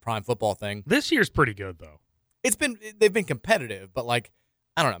started doing this prime football thing. This year's pretty good though. They've been competitive, but like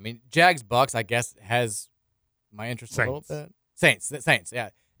I don't know. I mean, Jags Bucks, I guess, has my interest a little bit. Saints, yeah.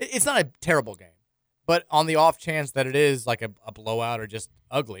 It's not a terrible game, but on the off chance that it is like a blowout or just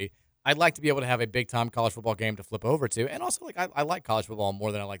ugly, I'd like to be able to have a big time college football game to flip over to, and also like I like college football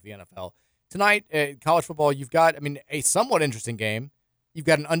more than I like the NFL. Tonight, college football, you've got a somewhat interesting game. You've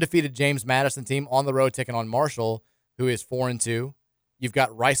got an undefeated James Madison team on the road taking on Marshall, who is 4-2. You've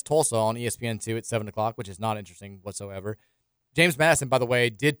got Rice Tulsa on ESPN2 at 7:00, which is not interesting whatsoever. James Madison, by the way,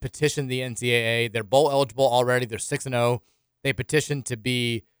 did petition the NCAA. They're bowl eligible already. They're 6-0. They petitioned to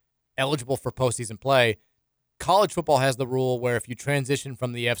be eligible for postseason play. College football has the rule where if you transition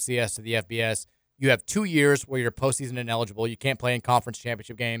from the FCS to the FBS, you have 2 years where you're postseason ineligible. You can't play in conference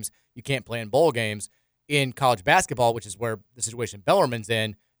championship games. You can't play in bowl games. In college basketball, which is where the situation Bellarmine's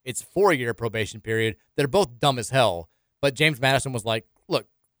in, it's 4-year probation period. They're both dumb as hell. But James Madison was like, look,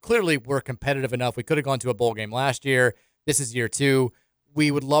 clearly we're competitive enough. We could have gone to a bowl game last year. This is year 2.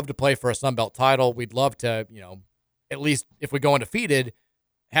 We would love to play for a Sun Belt title. We'd love to, at least if we go undefeated,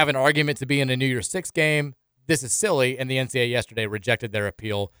 have an argument to be in a New Year's 6 game. This is silly, and the NCAA yesterday rejected their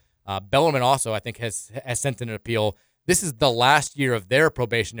appeal. Bellarmine also, I think, has sent in an appeal. This is the last year of their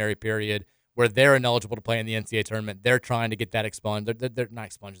probationary period where they're ineligible to play in the NCAA tournament. They're trying to get that expunged. They're not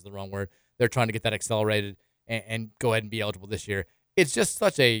expunged is the wrong word. They're trying to get that accelerated and go ahead and be eligible this year. It's just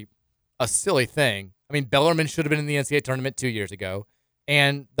such a silly thing. I mean, Bellarmine should have been in the NCAA tournament 2 years ago.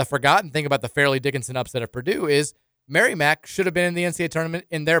 And the forgotten thing about the Fairleigh Dickinson upset of Purdue is Merrimack should have been in the NCAA tournament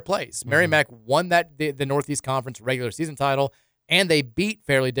in their place. Merrimack won the Northeast Conference regular season title, and they beat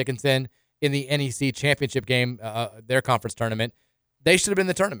Fairleigh Dickinson in the NEC championship game, their conference tournament. They should have been in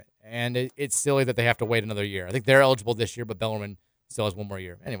the tournament, and it's silly that they have to wait another year. I think they're eligible this year, but Bellarmine still has one more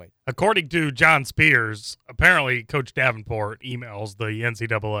year. Anyway. According to John Spears, apparently Coach Davenport emails the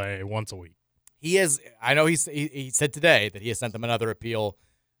NCAA once a week. I know he said today that he has sent them another appeal.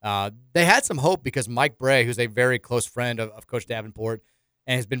 They had some hope because Mike Bray, who's a very close friend of Coach Davenport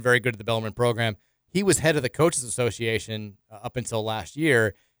and has been very good at the Bellarmine program, he was head of the Coaches Association up until last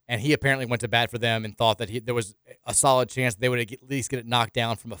year, and he apparently went to bat for them and thought that there was a solid chance they would at least get it knocked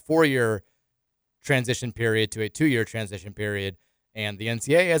down from a 4-year transition period to a 2-year transition period. And the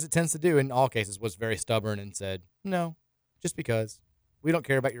NCAA, as it tends to do in all cases, was very stubborn and said, no, just because. We don't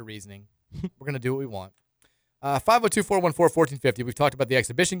care about your reasoning. We're going to do what we want. 502-414-1450. We've talked about the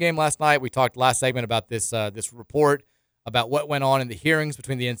exhibition game last night. We talked last segment about this report about what went on in the hearings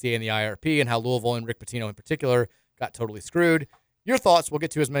between the NCAA and the IRP and how Louisville and Rick Pitino in particular got totally screwed. Your thoughts, we'll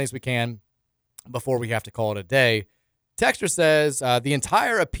get to as many as we can before we have to call it a day. Texter says, the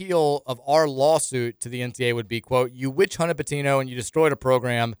entire appeal of our lawsuit to the NCAA would be, quote, you witch hunted Pitino and you destroyed a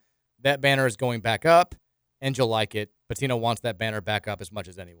program. That banner is going back up, and you'll like it. Pitino wants that banner back up as much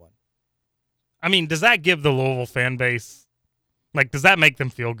as anyone. I mean, does that give the Louisville fan base, does that make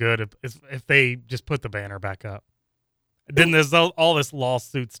them feel good if they just put the banner back up? Then there's all this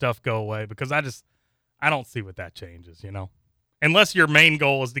lawsuit stuff go away because I don't see what that changes, Unless your main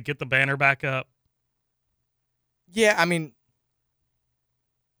goal is to get the banner back up. Yeah, I mean.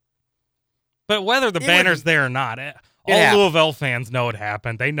 But whether the banner's there or not, all Louisville fans know it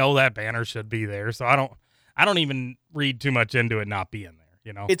happened. They know that banner should be there, so I don't even read too much into it not being there.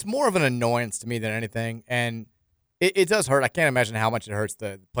 It's more of an annoyance to me than anything, and it does hurt. I can't imagine how much it hurts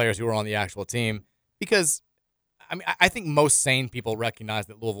the players who are on the actual team because, I think most sane people recognize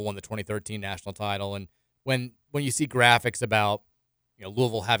that Louisville won the 2013 national title, and when you see graphics about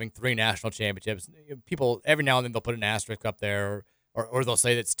Louisville having 3 national championships, people every now and then they'll put an asterisk up there, or they'll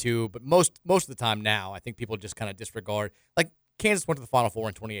say that's 2, but most of the time now, I think people just kind of disregard. Like Kansas went to the Final Four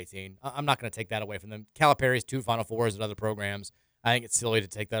in 2018. I'm not going to take that away from them. Calipari's 2 Final Fours at other programs. I think it's silly to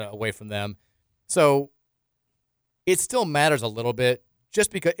take that away from them. So it still matters a little bit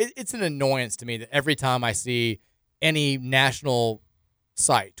just because it's an annoyance to me that every time I see any national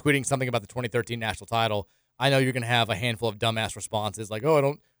site tweeting something about the 2013 national title, I know you're going to have a handful of dumbass responses like,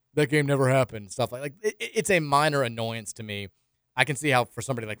 oh, that game never happened, stuff like that. It's a minor annoyance to me. I can see how for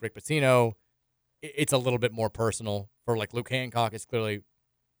somebody like Rick Pitino, it's a little bit more personal. For like Luke Hancock, it's clearly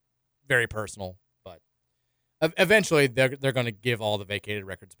very personal. Eventually, they're going to give all the vacated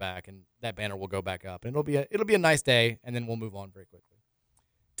records back, and that banner will go back up, and it'll be a nice day, and then we'll move on very quickly.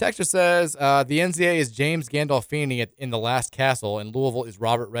 Texture says the NCAA is James Gandolfini in The Last Castle, and Louisville is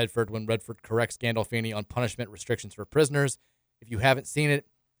Robert Redford when Redford corrects Gandolfini on punishment restrictions for prisoners. If you haven't seen it,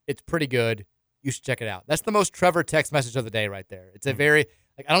 it's pretty good. You should check it out. That's the most Trevor text message of the day right there. It's a very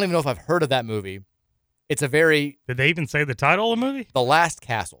I don't even know if I've heard of that movie. It's a very... Did they even say the title of the movie? The Last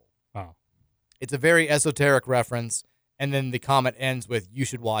Castle. Oh. It's a very esoteric reference, and then the comment ends with, you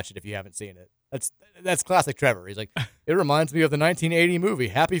should watch it if you haven't seen it. That's classic Trevor. He's like, it reminds me of the 1980 movie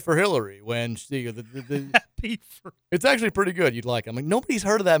Happy for Hillary when she... Happy for... It's actually pretty good. You'd like it. I'm like, nobody's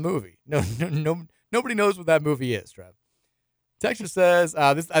heard of that movie. No, nobody knows what that movie is, Trev. Texture says,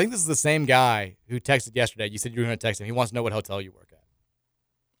 I think this is the same guy who texted yesterday. You said you were going to text him. He wants to know what hotel you work at.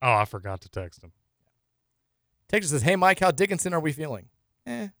 Oh, I forgot to text him. Texture says, hey, Mike, how Dickinson are we feeling?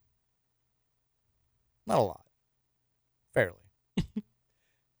 Not a lot. Fairly.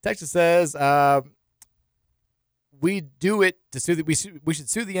 Texture says, we do it to sue we should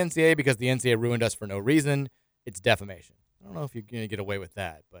sue the NCAA because the NCAA ruined us for no reason. It's defamation. I don't know if you're going to get away with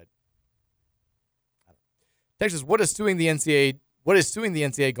that, but Texas, what is suing the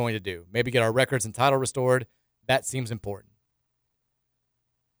NCAA going to do? Maybe get our records and title restored? That seems important.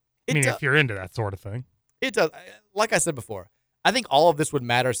 If you're into that sort of thing. It does. Like I said before, I think all of this would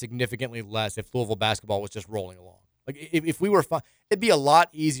matter significantly less if Louisville basketball was just rolling along. Like if we were fun, it'd be a lot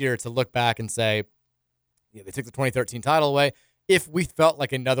easier to look back and say, they took the 2013 title away if we felt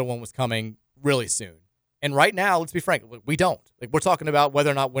like another one was coming really soon. And right now, let's be frank, we don't. Like, we're talking about whether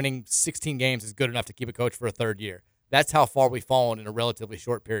or not winning 16 games is good enough to keep a coach for a third year. That's how far we've fallen in a relatively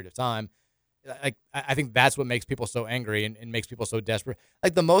short period of time. I think that's what makes people so angry and makes people so desperate.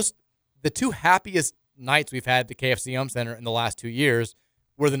 Like the two happiest nights we've had at the KFC Center in the last 2 years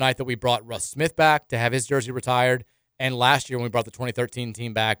were the night that we brought Russ Smith back to have his jersey retired, and last year when we brought the 2013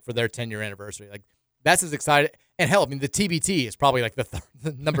 team back for their 10-year anniversary. Like, that's as exciting. And hell, the TBT is probably like the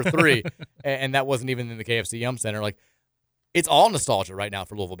number 3, and that wasn't even in the KFC Yum Center. Like, it's all nostalgia right now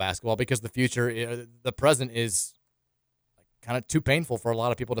for Louisville basketball because the future, the present is kind of too painful for a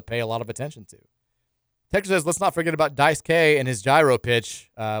lot of people to pay a lot of attention to. Texas says, let's not forget about Dice K and his gyro pitch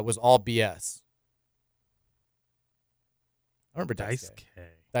was all BS. I remember Dice K.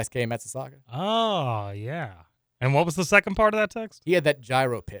 Dice K and Matsusaka. Oh, yeah. And what was the second part of that text? He had that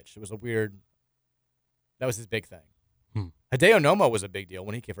gyro pitch. It was a weird... That was his big thing. Hideo Nomo was a big deal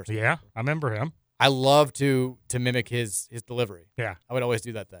when he first came. Yeah, I remember him. I love to mimic his delivery. Yeah. I would always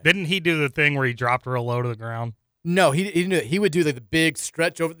do that thing. Didn't he do the thing where he dropped real low to the ground? No, he didn't do that. He would do like the big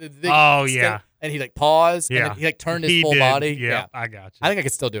stretch over the big yeah. And he'd pause. Yeah. And then he turned his full body. Yeah, I got you. I think I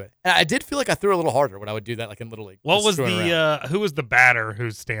could still do it. And I did feel like I threw a little harder when I would do that like in Little League. What was who was the batter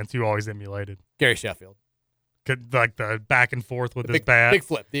whose stance you always emulated? Gary Sheffield. Like the back and forth with his bat. Big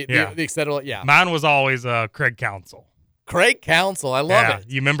flip. The etc. Yeah. Mine was always Craig Counsell. Craig Counsell. I love it.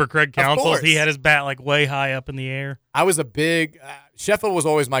 You remember Craig Counsell? He had his bat like way high up in the air. I was a big Sheffield was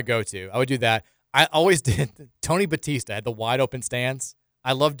always my go-to. I would do that. I always did. Tony Batista had the wide open stance.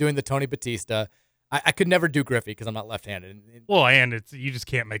 I love doing the Tony Batista. I could never do Griffey because I'm not left-handed. Well, and you just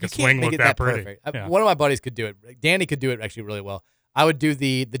can't make a swing look that pretty. Perfect. One of my buddies could do it. Danny could do it actually really well. I would do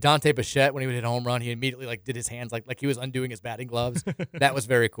the Dante Bichette when he would hit a home run. He immediately did his hands like he was undoing his batting gloves. That was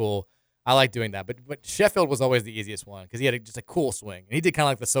very cool. I like doing that. But Sheffield was always the easiest one because he had just a cool swing. And he did kind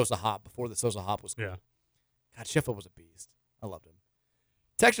of like the Sosa hop before the Sosa hop was cool. Yeah. God, Sheffield was a beast. I loved him.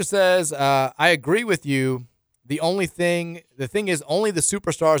 Texture says, I agree with you. The thing is only the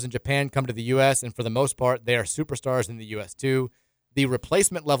superstars in Japan come to the U.S., and for the most part, they are superstars in the U.S. too. The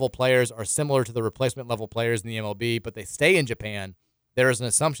replacement level players are similar to the replacement level players in the MLB, but they stay in Japan. There is an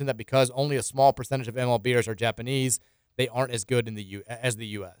assumption that because only a small percentage of MLBers are Japanese, they aren't as good as the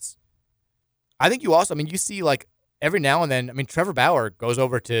U.S. I think you also, you see like every now and then, Trevor Bauer goes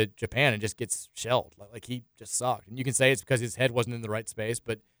over to Japan and just gets shelled. Like he just sucked. And you can say it's because his head wasn't in the right space,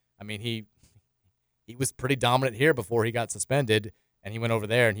 but he was pretty dominant here before he got suspended, and he went over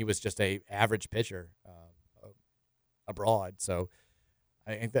there and he was just a average pitcher abroad. So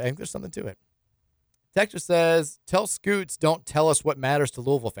I think there's something to it. Texture says, tell Scoots don't tell us what matters to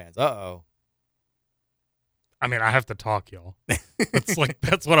Louisville fans. Uh-oh. I have to talk, y'all. That's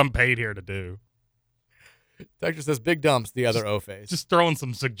what I'm paid here to do. Texture says, big dumps, the other O-face. Just throwing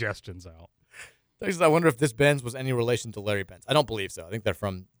some suggestions out. Texture says, I wonder if this Benz was any relation to Larry Benz. I don't believe so. I think they're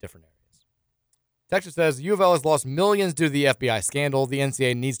from different areas. Texture says, U of L has lost millions due to the FBI scandal. The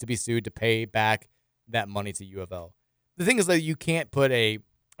NCAA needs to be sued to pay back that money to U of L. The thing is that you can't put I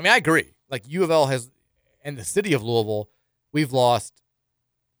agree. Like U of L has, and the city of Louisville, we've lost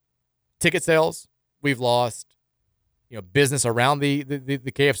ticket sales. We've lost, business around the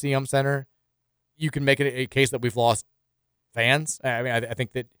KFC Yum Center. You can make it a case that we've lost fans. I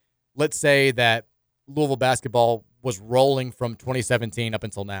think that, let's say that Louisville basketball was rolling from 2017 up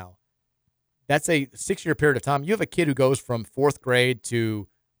until now. That's a 6-year period of time. You have a kid who goes from 4th grade to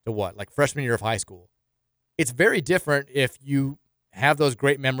what? Like freshman year of high school. It's very different if you have those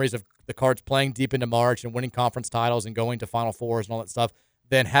great memories of the Cards playing deep into March and winning conference titles and going to Final Fours and all that stuff,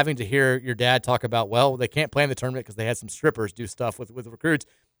 than having to hear your dad talk about, well, they can't play in the tournament because they had some strippers do stuff with recruits.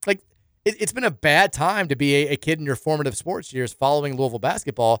 Like, it's been a bad time to be a kid in your formative sports years following Louisville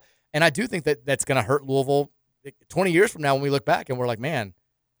basketball, and I do think that that's going to hurt Louisville 20 years from now when we look back and we're like, man,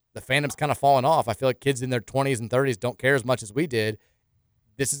 the fandom's kind of fallen off. I feel like kids in their 20s and 30s don't care as much as we did.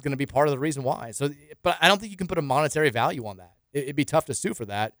 This is going to be part of the reason why. So, but I don't think you can put a monetary value on that. It'd be tough to sue for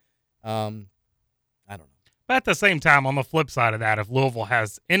that. I don't know. But at the same time, on the flip side of that, if Louisville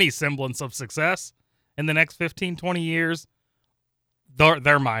has any semblance of success in the next 15, 20 years,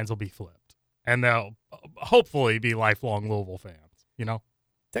 their minds will be flipped. And they'll hopefully be lifelong Louisville fans, you know?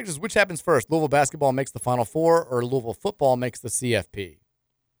 Texas, which happens first? Louisville basketball makes the Final Four or Louisville football makes the CFP?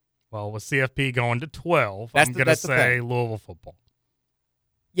 Well, with CFP going to 12, I'm going to say Louisville football.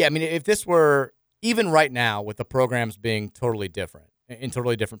 Yeah, I mean, if this were, even right now with the programs being totally different, in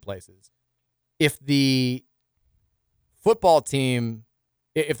totally different places, if the football team,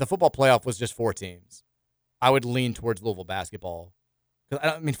 if the football playoff was just 4 teams, I would lean towards Louisville basketball.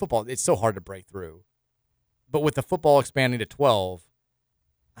 I mean, football, it's so hard to break through. But with the football expanding to 12,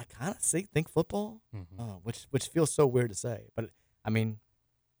 I kind of think football, which feels so weird to say. But, I mean,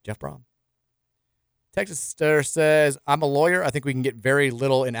 Jeff Brom. Texas Star says, I'm a lawyer. I think we can get very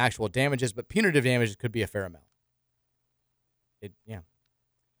little in actual damages, but punitive damages could be a fair amount. Yeah.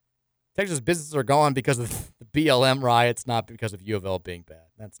 Texas businesses are gone because of the BLM riots, not because of U of L being bad.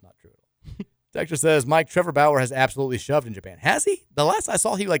 That's not true at all. Texas says, Mike, Trevor Bauer has absolutely shoved in Japan. Has he? The last I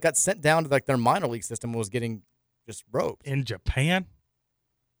saw, he got sent down to their minor league system and was getting just roped. In Japan?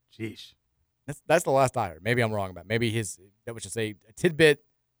 Jeez. That's the last I heard. Maybe I'm wrong about it. Maybe that was just a tidbit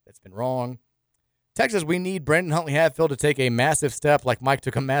that's been wrong. Texas, we need Brandon Huntley Hatfield to take a massive step like Mike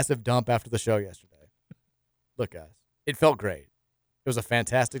took a massive dump after the show yesterday. Look, guys, it felt great. It was a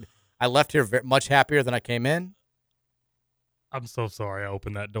fantastic. I left here much happier than I came in. I'm so sorry I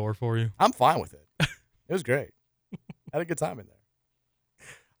opened that door for you. I'm fine with it. It was great. I had a good time in there.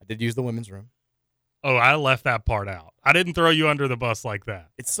 I did use the women's room. Oh, I left that part out. I didn't throw you under the bus like that.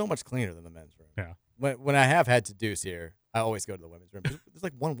 It's so much cleaner than the men's room. Yeah. When I have had to-dos here, I always go to the women's room. There's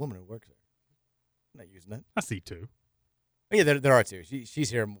like one woman who works there. I'm not using it. I see 2. Oh, yeah, there are 2. She's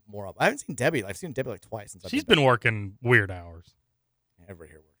here more often. I haven't seen Debbie. I've seen Debbie like twice since She's been working weird hours. Ever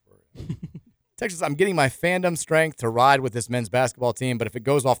here work for her. Texas, I'm getting my fandom strength to ride with this men's basketball team, but if it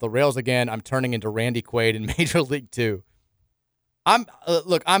goes off the rails again, I'm turning into Randy Quaid in Major League 2. I'm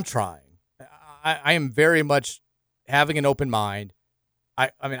trying. I am very much having an open mind.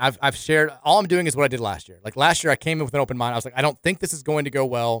 I mean, I've shared, all I'm doing is what I did last year. Like last year, I came in with an open mind. I was like, I don't think this is going to go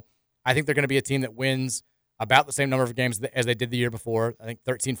well. I think they're going to be a team that wins about the same number of games as they did the year before. I think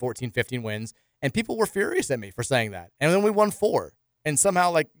 13, 14, 15 wins. And people were furious at me for saying that. And then we won 4. And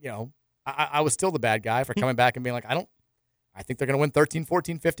somehow, I was still the bad guy for coming back and being like, I think they're going to win 13,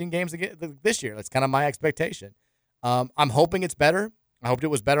 14, 15 games again this year. That's kind of my expectation. I'm hoping it's better. I hoped it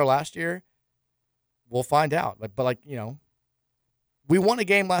was better last year. We'll find out. But we won a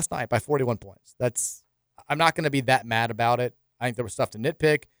game last night by 41 points. I'm not going to be that mad about it. I think there was stuff to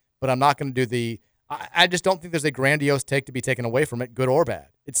nitpick, but I'm not going to do I just don't think there's a grandiose take to be taken away from it, good or bad.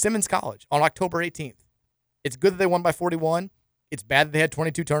 It's Simmons College on October 18th. It's good that they won by 41. It's bad that they had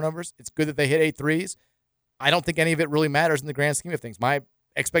 22 turnovers. It's good that they hit 8 threes. I don't think any of it really matters in the grand scheme of things. My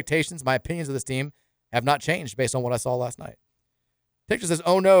expectations, my opinions of this team have not changed based on what I saw last night. Texas says,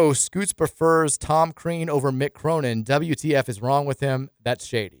 oh no, Scoots prefers Tom Crean over Mick Cronin. WTF is wrong with him. That's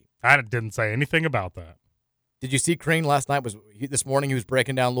shady. I didn't say anything about that. Did you see Crean last night? This morning he was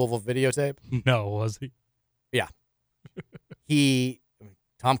breaking down Louisville videotape? No, was he? Yeah.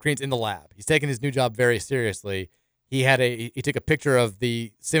 Tom Crean's in the lab. He's taking his new job very seriously. He took a picture of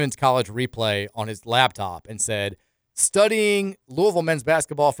the Simmons College replay on his laptop and said, studying Louisville men's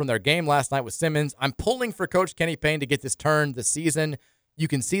basketball from their game last night with Simmons, I'm pulling for Coach Kenny Payne to get this turned this season. You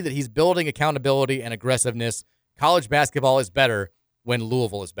can see that he's building accountability and aggressiveness. College basketball is better when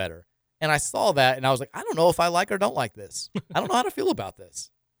Louisville is better. And I saw that, and I was like, I don't know if I like or don't like this. I don't know how to feel about this.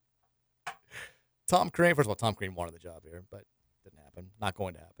 Tom Crean, first of all, Tom Crean wanted the job here, but it didn't happen. Not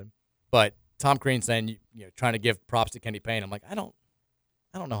going to happen. But Tom Crean saying, trying to give props to Kenny Payne. I'm like, I don't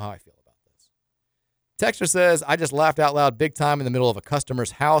know how I feel about this. Texter says, I just laughed out loud big time in the middle of a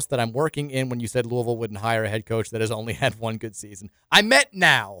customer's house that I'm working in when you said Louisville wouldn't hire a head coach that has only had one good season. I meant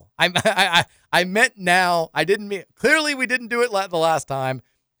now. I meant now. I didn't mean, clearly we didn't do it the last time.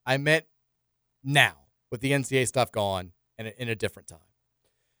 I meant now with the NCAA stuff gone and in a different time.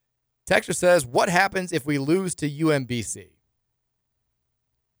 Texter says, what happens if we lose to UMBC?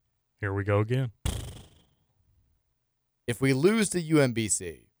 Here we go again. if we lose to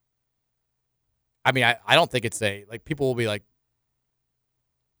UMBC, I mean, I don't think it's people will be like,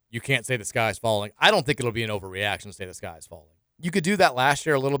 you can't say the sky is falling. I don't think it'll be an overreaction to say the sky is falling. You could do that last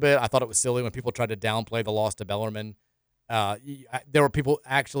year a little bit. I thought it was silly when people tried to downplay the loss to Bellarmine. There were people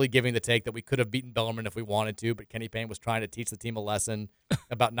actually giving the take that we could have beaten Bellarmine if we wanted to, but Kenny Payne was trying to teach the team a lesson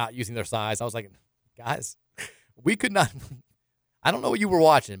about not using their size. I was like, guys, we could not. I don't know what you were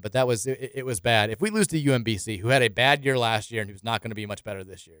watching, but it was bad. If we lose to UMBC, who had a bad year last year and who's not going to be much better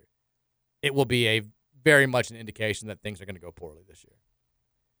this year, it will be a very much an indication that things are going to go poorly this year.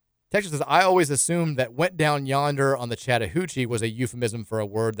 Texas says, I always assumed that went down yonder on the Chattahoochee was a euphemism for a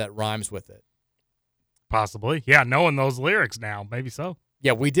word that rhymes with it. Possibly. Yeah, knowing those lyrics now, maybe so.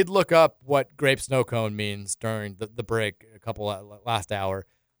 Yeah, we did look up what grape snow cone means during the break last hour.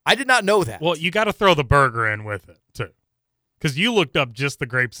 I did not know that. Well, you got to throw the burger in with it, too. Because you looked up just the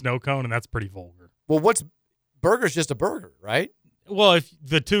grape snow cone, and that's pretty vulgar. Well, burger's just a burger, right? Well, if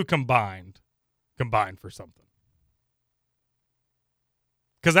the two combined for something.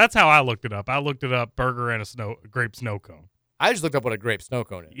 Because that's how I looked it up. I looked it up, burger and a grape snow cone. I just looked up what a grape snow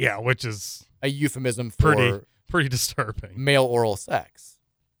cone is. Yeah, which is a euphemism for pretty disturbing. Male oral sex.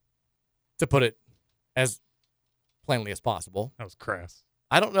 To put it as plainly as possible. That was crass.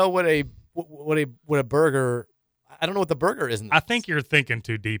 I don't know what a burger. I don't know what the burger is. I think you're thinking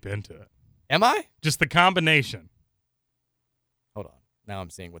too deep into it. Am I? Just the combination. Hold on. Now I'm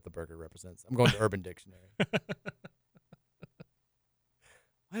seeing what the burger represents. I'm going to Urban Dictionary.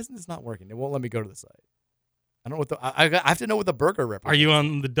 Why isn't this not working? It won't let me go to the site. I don't know what I have to know what the burger represents. Are you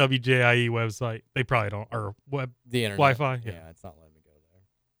on the WJIE website? They probably don't. Or the internet. Wi-Fi? Yeah, it's not letting me go there.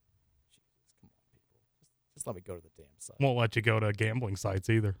 Jesus, come on, people. Just let me go to the damn site. Won't let you go to gambling sites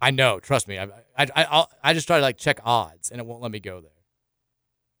either. I know. Trust me. I just try to check odds, and it won't let me go there.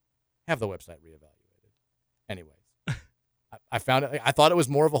 Have the website reevaluated. Anyways, I found it. I thought it was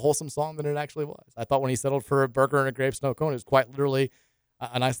more of a wholesome song than it actually was. I thought when he settled for a burger and a grape snow cone, it was quite literally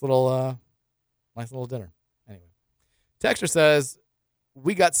a nice little dinner. Anyway, Texter says,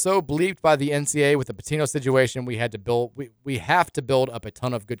 we got so bleeped by the NCAA with the Patino situation, we have to build up a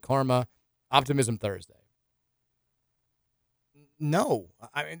ton of good karma. Optimism Thursday. No,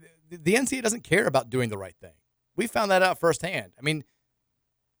 I mean, the NCAA doesn't care about doing the right thing. We found that out firsthand. I mean,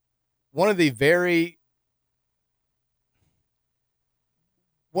 one of the very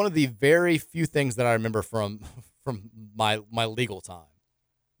few things that I remember from my legal time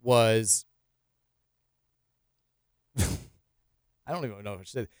was I don't even know what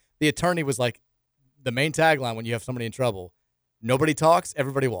she said. The attorney was like, the main tagline when you have somebody in trouble, nobody talks,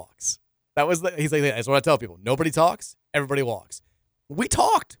 everybody walks. He's like, that's what I tell people. Nobody talks, everybody walks. We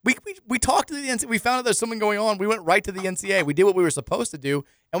talked. We talked to the NCAA. We found out there's something going on. We went right to the NCAA. We did what we were supposed to do,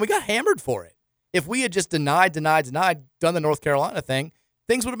 and we got hammered for it. If we had just denied, done the North Carolina thing,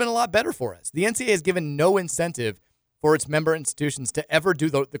 things would have been a lot better for us. The NCAA has given no incentive for its member institutions to ever do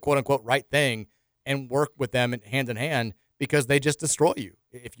the quote-unquote right thing and work with them hand in hand because they just destroy you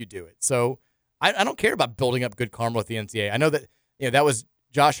if you do it. So I don't care about building up good karma with the NCAA. I know that that was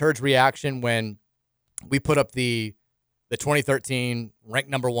Josh Hurd's reaction when we put up the 2013 ranked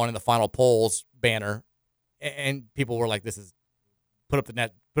number 1 in the final polls banner, and people were like, "This is put up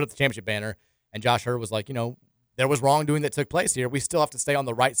the championship banner." And Josh Hurd was like, there was wrongdoing that took place here. We still have to stay on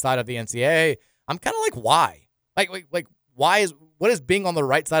the right side of the NCAA. I'm kind of like, why? Like what has being on the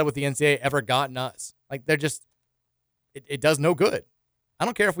right side with the NCAA ever gotten us? Like, they're just, it does no good. I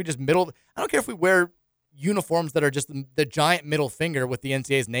don't care if we I don't care if we wear uniforms that are just the giant middle finger with the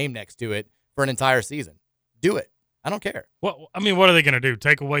NCAA's name next to it for an entire season. Do it. I don't care. Well, I mean, what are they going to do?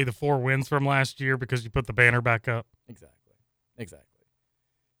 Take away the 4 wins from last year because you put the banner back up? Exactly.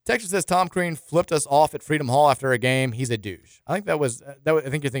 Texas says Tom Crean flipped us off at Freedom Hall after a game. He's a douche. I think I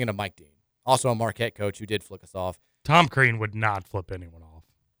think you're thinking of Mike Dean, also a Marquette coach who did flick us off. Tom Crean would not flip anyone off.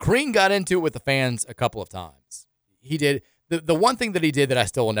 Crean got into it with the fans a couple of times. He did. The one thing that he did that I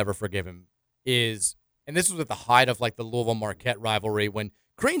still will never forgive him is, and this was at the height of like the Louisville-Marquette rivalry, when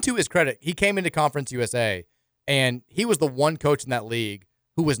Crean, to his credit, he came into Conference USA, and he was the one coach in that league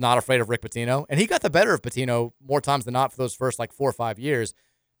who was not afraid of Rick Pitino, and he got the better of Pitino more times than not for those first 4 or 5 years.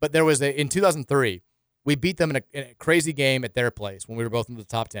 But there was in 2003, we beat them in a crazy game at their place when we were both in the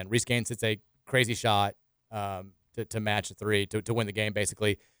top 10. Reese Gaines hits a crazy shot to match the 3 to win the game,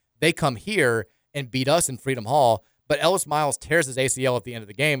 basically. They come here and beat us in Freedom Hall, but Ellis Miles tears his ACL at the end of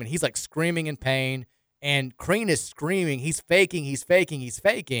the game, and he's like screaming in pain, and Crean is screaming. He's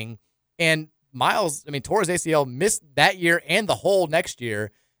faking. And Miles, tore his ACL, missed that year and the whole next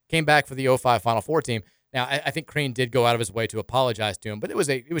year, came back for the 2005 Final Four team. Now, I think Crean did go out of his way to apologize to him, but it was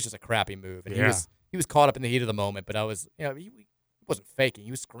just a crappy move, and he was caught up in the heat of the moment, but I was, he wasn't faking.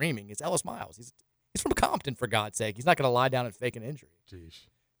 He was screaming. It's Ellis Miles. He's from Compton, for God's sake. He's not going to lie down and fake an injury. Jeez.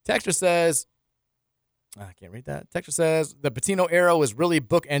 Texture says, I can't read that. Texture says, the Patino era was really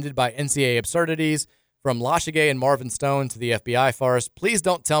bookended by NCAA absurdities, from Lashigay and Marvin Stone to the FBI farce. Please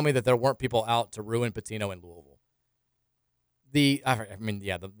don't tell me that there weren't people out to ruin Patino in Louisville. The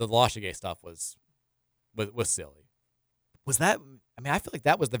Lashigay stuff was silly. Was that? I mean, I feel like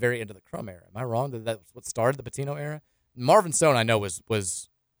that was the very end of the Crum era. Am I wrong that that's what started the Patino era? Marvin Stone, I know, was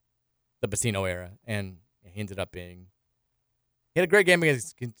the Patino era, and he ended up being. He had a great game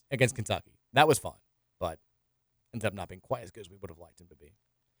against Kentucky. That was fun, but ended up not being quite as good as we would have liked him to be.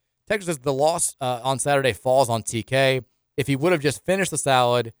 Texas says the loss on Saturday falls on TK. If he would have just finished the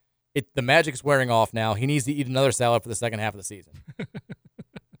salad, the magic is wearing off now. He needs to eat another salad for the second half of the season.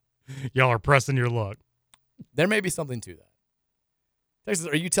 Y'all are pressing your luck. There may be something to that. Texas,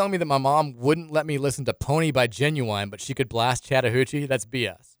 are you telling me that my mom wouldn't let me listen to Pony by Genuine, but she could blast Chattahoochee? That's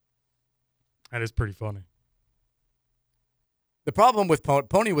BS. That is pretty funny. The problem with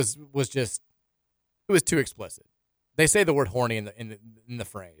Pony was just it was too explicit. They say the word horny in the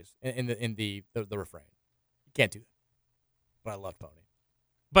phrase in the refrain. You can't do that. But I love Pony.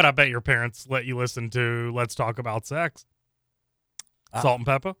 But I bet your parents let you listen to Let's Talk About Sex. Salt and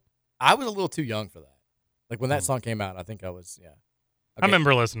Pepper. I was a little too young for that. Like when that song came out, I think I was Okay. I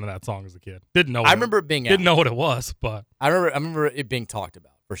remember listening to that song as a kid. Didn't know. I remember it being. Didn't know what it was, but I remember it being talked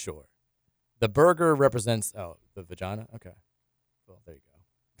about for sure. The burger represents the vagina. Okay, well there you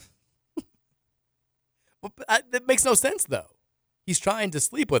go. But that makes no sense though. He's trying to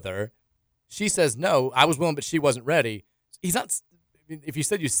sleep with her. She says no. I was willing, but she wasn't ready. He's not. If you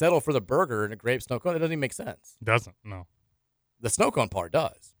said you settle for the burger and a grape snow cone, it doesn't even make sense. Doesn't, no. The snow cone part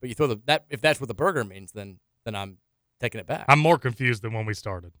does, but you throw that if that's what the burger means, then I'm taking it back. I'm more confused than when we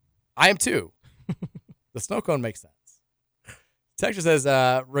started. I am too. The snow cone makes sense. Texture says,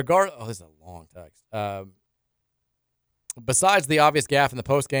 this is a long text. Besides the obvious gaffe in the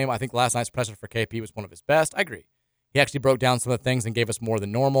post game, I think last night's presser for KP was one of his best. I agree. He actually broke down some of the things and gave us more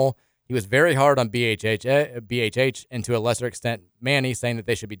than normal. He was very hard on BHH and to a lesser extent Manny, saying that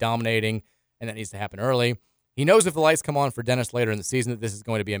they should be dominating and that needs to happen early. He knows if the lights come on for Dennis later in the season that this is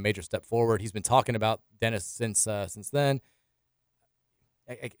going to be a major step forward. He's been talking about Dennis since then.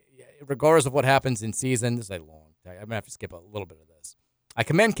 Regardless of what happens in season, this is a long tag. I'm going to have to skip a little bit of this. I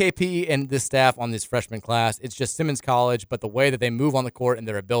commend KP and this staff on this freshman class. It's just Simmons College, but the way that they move on the court and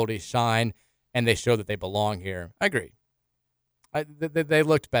their abilities shine, and they show that they belong here. I agree. They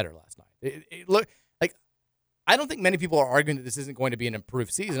looked better last night. It looked like I don't think many people are arguing that this isn't going to be an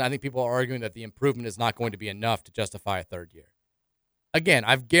improved season. I think people are arguing that the improvement is not going to be enough to justify a third year. Again,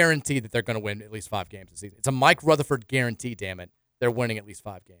 I've guaranteed that they're going to win at least 5 games this season. It's a Mike Rutherford guarantee, damn it. They're winning at least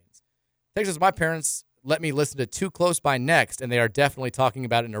 5 games. Texas, my parents let me listen to Too Close by Next, and they are definitely talking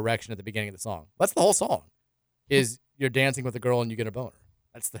about an erection at the beginning of the song. That's the whole song, is you're dancing with a girl and you get a boner.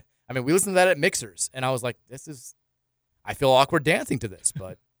 We listened to that at Mixers, and I was like, I feel awkward dancing to this,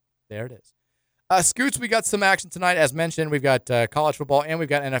 but there it is. Scoots, we got some action tonight. As mentioned, we've got college football and we've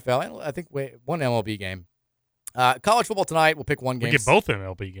got NFL, and I think one MLB game. College football tonight, we'll pick one game. We get both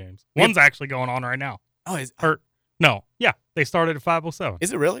MLB games. One's actually going on right now. Oh, no. Yeah, they started at 5:07.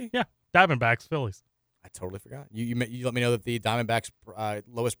 Is it really? Yeah, Diamondbacks, Phillies. I totally forgot. You let me know that the Diamondbacks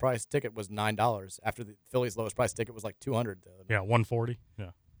lowest price ticket was $9 after the Phillies lowest price ticket was like $200. Yeah, $140.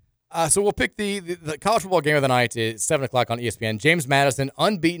 Yeah. So we'll pick the college football game of the night. It's 7 o'clock on ESPN. James Madison,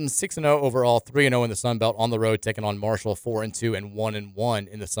 unbeaten, 6-0 overall, 3-0 in the Sun Belt on the road, taking on Marshall, 4-2 and 1-1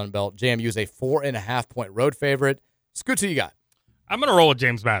 in the Sun Belt. JMU is a 4.5-point road favorite. Scoot, who you got? I'm going to roll with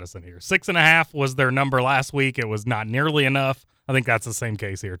James Madison here. 6.5 was their number last week. It was not nearly enough. I think that's the same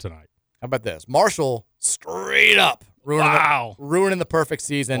case here tonight. How about this? Marshall straight up ruining the perfect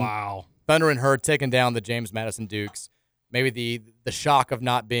season. Wow. Thunder and Herd taking down the James Madison Dukes. Maybe the shock of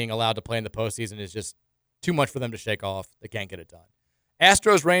not being allowed to play in the postseason is just too much for them to shake off. They can't get it done.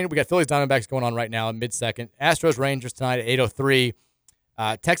 Astros Rangers. We got Phillies Diamondbacks going on right now in mid-second. Astros Rangers tonight at 8:03.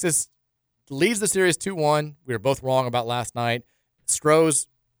 Texas leads the series 2-1. We were both wrong about last night. Stros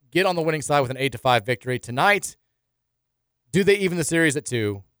get on the winning side with an 8-5 victory tonight. Do they even the series at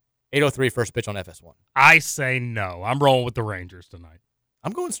 2? 8:03 first pitch on FS1. I say no. I'm rolling with the Rangers tonight.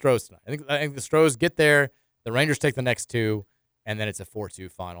 I'm going Stros tonight. I think the Stros get there. The Rangers take the next 2, and then it's a 4-2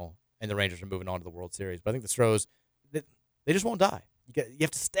 final, and the Rangers are moving on to the World Series. But I think the Stros, they just won't die. You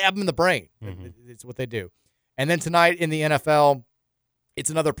have to stab them in the brain. Mm-hmm. It's what they do. And then tonight in the NFL, it's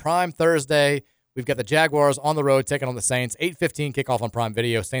another Prime Thursday. We've got the Jaguars on the road taking on the Saints. 8:15 kickoff on Prime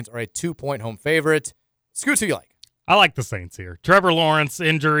Video. Saints are a 2-point home favorite. Scoots, who you like? I like the Saints here. Trevor Lawrence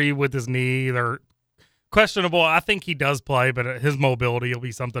injury with his knee. They're questionable. I think he does play, but his mobility will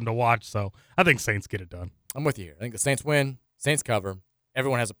be something to watch. So I think Saints get it done. I'm with you here. I think the Saints win. Saints cover.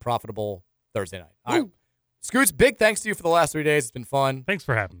 Everyone has a profitable Thursday night. All right. Scoots, big thanks to you for the last 3 days. It's been fun. Thanks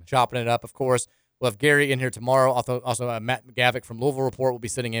for having me. Chopping it up, of course. We'll have Gary in here tomorrow. Also Matt McGavick from Louisville Report will be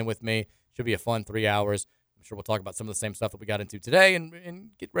sitting in with me. Should be a fun 3 hours. I'm sure we'll talk about some of the same stuff that we got into today and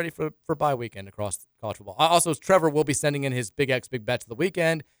get ready for bye weekend across college football. Also, Trevor will be sending in his Big X Big Bets of the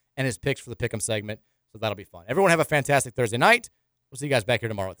weekend and his picks for the Pick'em segment. So that'll be fun. Everyone have a fantastic Thursday night. We'll see you guys back here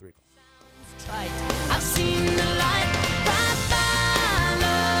tomorrow at 3 o'clock. I've seen